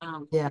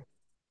 Um, Yeah.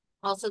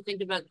 Also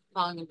think about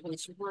filing a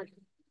police report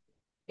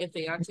if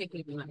they are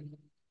taking the money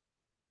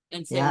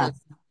and say, Yeah. look,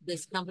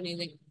 this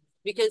company,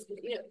 because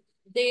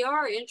they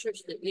are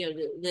interested.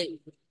 The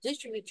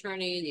district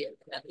attorney,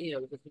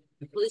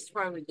 the police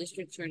department,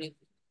 district attorney,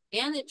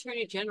 and the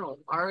attorney general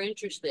are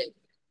interested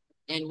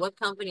in what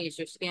companies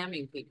are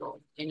scamming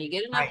people. And you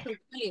get enough Right.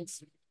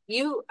 complaints,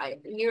 you're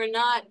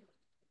not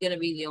going to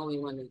be the only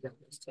one who's done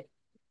this too.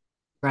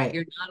 Right.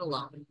 You're not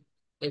alone.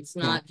 It's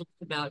Yeah. not just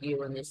about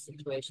you in this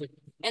situation.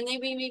 And they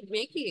may be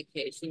making a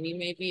case, and you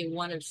may be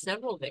one of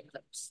several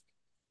victims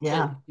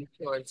that Yeah.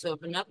 forward. So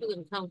if enough of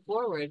them come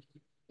forward,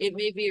 it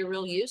may be a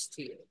real use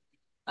to you.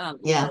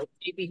 Yeah. It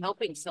may be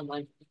helping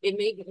someone. You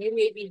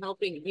may be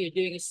helping you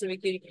doing a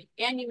civic duty,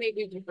 and you may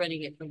be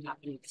preventing it from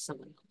happening to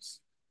someone else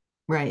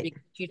Right.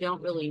 because you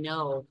don't really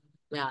know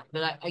that.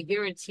 But I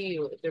guarantee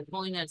you, if they're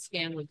pulling that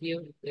scam with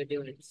you, they're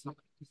doing it to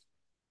someone else.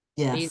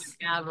 They either Yes.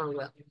 have or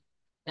will,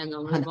 and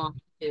they'll move 100.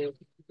 on to.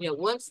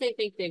 Once they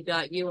think they've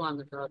got you on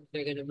the hook,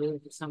 they're going to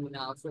move to someone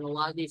else. And a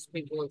lot of these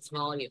people, it's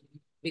volume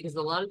because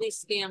a lot of these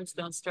scams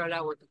don't start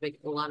out with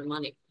a lot of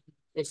money.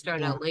 They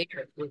start Yeah. out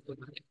later with the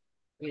money.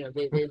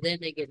 Then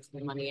they get to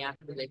the money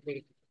after they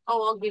figure,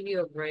 oh, I'll give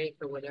you a break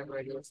or whatever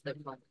it is,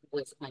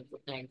 those kinds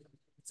of things.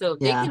 So if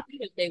they can Yeah. do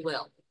it, they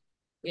will.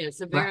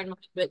 So bear Right. in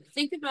mind, but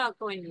think about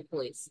going to the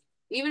police.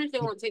 Even if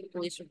they won't take a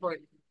police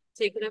report,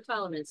 take it a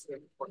file an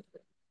incident report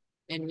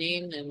and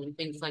name them and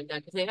things like that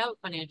because they have a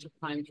financial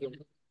crimes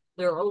unit.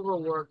 They're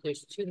overworked.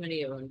 There's too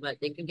many of them, but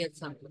they can get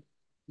something.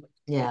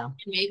 Yeah.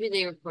 Maybe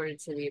they report it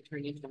to the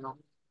attorney general.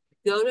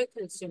 Go to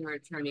consumer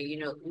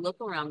attorney. Look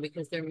around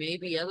because there may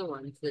be other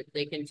ones that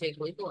they can take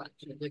legal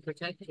action to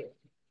protect you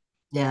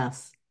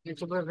Yes. and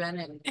to prevent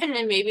it, and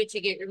then maybe to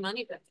get your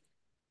money back.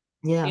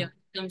 Yeah.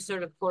 Some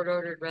sort of court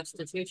ordered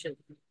restitution.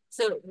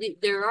 So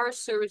there are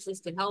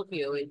services to help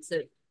you.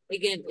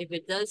 again, if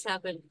it does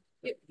happen,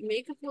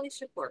 make a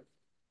police report.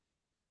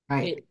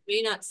 Right. It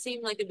may not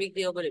seem like a big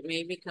deal, but it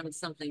may become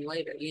something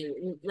later.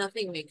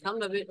 Nothing may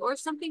come of it, or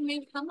something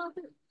may come of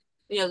it.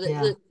 You know,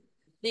 Yeah.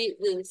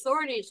 the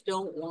authorities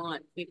don't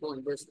want people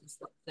in business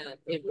like that.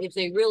 If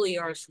they really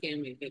are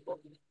scamming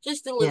people,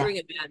 just Yeah. delivering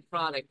a bad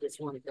product is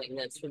one thing.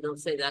 They'll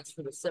say that's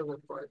for the civil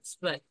courts,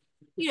 but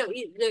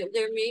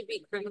there may be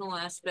criminal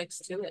aspects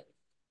to it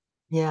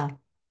Yeah.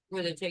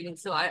 where they're taking.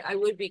 So I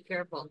would be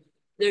careful.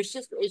 There's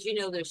just, as you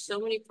know, there's so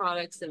many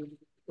products and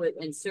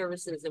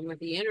services, and with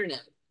the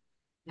internet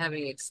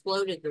having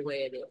exploded the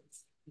way it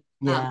is.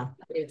 Yeah.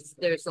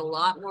 There's a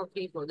lot more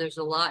people. There's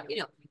a lot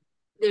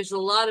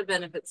of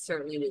benefits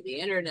certainly to the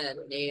internet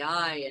and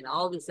AI and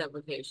all these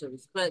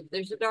applications, but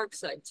there's a dark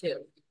side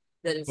too,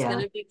 that it's going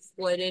Yeah. to be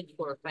exploited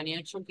for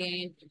financial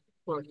gain,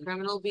 for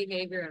criminal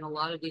behavior, and a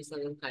lot of these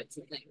other types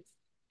of things.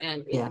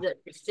 And Yeah.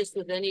 it's just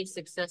with any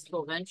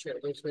successful venture,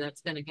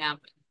 that's going to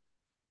happen.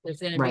 There's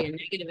going to be a Right.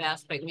 negative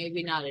aspect,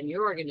 maybe not in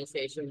your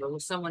organization, but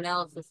with someone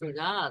else that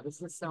says,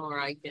 this is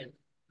somewhere I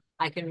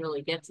can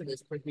really get to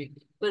this person.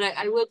 But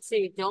I would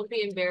say don't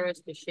be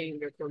embarrassed,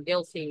 ashamed, or feel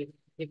guilty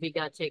if you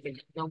got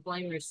taken. Don't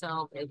blame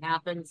yourself. It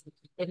happens.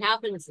 It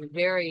happens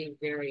very,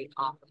 very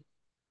often.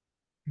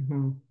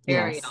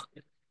 Very Yes.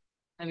 often.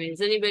 I mean,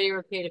 has anybody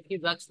ever paid a few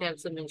bucks to have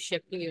something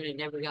shipped to you and it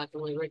never got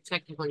delivered?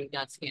 Technically, you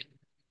got scammed.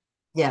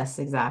 Yes,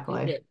 You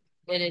exactly. did.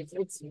 And it's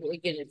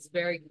again, it's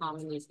very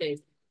common these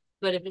days.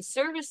 But if a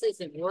service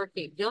isn't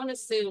working, don't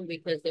assume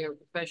because they're a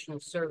professional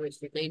service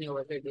that they know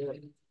what they're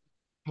doing.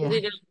 Because Yeah.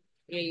 they don't,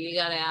 you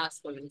got to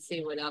ask them and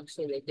see what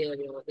actually they did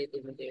and what they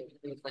didn't do,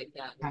 things like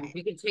that. And if Right.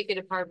 you can take it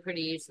apart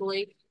pretty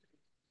easily,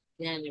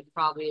 then it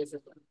probably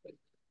isn't working.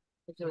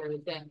 That's what I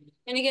would say.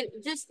 And again,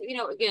 just,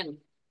 again,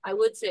 I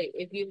would say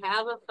if you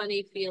have a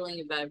funny feeling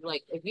about it,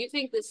 like if you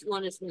think this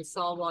one is going to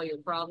solve all your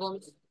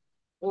problems,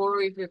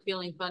 or if you're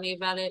feeling funny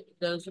about it,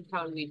 those would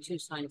probably be two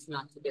signs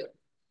not to do it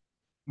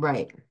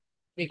Right.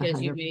 because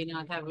you 100. may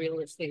not have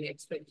realistic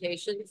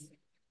expectations.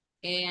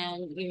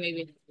 And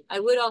I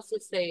would also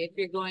say if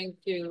you're going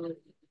through,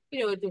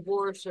 a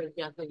divorce or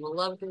death of a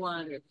loved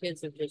one, or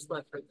kids have just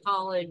left for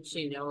college,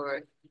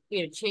 or,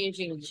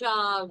 changing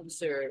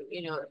jobs, or,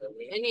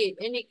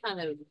 any kind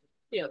of,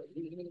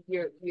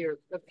 you're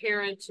a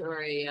parent,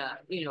 or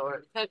or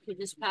a pet who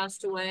just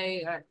passed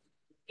away, or,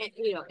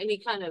 any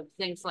kind of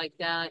things like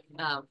that,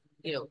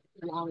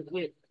 long,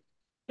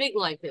 big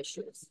life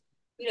issues.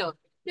 You know,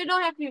 they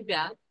don't have to be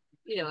bad.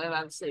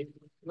 Obviously,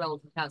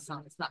 relative pass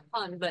on, it's not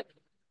fun, but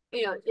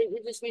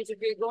it just means if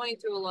you're going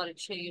through a lot of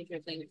change or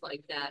things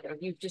like that, or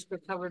you've just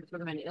recovered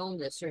from an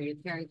illness, or you're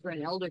caring for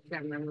an elder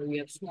care member, you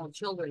have small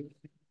children,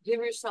 give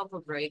yourself a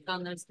break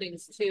on those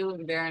things too,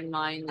 and bear in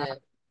mind that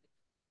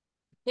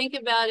think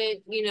about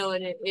it,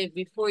 and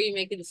before you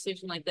make a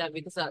decision like that,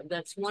 because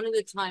that's one of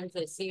the times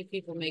I see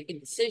people making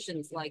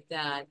decisions like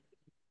that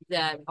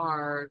that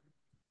are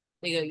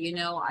they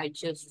go, I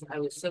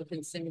was so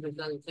consumed with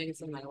other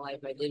things in my life,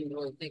 I didn't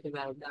really think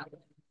about it that way.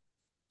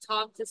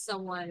 Talk to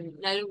someone.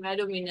 I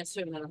don't mean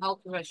necessarily a mental health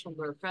professional,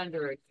 but a friend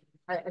or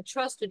a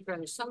trusted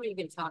friend, or somebody you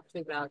can talk to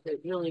about that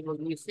really will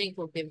you think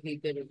will give you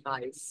good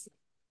advice.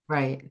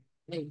 Right.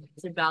 And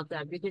it's about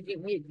that because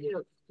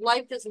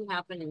life doesn't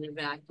happen in a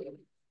vacuum.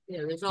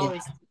 There's Yeah.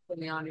 always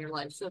something on in your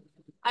life. So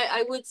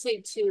I would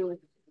say too,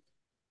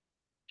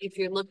 if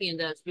you're looking at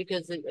this,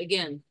 because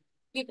again,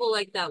 people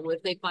like that,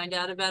 if they find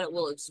out about it,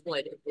 will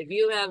exploit it. If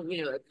you have,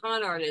 a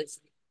con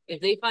artist, if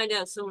they find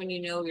out someone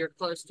you're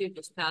close to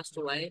just passed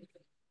away,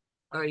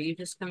 or you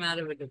just come out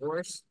of a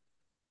divorce,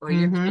 or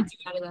your Mm-hmm. kids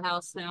are out of the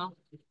house now,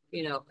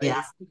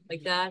 Yeah. it's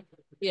like that.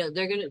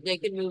 They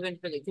can move in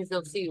for the because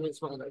they'll see you as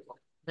vulnerable.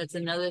 That's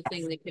another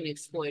thing they can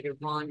exploit or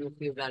bond with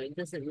you about. It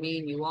doesn't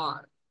mean you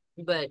are,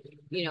 but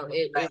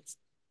Right. it's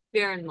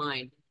bear in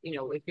mind,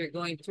 if you're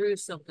going through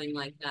something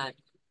like that,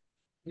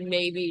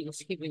 maybe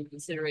just keep in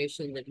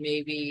consideration that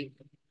maybe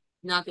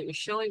not that you're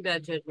showing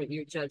bad judgment,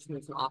 your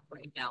judgment's off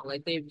right now.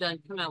 Like they've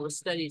come out with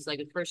studies, like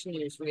a person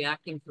who is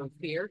reacting from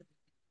fear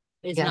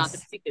is not going to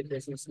Yes. make good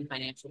business and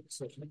financial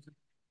decisions.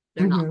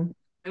 They're not. Mm-hmm.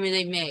 I mean,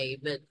 they may,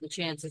 but the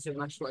chances are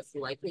much less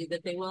likely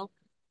that they will.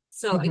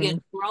 So again,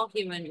 Mm-hmm. we're all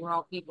human, we're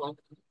all people,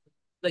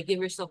 but give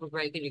yourself a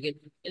break and you get,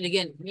 and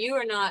again, you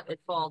are not at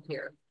fault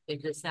here.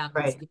 It just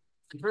happens. Right.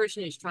 The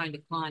person who's trying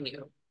to con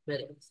you, but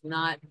it's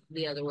not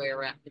the other way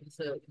around.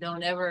 So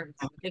don't ever,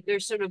 if they're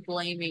sort of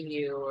blaming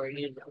you or,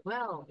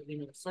 well,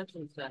 such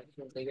and such,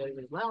 and they go to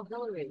me, well,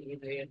 Hillary,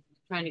 you're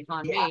trying to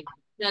con Yeah. me.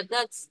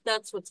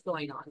 That's what's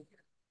going on.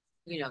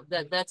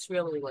 That's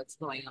really what's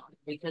going on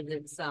because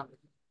it's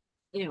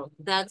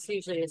that's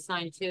usually a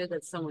sign too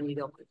that someone you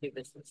don't want to do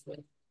business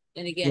with.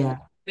 And again, Yeah.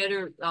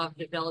 better off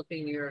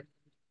developing your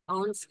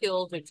own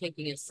skills or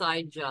taking a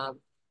side job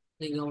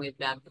than going with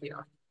bad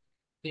PR.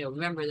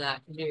 Remember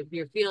that. If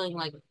you're feeling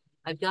like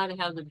I've got to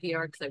have the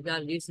PR because I've got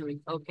to do something,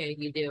 okay,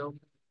 you do.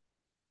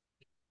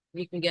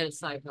 You can get a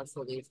side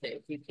hustle these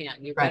days. You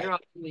can't. You're better Right.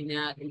 off doing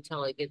that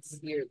until it gets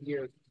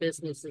your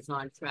business is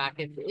on track.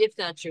 If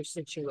that's your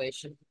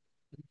situation,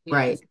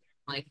 Right. just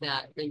like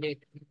that than do,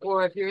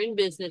 or if you're in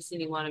business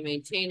and you want to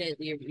maintain it,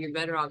 you're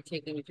better off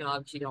taking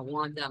jobs you don't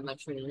want that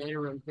much in an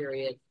interim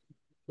period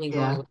than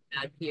going Yeah. with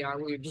bad PR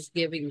where you're just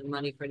giving the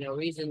money for no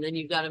reason. Then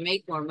you've got to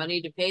make more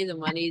money to pay the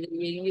money that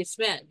you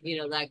spent,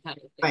 that kind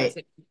of thing.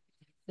 Right.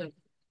 So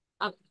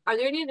are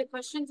there any other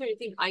questions or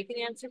anything I can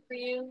answer for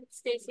you,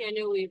 Stacey? I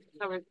know we've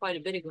covered quite a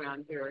bit of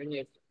ground here, and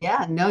you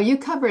Yeah, no, you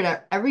covered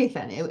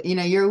everything.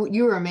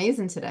 You were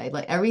amazing today.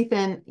 Like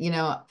everything,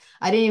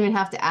 I didn't even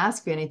have to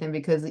ask you anything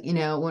because,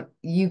 when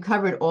you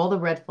covered all the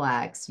red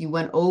flags, you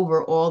went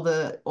over all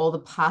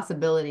the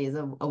possibilities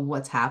of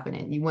what's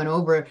happening. You went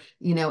over,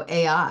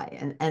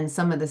 AI and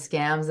some of the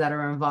scams that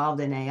are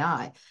involved in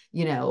AI.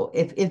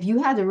 If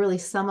you had to really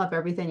sum up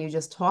everything you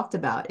just talked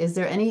about, is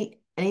there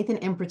anything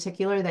in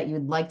particular that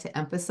you'd like to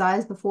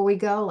emphasize before we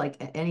go? Like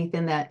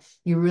anything that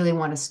you really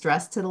want to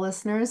stress to the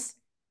listeners?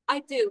 I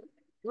do.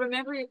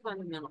 Remember your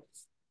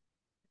fundamentals.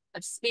 A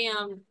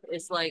scam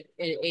is like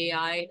an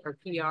AI or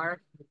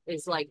PR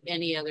is like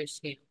any other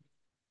scam.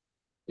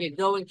 You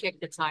go and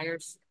kick the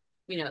tires.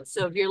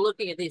 So if you're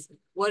looking at these,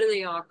 what are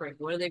they offering?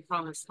 What do they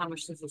promise? How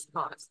much does this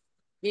cost?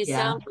 These Yeah.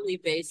 sound really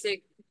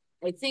basic.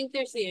 I think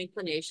there's the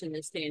inclination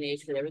this day and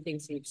age that everything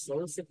seems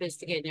so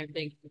sophisticated and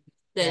everything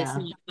that it's Yeah.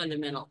 not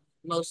fundamental.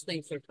 Most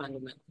things are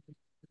fundamental.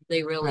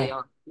 They really Right.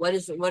 are.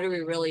 What are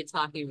we really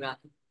talking about?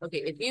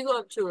 Okay, if you go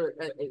up to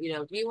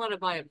if you want to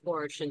buy a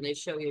Porsche and they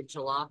show you a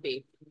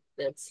jalopy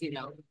that's,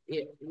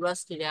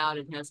 rusted out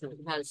and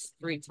has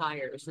three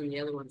tires and the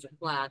other ones are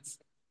flats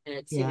and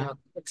it's, Yeah.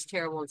 looks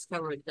terrible, it's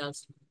covered with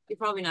dust, you're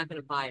probably not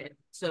going to buy it.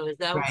 So is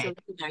that what Right.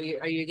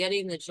 you're are you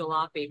getting the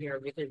jalopy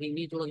here because you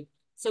need to look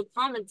so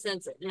common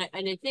sense and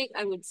I think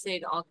I would say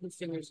to all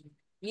consumers,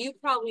 you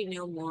probably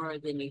know more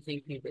than you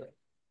think you do.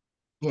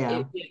 Yeah.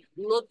 If you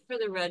look for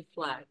the red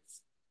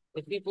flags.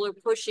 If people are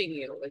pushing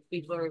you, if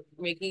people are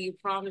making you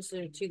promises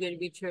that are too good to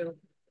be true,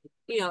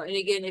 and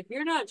again, if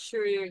you're not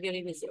sure you're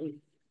getting this,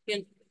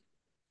 again,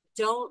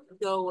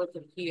 don't go with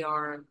a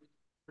PR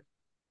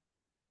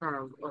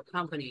firm or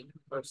company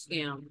or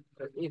scam,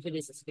 or if it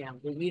is a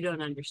scam that you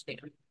don't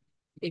understand.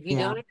 If you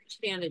Yeah. don't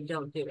understand it,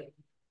 don't do it.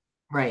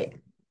 Right.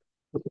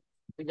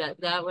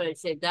 That what I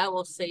say, that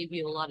will save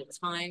you a lot of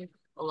time,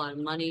 a lot of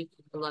money,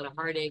 a lot of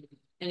heartache.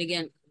 And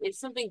again, if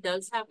something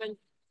does happen,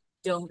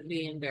 don't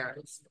be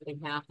embarrassed. It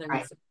Right.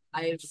 happens.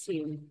 I have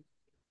seen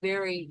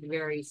very,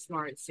 very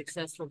smart,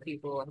 successful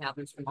people. It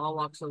happens from all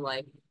walks of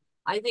life.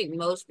 I think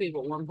most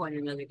people at one point or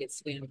another get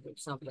scammed or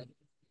something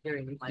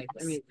during life. I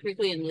Yes. mean,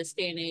 particularly in this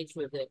day and age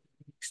with the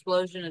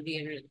explosion of the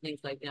internet and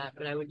things like that.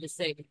 But I would just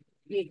say,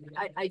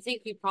 I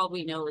think you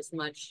probably know as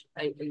much.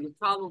 You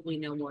probably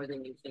know more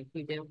than you think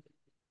you do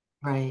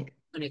Right.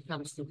 when it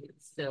comes to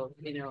this. So,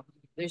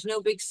 there's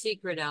no big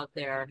secret out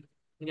there,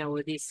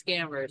 with these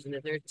scammers. And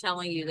if they're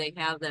telling you they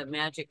have that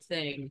magic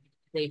thing,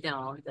 they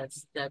don't.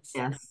 That's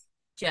Yes.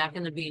 Jack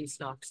and the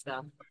Beanstalk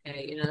stuff.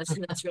 Okay.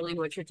 That's really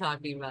what you're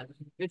talking about.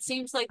 If it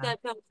seems like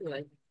that, don't do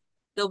it.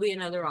 There'll be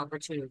another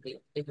opportunity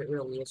if it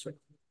really is.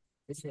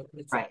 It's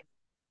Right.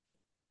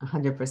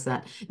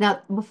 100%.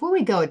 Now, before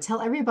we go,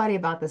 tell everybody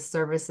about the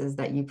services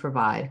that you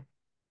provide.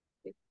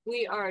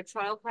 We are a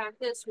trial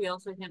practice. We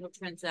also handle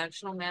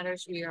transactional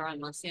matters. We are in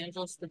Los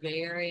Angeles, the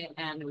Bay Area,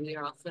 and we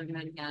are also in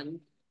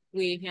Manhattan.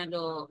 We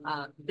handle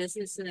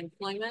business and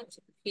employment,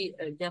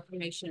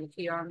 defamation and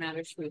PR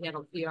matters. We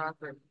handle PR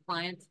for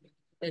clients,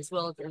 as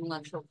well as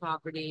intellectual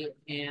property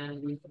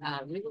and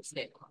real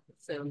estate law.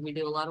 So we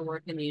do a lot of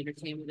work in the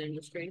entertainment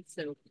industry.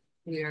 So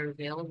we are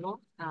available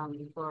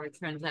for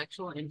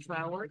transactional and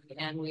trial work.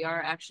 And we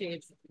are actually a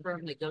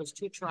firm that goes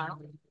to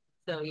trial.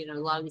 So, a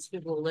lot of these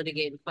people will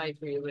litigate and fight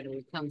for you when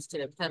it comes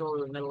to pedal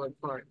in the middle of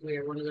court. We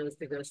are one of those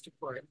that goes to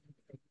court.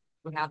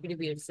 We're happy to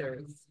be of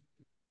service.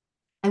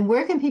 And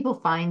where can people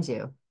find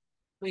you?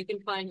 We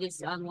can find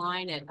us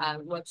online at our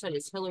website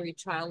is Hillary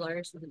Trial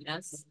Lawyers with an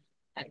S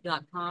at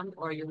 .com,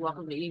 or you're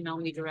welcome to email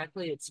me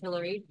directly. It's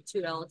Hillary,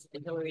 2 L's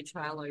at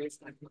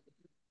HillaryTrialLawyers.com.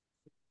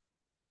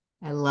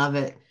 I love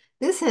it.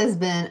 This has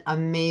been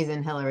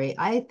amazing, Hillary.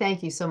 I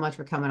thank you so much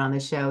for coming on the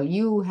show.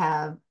 You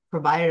have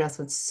provided us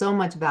with so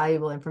much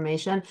valuable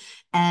information.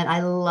 And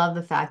I love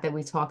the fact that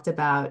we talked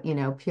about,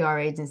 PR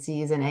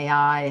agencies and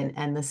AI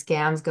and the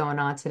scams going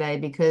on today,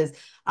 because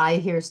I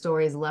hear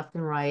stories left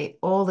and right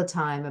all the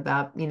time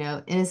about,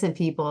 innocent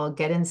people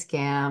getting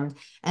scammed.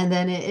 And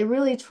then it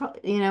really,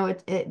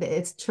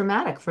 it's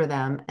traumatic for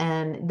them.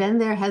 And then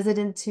they're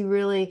hesitant to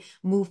really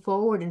move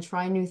forward and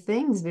try new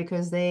things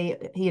because they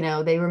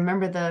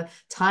remember the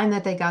time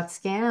that they got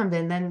scammed,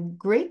 and then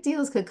great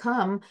deals could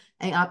come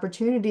and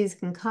opportunities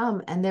can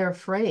come, and they're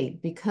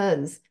afraid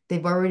because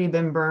they've already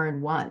been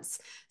burned once.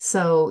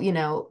 So,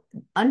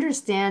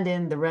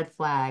 understanding the red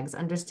flags,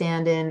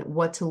 understanding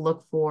what to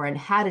look for and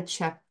how to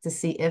check to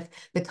see if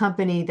the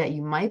company that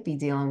you might be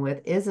dealing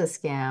with is a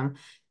scam,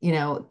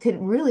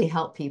 could really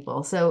help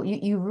people. So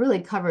you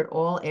really covered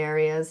all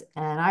areas,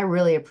 and I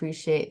really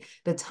appreciate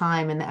the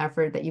time and the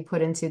effort that you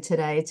put into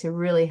today to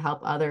really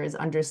help others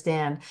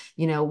understand,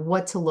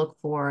 what to look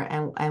for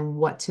and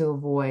what to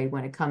avoid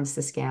when it comes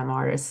to scam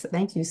artists.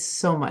 Thank you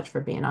so much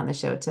for being on the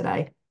show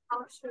today.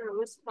 Oh, sure. It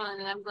was fun,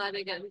 and I'm glad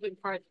I got a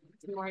good part,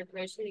 more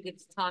information. I get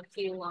to talk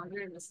to you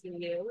longer and listen to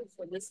you.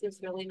 So this was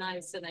really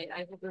nice, and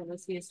I hope it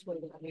was useful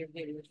to your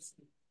viewers.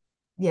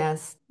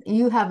 Yes,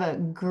 you have a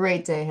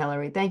great day,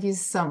 Hillary. Thank you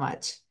so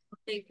much.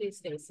 Thank you,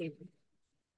 Stacey.